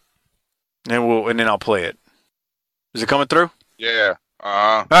screen. And then I'll play it. Is it coming through? Yeah.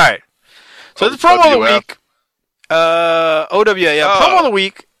 All right. So this is promo of the week. OWA. Yeah. Promo of the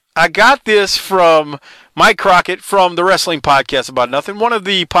week. I got this from Mike Crockett from the Wrestling Podcast About Nothing, one of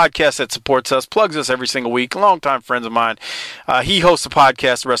the podcasts that supports us, plugs us every single week, longtime friends of mine. He hosts a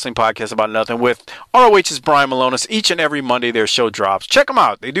podcast, Wrestling Podcast About Nothing, with ROH's Brian Malonis. Each and every Monday their show drops. Check them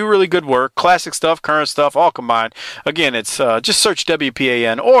out. They do really good work, classic stuff, current stuff, all combined. Again, it's just search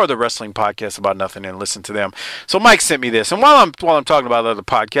WPAN or the Wrestling Podcast About Nothing and listen to them. So Mike sent me this, and while I'm talking about other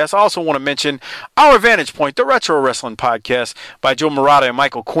podcasts, I also want to mention Our Vantage Point, the Retro Wrestling Podcast by Joe Murata and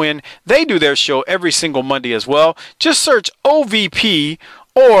Michael Quinn. They do their show every single Monday as well. Just search OVP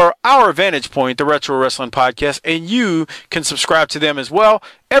or Our Vantage Point, the Retro Wrestling Podcast, and you can subscribe to them as well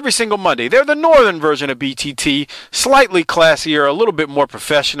every single Monday. They're the northern version of BTT, slightly classier, a little bit more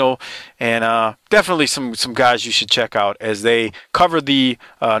professional, and definitely some guys you should check out as they cover the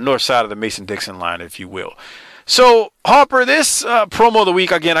north side of the Mason-Dixon line, if you will. So, Harper, this promo of the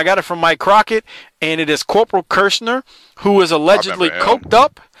week, again, I got it from Mike Crockett, and it is Corporal Kirschner, who is allegedly coked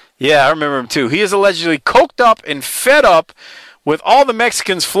up. Yeah, I remember him too. He is allegedly coked up and fed up with all the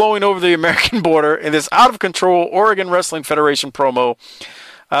Mexicans flowing over the American border in this out-of-control Oregon Wrestling Federation promo.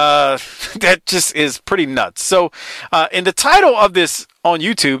 That just is pretty nuts. So, and the title of this on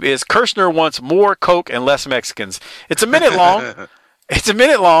YouTube is Kirschner Wants More Coke and Less Mexicans. It's a minute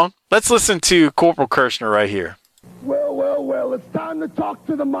long. Let's listen to Corporal Kirschner right here. Well, it's time to talk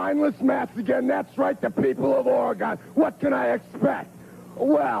to the mindless mass again. That's right, the people of Oregon. What can I expect?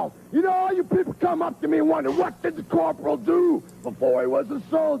 Well, all you people come up to me and wonder, what did the corporal do before he was a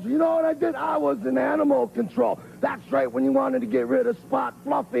soldier? You know what I did? I was in animal control. That's right, when you wanted to get rid of Spot,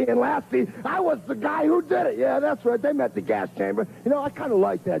 Fluffy, and Lassie, I was the guy who did it. Yeah, that's right, they met the gas chamber. I kind of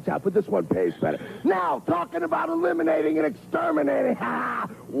like that job, but this one pays better. Now, talking about eliminating and exterminating,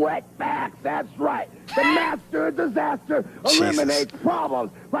 wetbacks, that's right. The master of disaster eliminates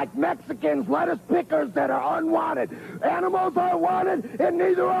problems like Mexicans, lettuce pickers that are unwanted. Animals are wanted, and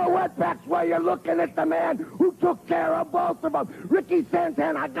neither are wetbacks. Well, you're looking at the man who took care of both of them. Ricky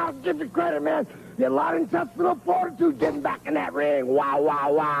Santana, I gotta give you credit, man. You had a lot of intestinal fortitude getting back in that ring.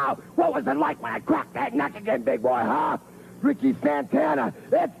 Wow. What was it like when I cracked that neck again, big boy, huh? Ricky Santana.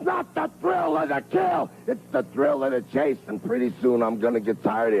 It's not the thrill of the kill. It's the thrill of the chase. And pretty soon I'm going to get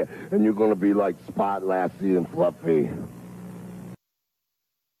tired of you. And you're going to be like Spot, Lassie, and Fluffy.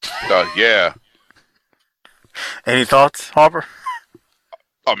 Yeah. Any thoughts, Harper?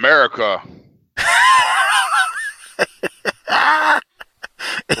 America.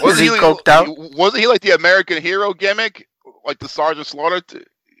 Wasn't he coked out? Wasn't he like the American hero gimmick? Like the Sergeant Slaughter?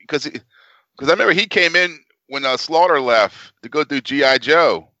 Because I remember he came in when Slaughter left to go do G.I.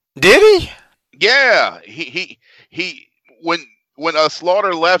 Joe. Did he? Yeah. He when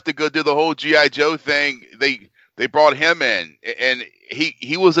Slaughter left to go do the whole G.I. Joe thing, they brought him in, and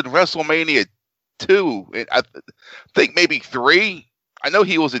he was in WrestleMania 2, and I think maybe 3. I know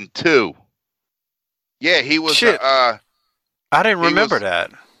he was in 2. Yeah, he was. Shit. I didn't remember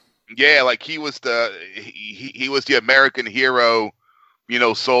that. Yeah, like he was he was the American hero,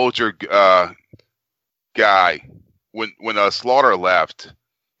 soldier guy when Slaughter left,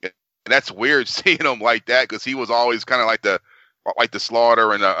 and that's weird seeing him like that because he was always kind of like the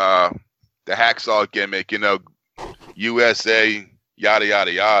Slaughter and the hacksaw gimmick, USA yada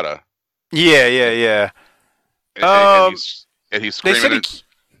yada yada. Yeah. And he's screaming.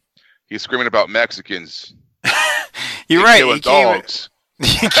 He's screaming about Mexicans. You're right. Killing dogs.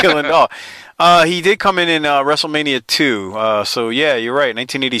 Killing dogs. He did come in WrestleMania 2. So yeah, you're right.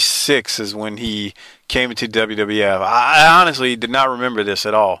 1986 is when he came into WWF. I honestly did not remember this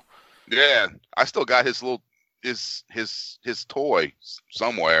at all. Yeah, I still got his little his toy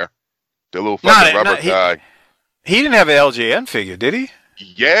somewhere. The little fucking rubber guy. He didn't have an LJN figure, did he?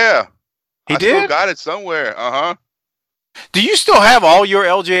 Yeah, he did. Still got it somewhere. Do you still have all your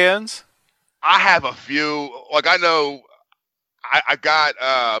LJNs? I have a few. Like I know, I got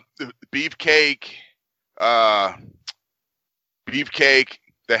Beefcake,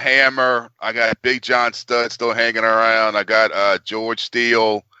 the Hammer. I got Big John Studd still hanging around. I got George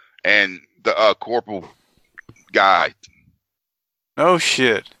Steele and the Corporal guy. Oh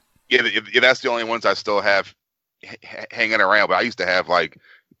shit! Yeah, that's the only ones I still have hanging around. But I used to have like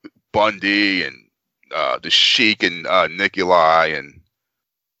Bundy and the Sheik and Nikolai and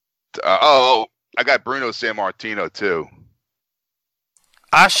I got Bruno Sammartino too.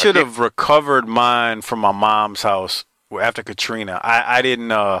 I should have recovered mine from my mom's house after Katrina. I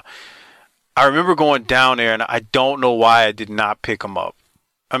didn't. I remember going down there, and I don't know why I did not pick them up.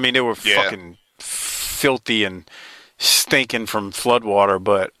 I mean, they were fucking filthy and stinking from floodwater,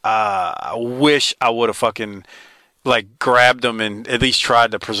 but I wish I would have fucking grabbed them and at least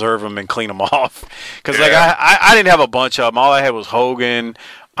tried to preserve them and clean them off. Because I didn't have a bunch of them. All I had was Hogan,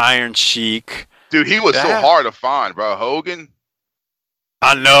 Iron Sheik. Dude, he was so hard to find, bro. Hogan.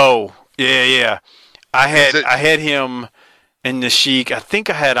 I know. Yeah. I had him and the Sheik. I think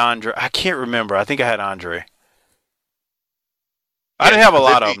I had Andre. I can't remember. I think I had Andre. I didn't have a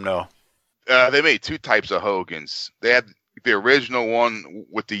lot of them though. They made 2 types of Hogans. They had the original one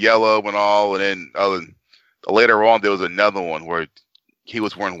with the yellow and all, and then later on there was another one where he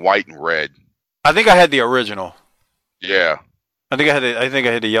was wearing white and red. I think I had the original. Yeah. I think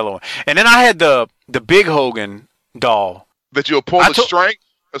I had the yellow one, and then I had the big Hogan doll. That you'll pull the string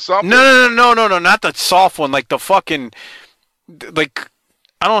or something? No, not the soft one, like the fucking, I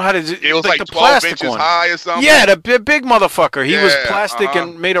don't know how to. It was like the 12 plastic inches one. high or something. Yeah, the big motherfucker. He was plastic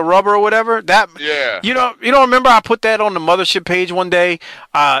and made of rubber or whatever. That. Yeah. You don't remember? I put that on the mothership page one day.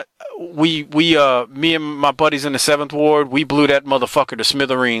 Me and my buddies in the 7th Ward, we blew that motherfucker to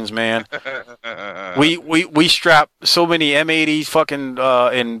smithereens, man. we strapped so many M80s fucking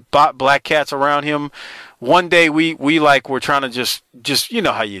and black cats around him. One day we were trying to just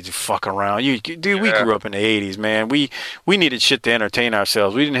how you fuck around. We grew up in the 80s, man. We needed shit to entertain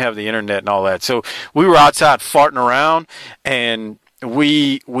ourselves. We didn't have the internet and all that. So we were outside farting around, and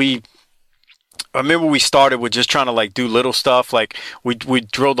I remember we started with just trying to do little stuff. Like we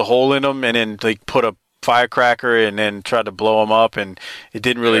drilled a hole in them and then put a firecracker and then tried to blow them up, and it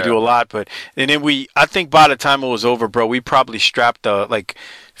didn't really do a lot. And then I think by the time it was over, bro, we probably strapped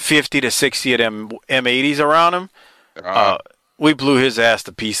 50 to 60 of them M80s around him. We blew his ass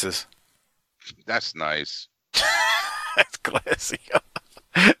to pieces. That's nice. That's classy.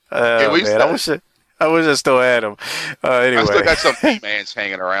 Man, I wish I still had them. Anyway, I still got some He-Mans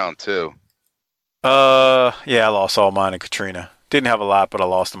hanging around too. Yeah, I lost all mine in Katrina. Didn't have a lot, but I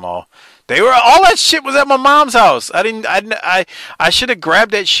lost them all. All that shit was at my mom's house. I should have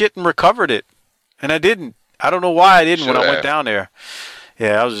grabbed that shit and recovered it, and I didn't. I don't know why I didn't when I went down there.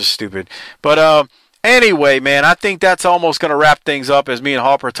 Yeah, I was just stupid. But Anyway, man, I think that's almost going to wrap things up as me and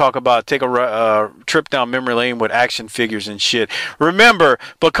Harper take a trip down memory lane with action figures and shit. Remember,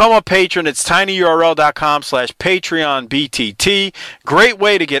 become a patron. It's tinyurl.com/PatreonBTT. Great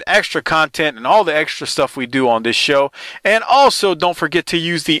way to get extra content and all the extra stuff we do on this show. And also, don't forget to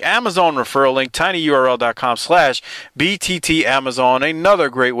use the Amazon referral link, tinyurl.com/BTTAmazon. Another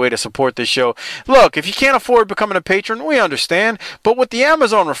great way to support this show. Look, if you can't afford becoming a patron, we understand. But with the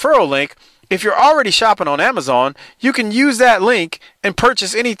Amazon referral link, if you're already shopping on Amazon, you can use that link and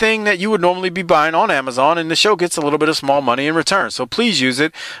purchase anything that you would normally be buying on Amazon, and the show gets a little bit of small money in return. So please use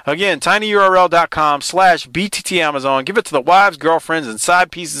it. Again, tinyurl.com/BTTAmazon. Give it to the wives, girlfriends, and side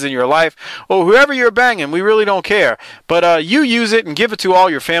pieces in your life, or whoever you're banging. We really don't care. But you use it and give it to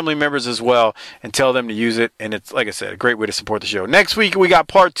all your family members as well, and tell them to use it. And it's, like I said, a great way to support the show. Next week, we got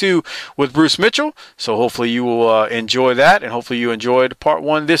part 2 with Bruce Mitchell. So hopefully you will enjoy that, and hopefully you enjoyed part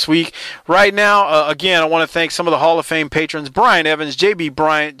 1 this week. Right now, again, I want to thank some of the Hall of Fame patrons: Brian Evans, J.B.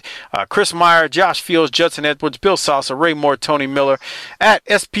 Bryant, Chris Meyer, Josh Fields, Judson Edwards, Bill Salsa, Ray Moore, Tony Miller, at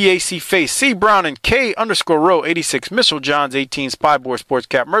SPAC Face, C. Brown and K_Row 86, Mitchell Johns 18, Spyboard Sports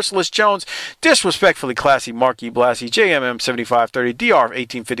Cap, Merciless Jones, Disrespectfully Classy, Mark E. Blassie, JMM 7530, DR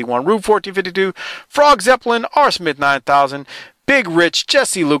 1851, Rube 1452, Frog Zeppelin, R. Smith 9000, Big Rich,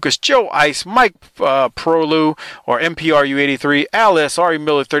 Jesse Lucas, Joe Ice, Mike Prolu, or MPRU83, Alice, Ari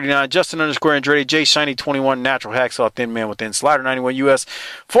Miller 39, Justin_Andretti, J Shiny 21, Natural Hacksaw, Thin Man Within, Slider 91 US,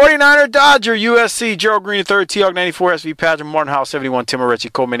 49er Dodger, USC, Gerald Green 3rd, T-Hawk 94, SV Pageant, Martin House 71, Tim Arechi,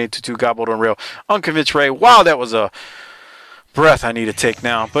 Coleman 822, Gobbled on Rail, Unconvinced Ray. Wow, that was a breath I need to take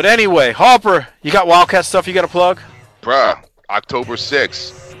now. But anyway, Harper, you got Wildcat stuff you got to plug? Bruh, October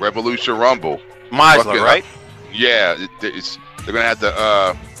 6th, Revolution Rumble. Meisler, right? Yeah, they're gonna have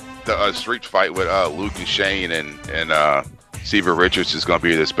the street fight with Luke and Shane, and Seaver Richards is gonna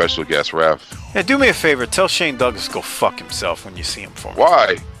be the special guest ref. Yeah, do me a favor. Tell Shane Douglas to go fuck himself when you see him for me.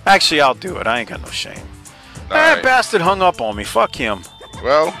 Why? Actually, I'll do it. I ain't got no shame. That bastard hung up on me. Fuck him.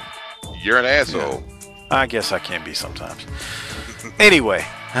 Well, you're an asshole. Yeah. I guess I can be sometimes. Anyway.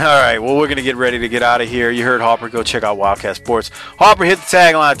 All right, well, we're going to get ready to get out of here. You heard Harper. Go check out Wildcat Sports. Harper, hit the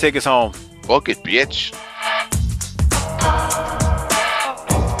tagline. Take us home. Fuck it, bitch.